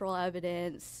cultural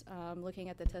evidence, looking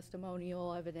at the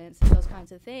testimonial evidence, and those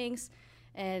kinds of things.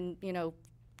 And,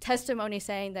 testimony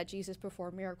saying that Jesus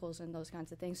performed miracles and those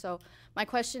kinds of things. So my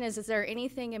question is there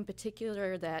anything in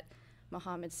particular that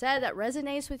Muhammad said that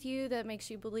resonates with you, that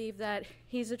makes you believe that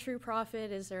he's a true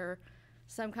prophet? Is there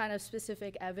some kind of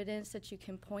specific evidence that you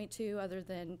can point to other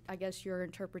than, I guess, your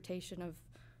interpretation of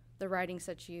the writings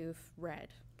that you've read?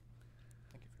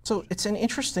 So it's an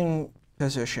interesting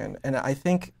position, and I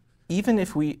think even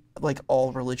if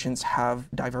all religions have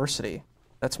diversity,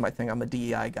 that's my thing. I'm a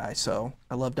DEI guy, so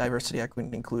I love diversity, equity,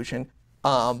 and inclusion.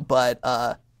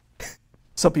 But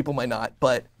some people might not.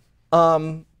 But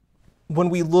when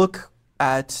we look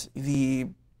at the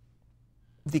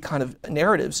kind of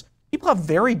narratives, people have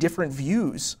very different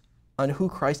views on who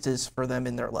Christ is for them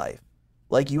in their life.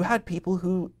 Like, you had people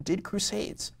who did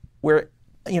crusades, where,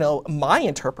 my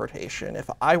interpretation, if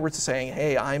I were to say,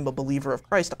 hey, I'm a believer of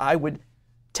Christ, I would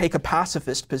take a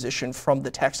pacifist position from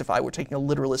the text. If I were taking a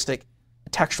literalistic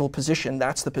textual position,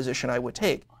 that's the position I would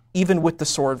take. Even with the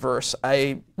sword verse,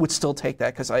 I would still take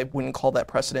that because I wouldn't call that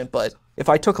precedent. But if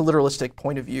I took a literalistic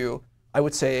point of view, I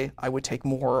would say I would take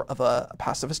more of a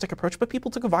pacifistic approach, but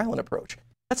people took a violent approach.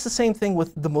 That's the same thing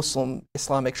with the Muslim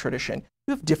Islamic tradition.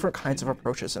 You have different kinds of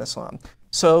approaches in Islam.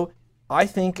 So I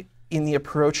think in the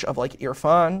approach of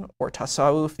irfan or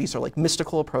tasawwuf, these are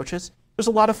mystical approaches, there's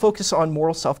a lot of focus on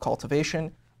moral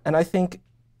self-cultivation. And I think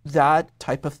that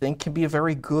type of thing can be a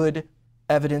very good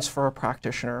evidence for a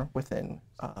practitioner within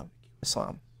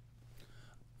Islam.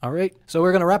 All right, so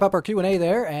we're going to wrap up our Q&A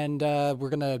there, and we're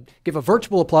going to give a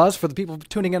virtual applause for the people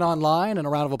tuning in online and a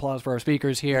round of applause for our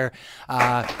speakers here.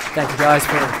 Thank you guys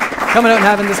for coming out and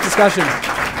having this discussion.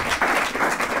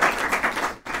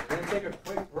 We're going to take a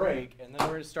quick break, and then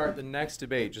we're going to start the next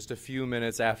debate just a few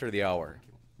minutes after the hour.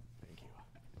 Thank you.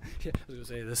 Yeah, I was going to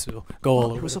say this will go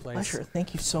all over the place. It was a pleasure.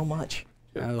 Thank you so much.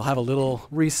 We'll have a little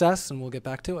recess, and we'll get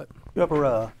back to it. You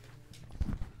ever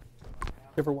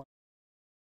want?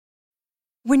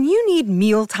 When you need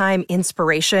mealtime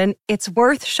inspiration, it's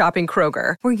worth shopping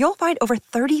Kroger, where you'll find over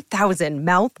 30,000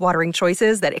 mouth-watering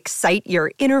choices that excite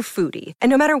your inner foodie. And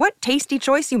no matter what tasty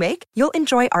choice you make, you'll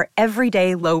enjoy our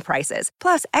everyday low prices,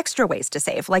 plus extra ways to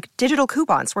save, like digital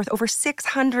coupons worth over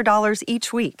 $600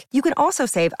 each week. You can also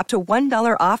save up to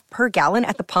 $1 off per gallon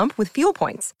at the pump with fuel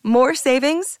points. More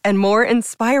savings and more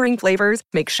inspiring flavors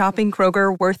make shopping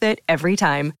Kroger worth it every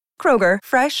time. Kroger,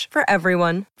 fresh for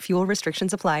everyone. Fuel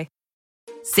restrictions apply.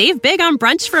 Save big on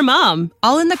brunch for mom,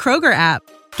 all in the Kroger app.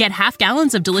 Get half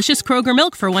gallons of delicious Kroger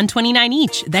milk for $1.29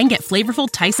 each. Then get flavorful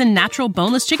Tyson natural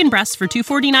boneless chicken breasts for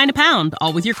 $2.49 a pound,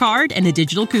 all with your card and a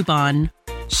digital coupon.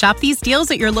 Shop these deals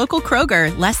at your local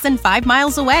Kroger, less than 5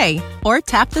 miles away. Or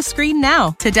tap the screen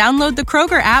now to download the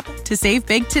Kroger app to save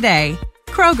big today.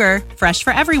 Kroger, fresh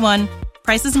for everyone.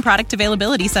 Prices and product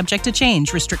availability subject to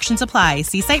change. Restrictions apply.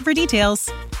 See site for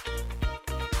details.